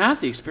fine. You have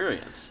the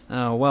experience.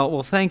 Oh,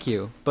 well, thank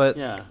you. But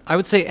yeah. I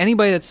would say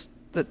anybody that's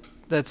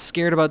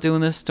scared about doing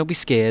this, don't be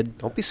scared.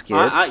 Don't be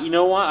scared. You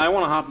know what? I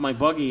want to hop in my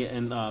buggy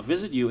and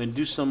visit you and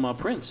do some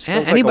prints.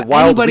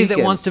 Anybody that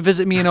wants to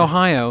visit me in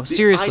Ohio,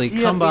 seriously,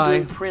 come by.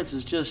 Doing prints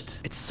is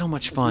just—it's so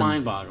much fun.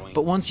 Mind-boggling.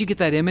 But once you get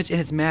that image, and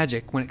it's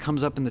magic when it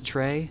comes up in the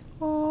tray.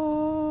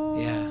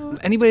 Yeah.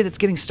 Anybody that's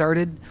getting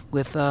started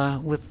with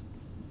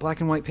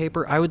black and white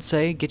paper, I would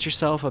say get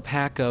yourself a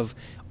pack of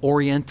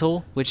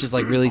Oriental, which is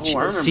like really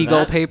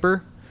seagull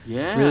paper.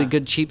 Yeah. Really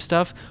good cheap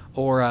stuff.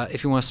 Or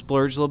if you want to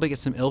splurge a little bit, get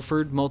some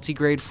Ilford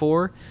Multigrade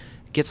 4.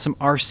 Get some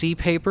RC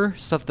paper,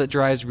 stuff that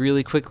dries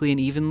really quickly and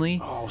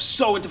evenly. Oh,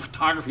 so into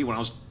photography when I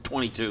was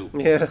 22.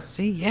 Yeah.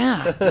 See,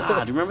 yeah.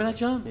 God, do you remember that,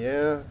 John?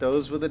 Yeah,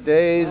 those were the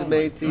days,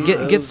 matey.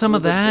 Get some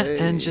of that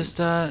and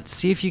just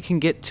see if you can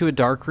get to a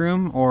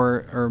darkroom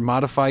or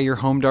modify your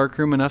home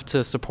darkroom enough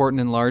to support an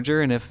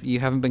enlarger. And if you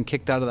haven't been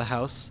kicked out of the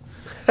house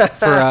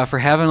for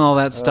having all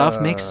that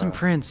stuff. Make some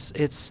prints.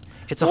 It's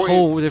a Or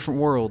whole different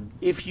world.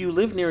 If you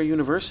live near a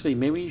university,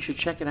 maybe you should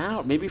check it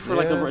out. Maybe for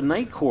like a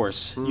night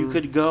course, you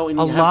could go and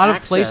A you have lot of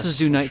access. places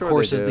do night sure they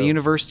courses. The do.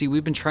 university,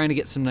 we've been trying to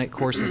get some night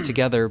courses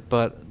together,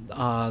 but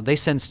they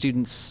send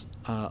students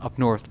up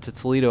north to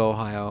Toledo,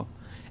 Ohio.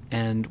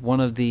 And one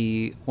of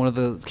the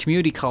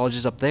community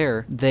colleges up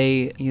there,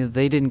 they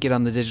didn't get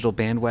on the digital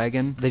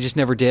bandwagon. They just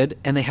never did,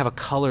 and they have a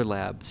color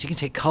lab, so you can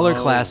take color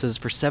classes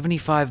for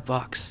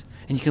 $75,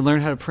 and you can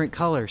learn how to print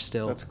color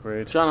still. That's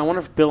great. John, I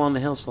wonder if Bill on the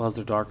Hill still has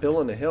their dark. Bill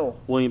on the Hill.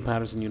 William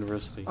Patterson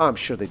University. I'm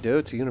sure they do.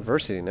 It's a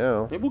university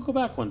now. Maybe we'll go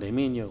back one day,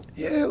 me and you.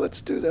 Yeah,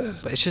 let's do that.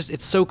 But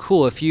it's so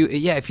cool. If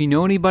you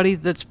know anybody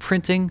that's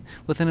printing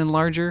with an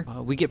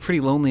enlarger, we get pretty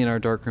lonely in our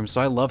darkroom.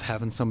 So I love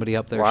having somebody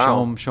up there,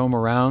 Wow. show them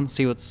around,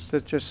 see what's.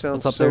 That just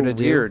sounds what's up so there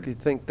to weird. do.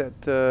 You'd think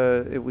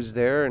that it was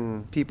there,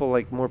 and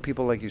more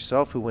people like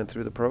yourself who went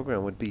through the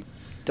program would be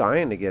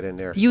dying to get in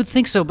there. You would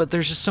think so, but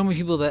there's just so many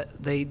people that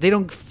they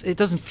don't. It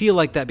doesn't feel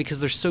like that because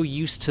they're so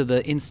used to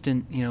the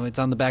instant. It's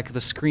on the back of the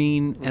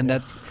screen, and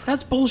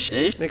That's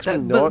bullshit. Makes me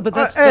but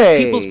that's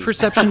hey! people's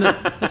perception.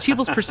 That's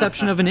people's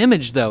perception of an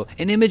image, though.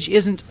 An image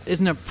isn't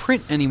a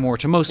print anymore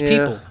to most Yeah,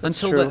 people that's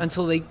true.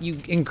 until you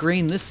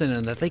ingrain this in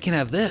them that they can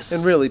have this.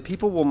 And really,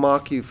 people will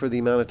mock you for the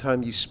amount of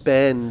time you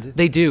spend.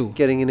 They do.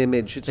 Getting an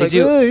image. It's They like,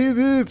 do.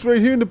 hey, it's right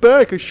here in the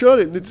back. I shot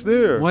it, and it's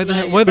there. Why the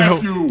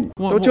hell?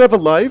 Don't you have a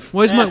life?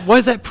 Why's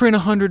that print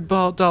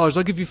 $100?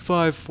 I'll give you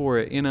 $5 for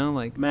it.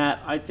 Like. Matt,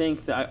 I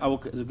think that I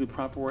will. Is a good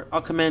proper word.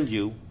 I'll commend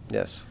you.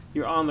 Yes.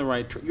 You're on the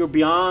right. You're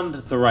beyond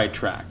the right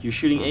track. You're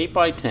shooting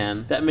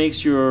 8x10. That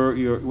makes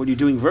your what you're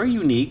doing very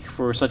unique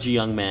for such a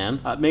young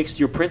man. It makes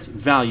your print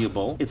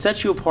valuable. It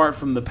sets you apart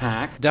from the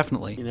pack.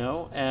 Definitely.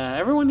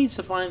 Everyone needs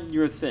to find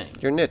your thing.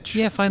 Your niche.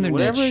 Yeah, find their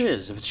Whatever niche. it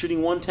is. If it's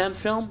shooting 110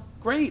 film,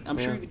 great. I'm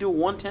sure you could do a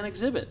 110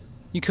 exhibit.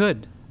 You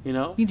could.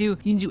 You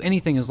can do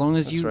anything as long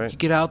as That's right. you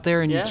get out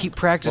there and you keep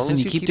practicing,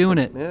 you keep doing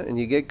it. Yeah, and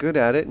you get good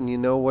at it, and you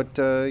know what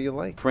you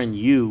like. Friend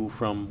you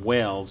from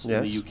Wales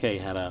Yes. in the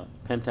UK had a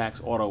Pentax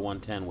Auto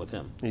 110 with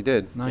him. He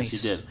did. Nice.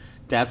 Yes, he did.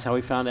 That's how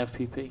he found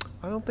FPP.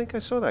 I don't think I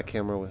saw that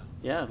camera with.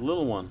 Yeah,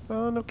 little one.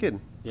 Oh, no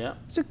kidding. Yeah.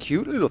 It's a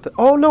cute little thing.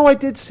 Oh no, I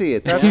did see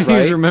it. That's He's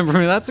right.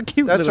 remembering. That's a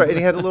cute. That's little right. And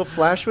he had a little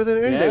flash with it.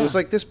 And everything. Yeah. It was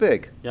like this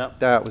big. Yep.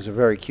 That was a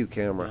very cute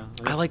camera.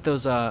 I like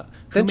those.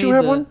 Didn't you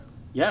have one?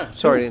 Yeah.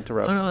 Sorry to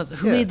interrupt. Oh, no,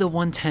 who Yeah. made the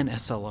 110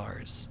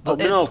 SLRs? Oh,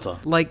 Minolta.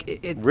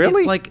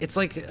 Really? It's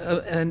like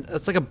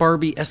a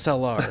Barbie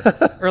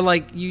SLR, or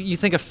like you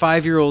think a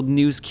 5-year-old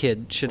news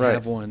kid should Right.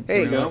 have one.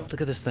 There you go.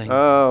 Look at this thing.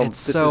 Oh, it's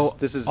so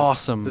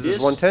awesome. This is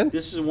 110.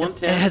 This is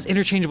 110. And it has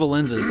interchangeable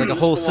lenses, like a This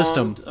whole belonged,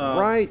 system.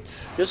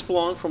 Right. This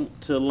belonged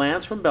to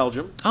Lance from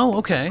Belgium. Oh,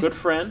 okay. Good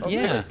friend.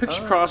 Yeah.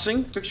 Picture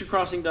Crossing,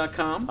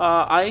 picturecrossing.com.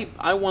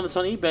 I won this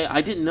on eBay.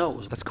 I didn't know it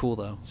was. That's cool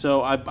though.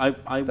 So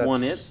I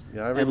won it.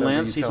 Yeah, I and remember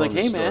Lance, you he's like,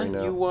 telling hey the story man,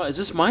 now. you is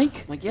this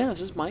Mike? I'm like, yeah,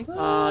 this is Mike.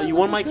 You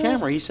won my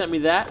camera. He sent me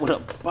that with a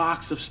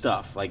box of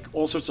stuff, like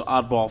all sorts of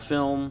oddball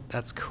film.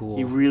 That's cool.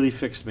 He really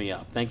fixed me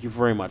up. Thank you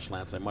very much,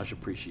 Lance. I much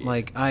appreciate it.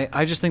 Like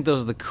I just think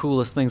those are the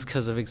coolest things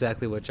because of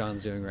exactly what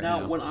John's doing right now.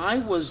 Now, when I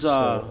was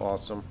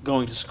awesome.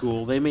 going to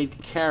school, they made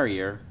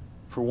Carrier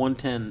for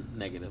 110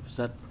 negative.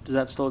 Does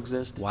that still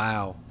exist?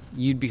 Wow.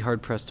 You'd be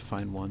hard pressed to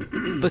find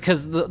one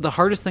because the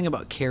hardest thing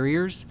about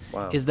carriers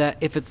is that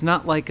if it's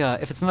not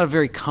a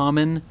very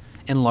common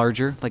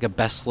enlarger like a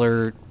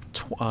Bessler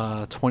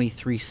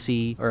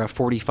 23C or a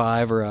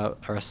 45 or a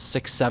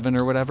 6.7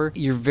 or whatever,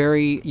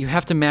 you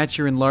have to match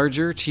your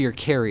enlarger to your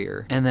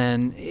carrier, and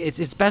then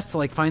it's best to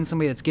like find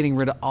somebody that's getting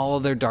rid of all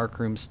of their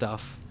darkroom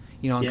stuff.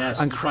 On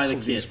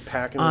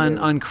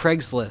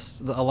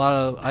Craigslist, a lot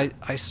of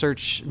I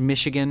search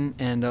Michigan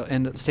and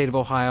the state of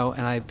Ohio,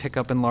 and I pick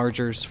up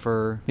enlargers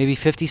for maybe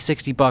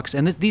 $50-$60.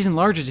 And these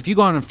enlargers, if you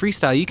go on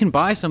Freestyle, you can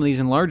buy some of these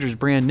enlargers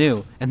brand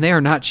new, and they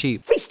are not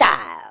cheap. Freestyle.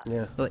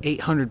 Yeah. Like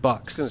 $800. I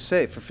was gonna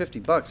say for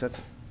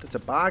 $50, that's a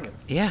bargain.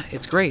 Yeah,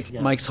 it's great.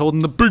 Mike's holding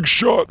the big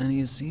shot, and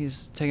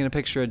he's taking a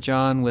picture of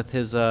John with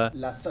his Las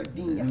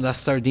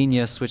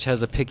Sardinas, which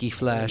has a picky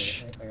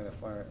flash.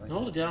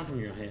 Hold it down from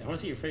your head. I want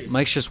to see your face.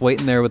 Mike's just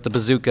waiting there with the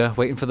bazooka,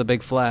 waiting for the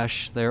big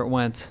flash. There it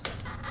went.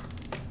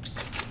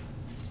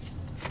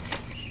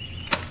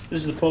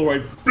 This is the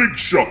Polaroid Big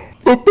Shot.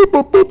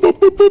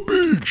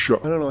 Big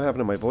Shot. I don't know what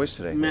happened to my voice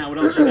today. Matt, what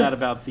else you got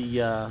about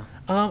the?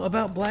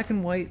 About black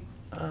and white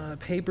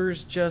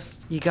papers,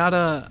 just you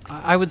gotta.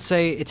 I would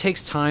say it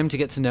takes time to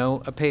get to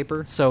know a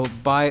paper. So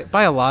buy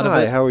a lot of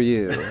Hi, it. how are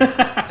you?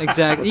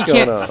 Exactly. What's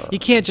going on? You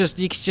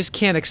just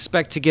can't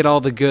expect to get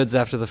all the goods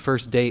after the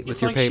first date with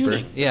It's your like paper.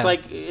 shooting. Yeah.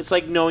 It's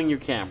like knowing your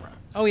camera.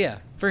 Oh yeah,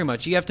 very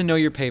much. You have to know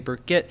your paper.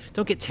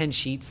 Don't get 10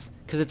 sheets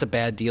because it's a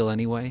bad deal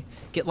anyway.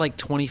 Get like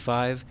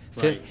 25.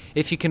 Right.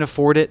 If you can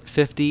afford it,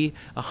 50,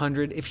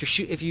 100.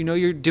 If you know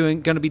you're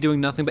going to be doing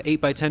nothing but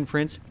 8x10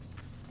 prints,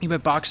 You buy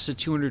boxes of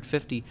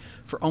 250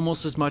 for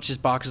almost as much as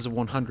boxes of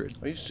 100.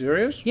 Are you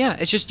serious? Yeah,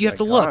 it's just you have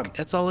to My look. God.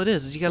 That's all it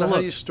is. You got to Now, look. How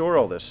do you store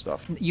all this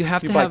stuff? You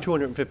have to buy have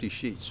 250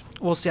 sheets.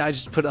 Well, see, I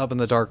just put it up in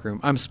the dark room.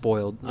 I'm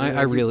spoiled.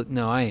 I really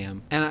no, I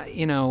am,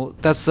 and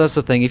that's the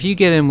thing. If you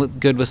get in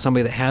good with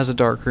somebody that has a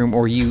dark room,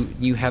 or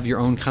you have your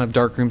own kind of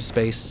dark room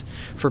space,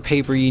 for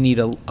paper you need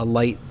a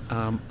light,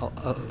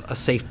 a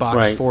safe box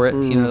Right. for it. A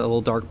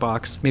little dark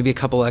box, maybe a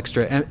couple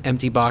extra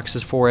empty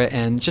boxes for it,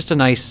 and just a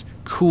nice,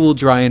 cool,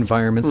 dry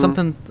environment.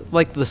 Something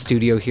like the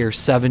studio here,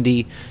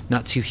 70,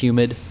 not too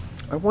humid.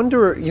 I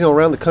wonder,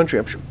 around the country,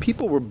 I'm sure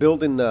people were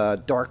building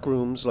dark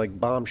rooms like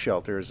bomb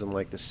shelters in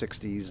like the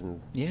 60s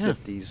and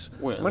 50s.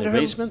 What, in Wonder the how-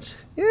 basements?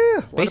 Yeah. a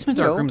lot of- Basement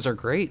dark rooms are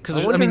great because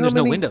wonder there's how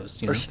no many windows.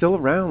 Are still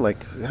around.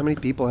 Like, how many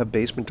people have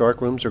basement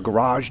dark rooms or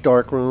garage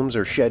dark rooms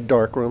or shed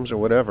dark rooms or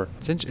whatever?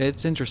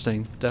 It's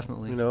interesting,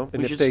 definitely. And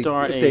We if should they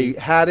start if they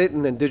had it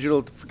and then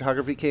digital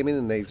photography came in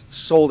and they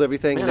sold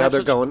everything, Man, now I have they're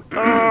such going,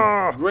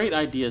 Great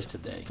ideas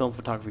today.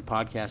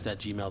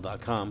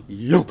 Filmphotographypodcast@gmail.com.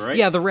 Right?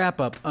 Yeah, the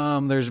wrap up.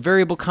 There's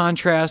variable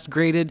contrast,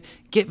 graded.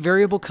 Get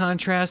variable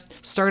contrast.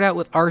 Start out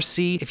with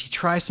RC. If you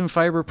try some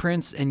fiber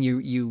prints and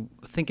you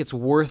think it's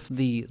worth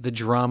the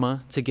drama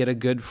to get a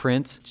good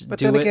print, But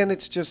do then it. again,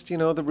 it's just,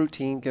 the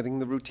routine, getting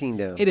the routine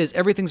down. It is.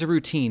 Everything's a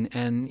routine.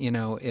 And,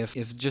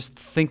 if just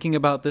thinking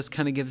about this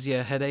kind of gives you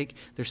a headache,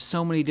 there's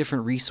so many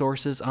different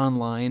resources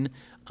online.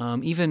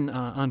 Even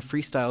on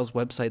Freestyle's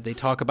website, they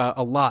talk about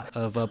a lot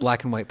of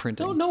black and white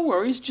printing. No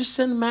worries. Just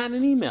send Matt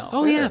an email.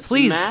 Oh, yeah, It's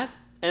please. Matt,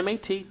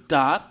 M-A-T,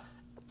 dot,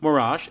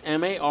 Marash,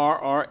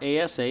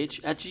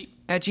 M-A-R-R-A-S-H, at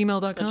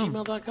gmail.com.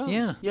 gmail.com.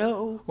 Yeah.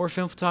 Yo. Or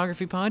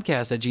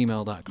filmphotographypodcast at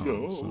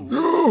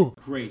gmail.com.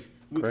 Great.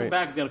 When we come Great.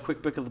 back, we've got a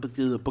quick book of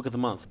the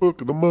month.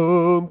 Book of the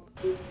month.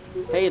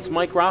 Hey, it's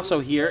Mike Rosso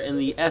here in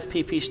the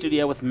FPP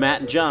studio with Matt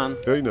and John.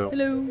 Hey, now.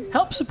 Hello.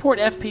 Help support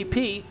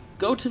FPP.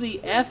 Go to the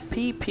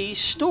FPP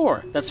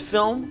store. That's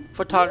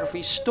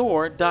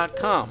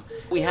filmphotographystore.com.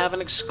 We have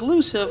an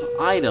exclusive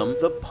item,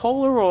 the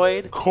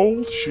Polaroid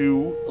Cold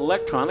shoe.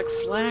 electronic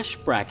flash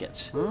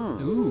brackets.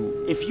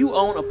 Ooh. If you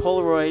own a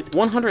Polaroid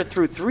 100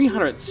 through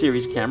 300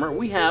 series camera,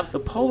 we have the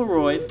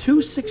Polaroid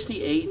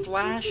 268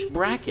 flash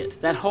bracket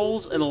that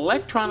holds an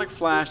electronic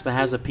flash that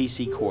has a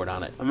PC cord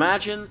on it.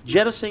 Imagine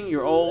jettisoning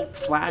your old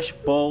flash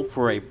bulb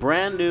for a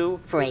brand new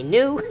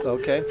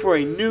Okay. for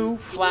a new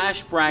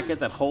flash bracket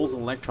that holds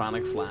an electronic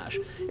flash.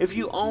 If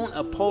you own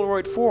a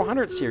Polaroid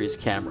 400 series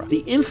camera, the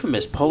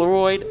infamous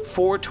Polaroid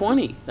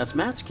 420, that's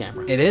Matt's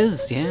camera, It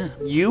is, yeah.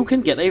 you can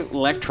get an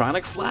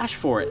electronic flash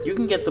for it. You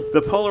can get the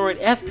Polaroid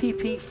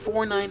FPP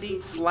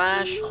 490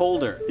 flash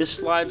holder. This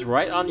slides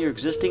right on your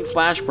existing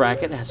flash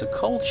bracket. It has a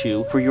cold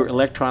shoe for your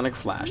electronic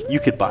flash. You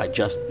could buy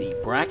just the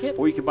bracket,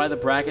 or you could buy the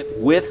bracket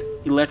with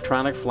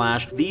electronic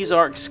flash. These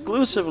are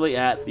exclusively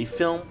at the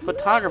Film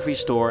Photography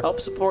Store. Help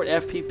support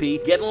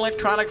FPP. Get an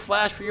electronic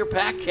flash for your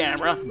pack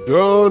camera.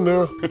 Donna.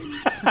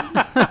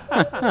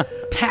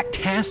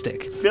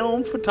 Packtastic.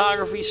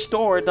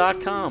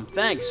 Filmphotographystore.com.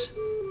 Thanks.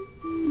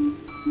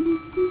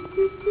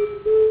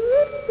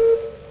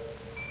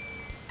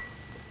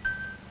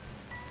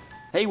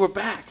 Hey, we're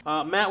back.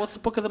 Matt, what's the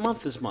book of the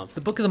month this month?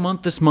 The book of the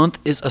month this month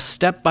is a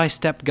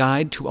step-by-step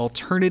guide to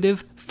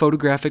alternative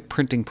photographic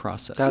printing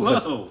process.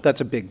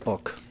 That's a big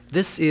book.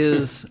 This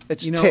is,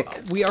 It's you know,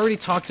 thick. we already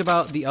talked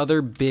about the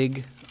other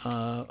big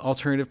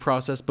alternative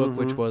process book,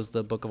 which was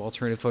the Book of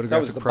Alternative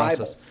Photographic was the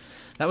Process. Bible.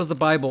 That was the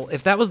Bible.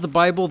 If that was the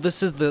Bible,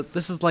 this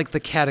is like the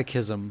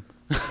Catechism,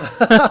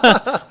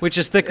 which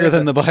is thicker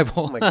than the Bible.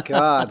 Oh my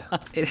God.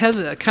 It has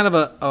a kind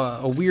of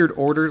a weird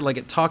order. Like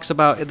it talks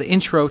about, the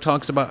intro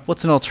talks about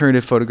what's an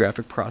alternative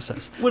photographic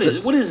process. What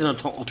is an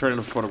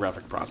alternative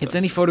photographic process? It's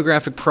any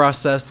photographic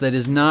process that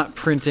is not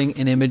printing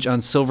an image on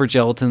silver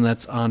gelatin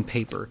that's on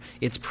paper.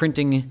 It's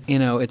printing,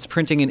 it's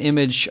printing an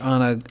image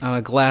on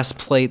a glass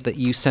plate that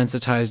you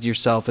sensitized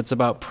yourself. It's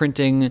about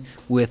printing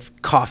with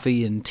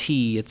coffee and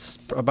tea. It's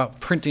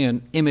about printing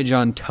an image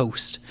on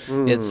toast.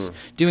 It's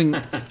doing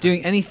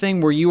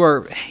anything where you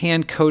are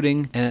hand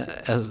coating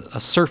a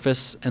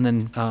surface and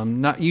then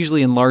not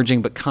usually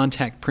enlarging but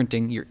contact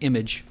printing your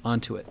image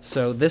onto it.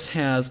 So this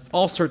has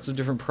all sorts of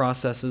different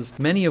processes,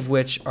 many of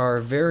which are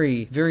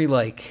very, very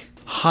like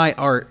high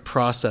art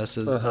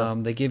processes.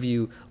 They give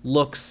you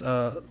looks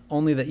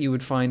only that you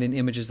would find in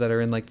images that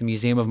are in like the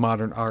Museum of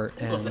Modern Art.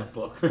 I love that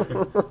book.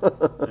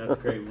 That's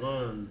great.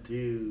 1,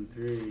 2,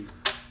 3.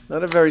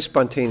 Not a very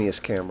spontaneous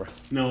camera.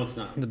 No, it's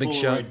not. The Big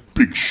Polaroid. Shot.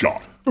 Big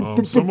shot.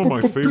 Some of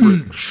my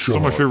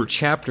favorite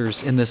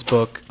chapters in this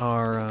book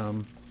are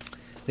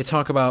they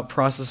talk about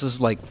processes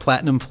like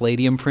platinum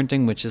palladium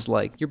printing, which is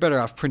like you're better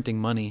off printing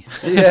money.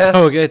 Yeah.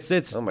 So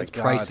it's Oh my it's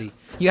God. pricey.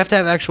 You have to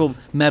have actual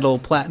metal,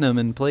 platinum,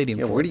 and palladium.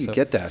 Yeah, for where it, do you so-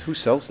 get that? Who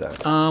sells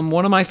that?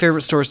 One of my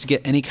favorite stores to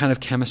get any kind of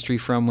chemistry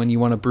from when you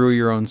want to brew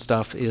your own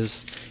stuff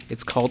is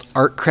it's called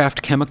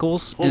Artcraft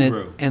Chemicals,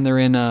 Homebrew. and they're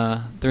in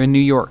New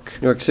York.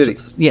 New York City.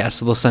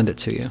 So they'll send it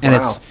to you, and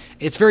Wow.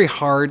 it's very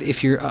hard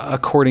if you're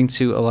according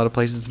to a lot of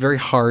places. It's very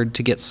hard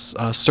to get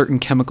certain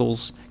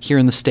chemicals here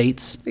in the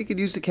States. You could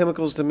use the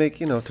chemicals to make,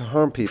 to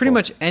harm people. Pretty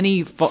much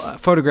any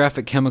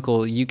photographic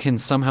chemical you can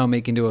somehow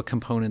make into a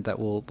component that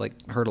will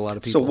hurt a lot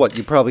of people. So what?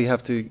 You probably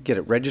have to get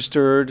it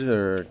registered,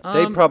 or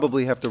they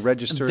probably have to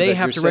register. They that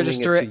have you're to sending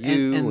register it to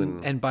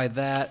you, and by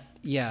that,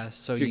 yeah.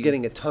 So if you're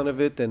getting a ton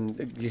of it,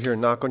 then you hear a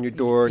knock on your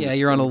door. Yeah, and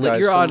you're on a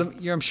list.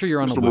 I'm sure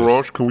you're on a Mr. list.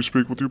 Mirage, can we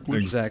speak with you,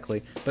 please?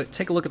 Exactly. But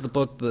take a look at the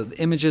book. The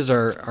images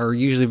are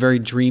usually very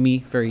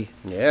dreamy, very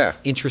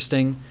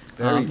interesting.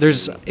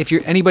 If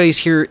anybody's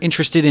here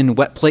interested in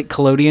wet plate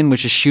collodion,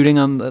 which is shooting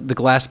on the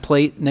glass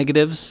plate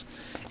negatives,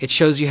 it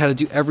shows you how to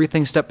do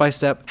everything step by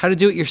step, how to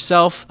do it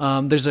yourself.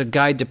 There's a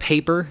guide to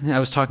paper. I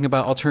was talking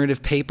about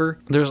alternative paper.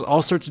 There's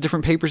all sorts of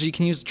different papers you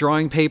can use,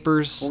 drawing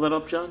papers. Hold that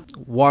up, John.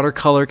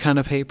 Watercolor kind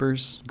of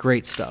papers.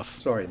 Great stuff.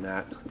 Sorry,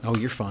 Matt. Oh,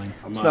 you're fine.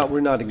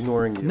 We're not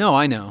ignoring you. No,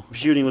 I know. I'm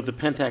shooting with the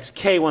Pentax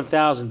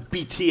K1000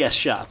 BTS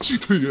shots.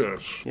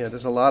 BTS. Yeah,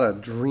 there's a lot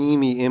of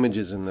dreamy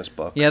images in this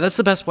book. Yeah, that's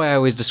the best way I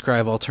always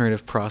describe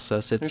alternative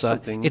process.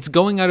 It's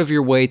going out of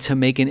your way to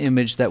make an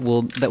image that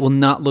will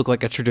not look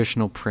like a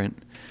traditional print.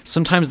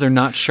 Sometimes they're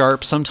not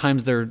sharp.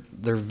 Sometimes they're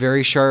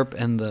very sharp,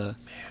 and you're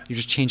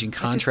just changing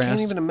contrast. I just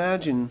can't even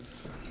imagine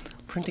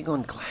printing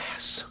on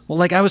glass. Well,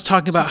 like I was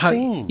talking about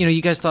insane. how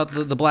you guys thought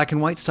the black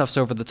and white stuff's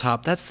over the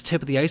top. That's the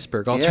tip of the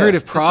iceberg.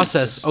 Alternative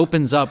process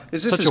opens up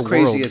Is such this a as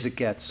crazy world. as it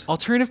gets?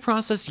 Alternative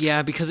process,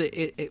 yeah, because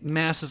it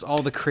masses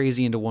all the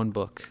crazy into one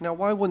book. Now,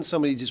 why wouldn't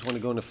somebody just want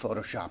to go into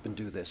Photoshop and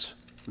do this,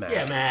 Matt?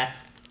 Yeah, Matt.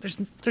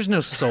 There's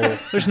no soul.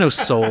 There's no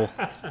soul.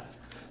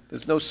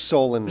 There's no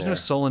soul in there. There's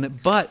no soul in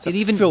it, but it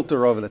even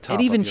filter over the top.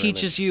 It even of your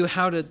teaches you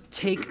how to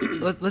take.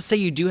 Let's say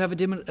you do have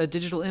a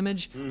digital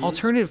image.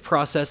 Alternative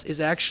process is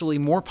actually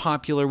more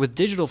popular with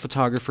digital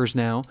photographers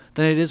now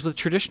than it is with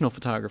traditional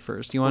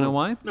photographers. Do you want to know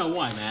why? No,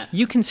 why, Matt?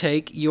 You can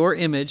take your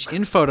image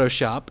in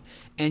Photoshop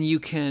and you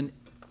can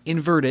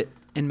invert it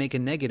and make a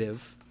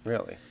negative.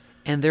 Really?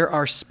 And there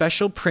are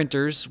special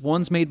printers.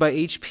 One's made by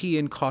HP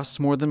and costs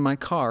more than my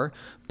car,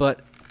 but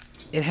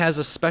it has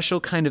a special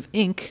kind of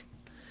ink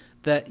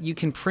that you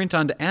can print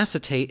onto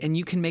acetate, and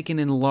you can make an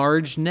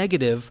enlarged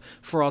negative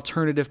for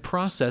alternative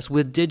process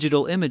with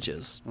digital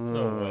images.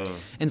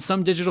 And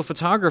some digital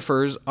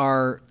photographers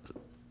are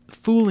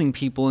fooling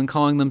people and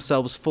calling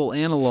themselves full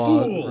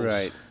analog. Fools.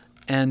 Right.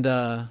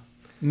 And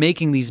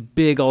making these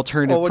big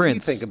alternative what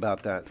prints. do you think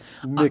about that?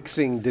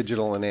 Mixing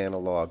digital and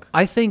analog.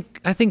 I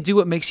think do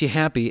what makes you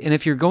happy. And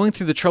if you're going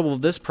through the trouble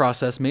of this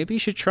process, maybe you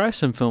should try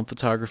some film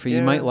photography.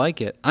 You might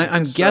like it.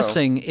 I'm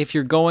guessing if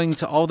you're going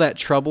to all that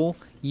trouble,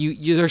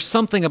 there's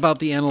something about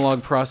the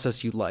analog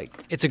process you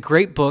like. It's a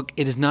great book.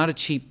 It is not a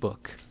cheap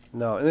book.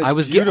 No, and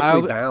it's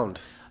beautifully bound.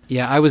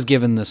 Yeah, I was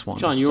given this one.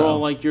 John, you're all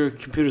like your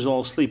computer's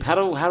all asleep. How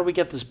do we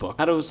get this book?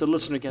 How does the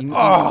listener get this You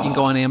book? can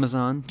go on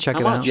Amazon, check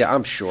it out. Yeah,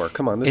 I'm sure.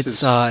 Come on,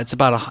 it's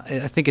about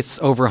I think it's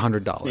over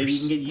 $100. Maybe you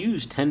can get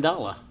used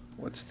 $10.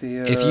 What's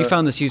the? If you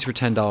found this used for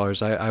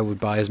 $10, I would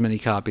buy as many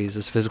copies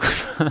as physically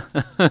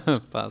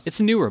possible. It's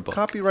a newer book.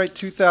 Copyright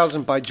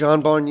 2000 by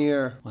John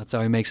Barnier. Well, that's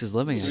how he makes his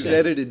living.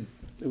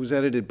 It was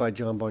edited by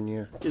John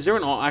Barnier. Is there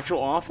an actual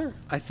author?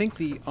 I think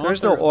the author...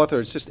 There's no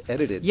author. It's just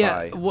edited by...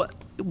 Yeah,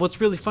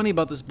 what's really funny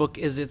about this book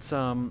is it's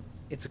a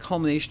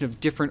culmination of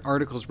different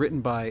articles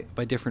written by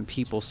different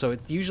people. So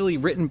it's usually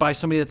written by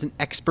somebody that's an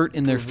expert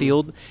in their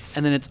field,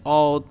 and then it's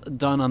all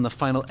done on the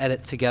final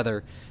edit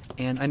together.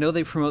 And I know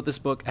they promote this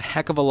book a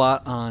heck of a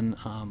lot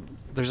on...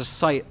 there's a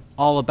site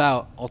all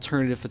about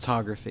alternative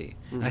photography.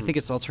 And I think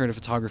it's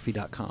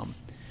alternativephotography.com.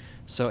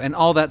 So, and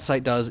all that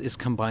site does is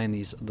combine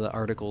the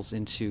articles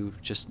into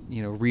just,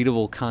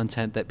 readable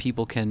content that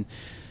people can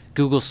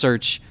Google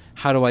search,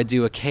 how do I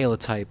do a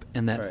calotype,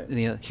 and that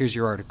here's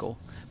your article.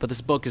 But this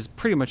book is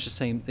pretty much the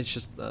same. It's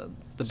just the best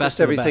of the best.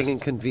 Everything in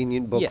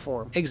convenient book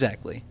form.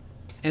 Exactly.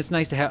 And it's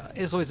nice to have.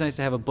 It's always nice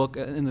to have a book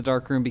in the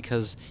darkroom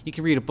because you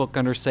can read a book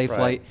under safe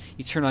light.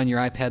 You turn on your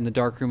iPad in the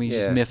darkroom, and you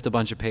just miffed a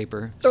bunch of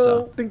paper.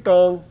 Ding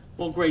dong.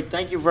 Well, great.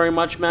 Thank you very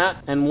much,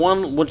 Matt. And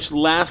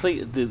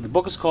lastly, the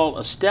book is called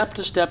A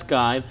Step-to-Step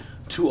Guide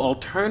to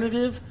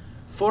Alternative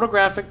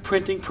Photographic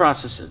Printing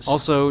Processes.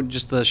 Also,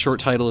 just the short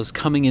title is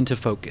Coming into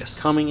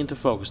Focus. Coming into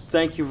Focus.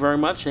 Thank you very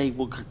much. Hey,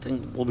 we'll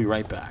be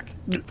right back.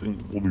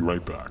 We'll be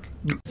right back.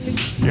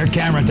 Your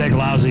camera take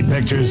lousy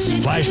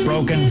pictures. Flash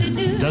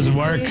broken. Doesn't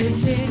work.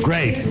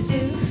 Great.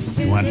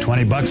 You want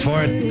 $20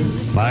 for it?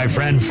 My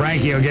friend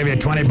Frankie will give you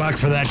 $20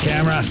 for that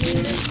camera,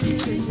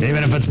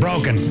 even if it's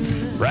broken.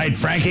 Right,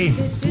 Frankie?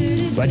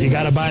 But you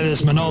gotta buy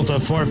this Minolta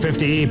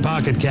 450E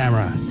pocket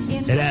camera.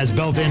 It has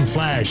built-in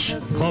flash,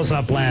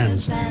 close-up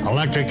lens,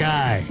 electric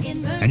eye,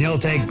 and you'll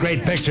take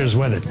great pictures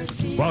with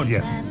it, won't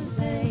you?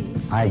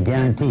 I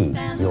guarantee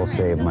you'll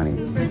save money.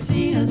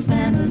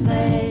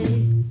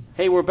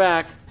 Hey, we're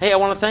back. Hey, I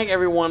want to thank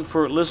everyone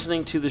for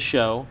listening to the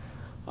show.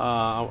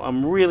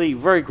 I'm really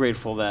very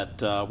grateful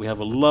that we have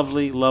a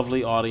lovely,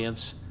 lovely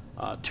audience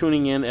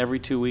tuning in every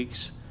 2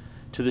 weeks.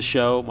 to the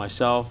show,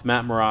 myself,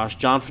 Matt Marash,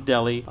 John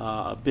Fideli,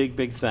 a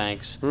big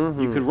thanks.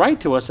 You could write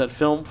to us at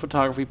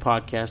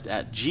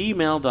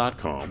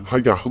filmphotographypodcast@gmail.com.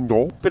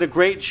 Been a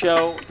great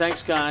show.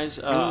 Thanks, guys.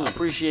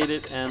 Appreciate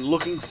it, and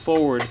looking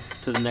forward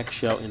to the next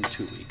show in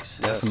 2 weeks.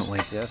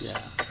 Definitely. Yes. Yeah.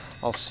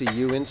 I'll see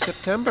you in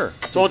September.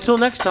 So until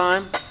next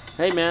time,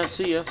 hey, man,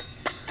 see ya.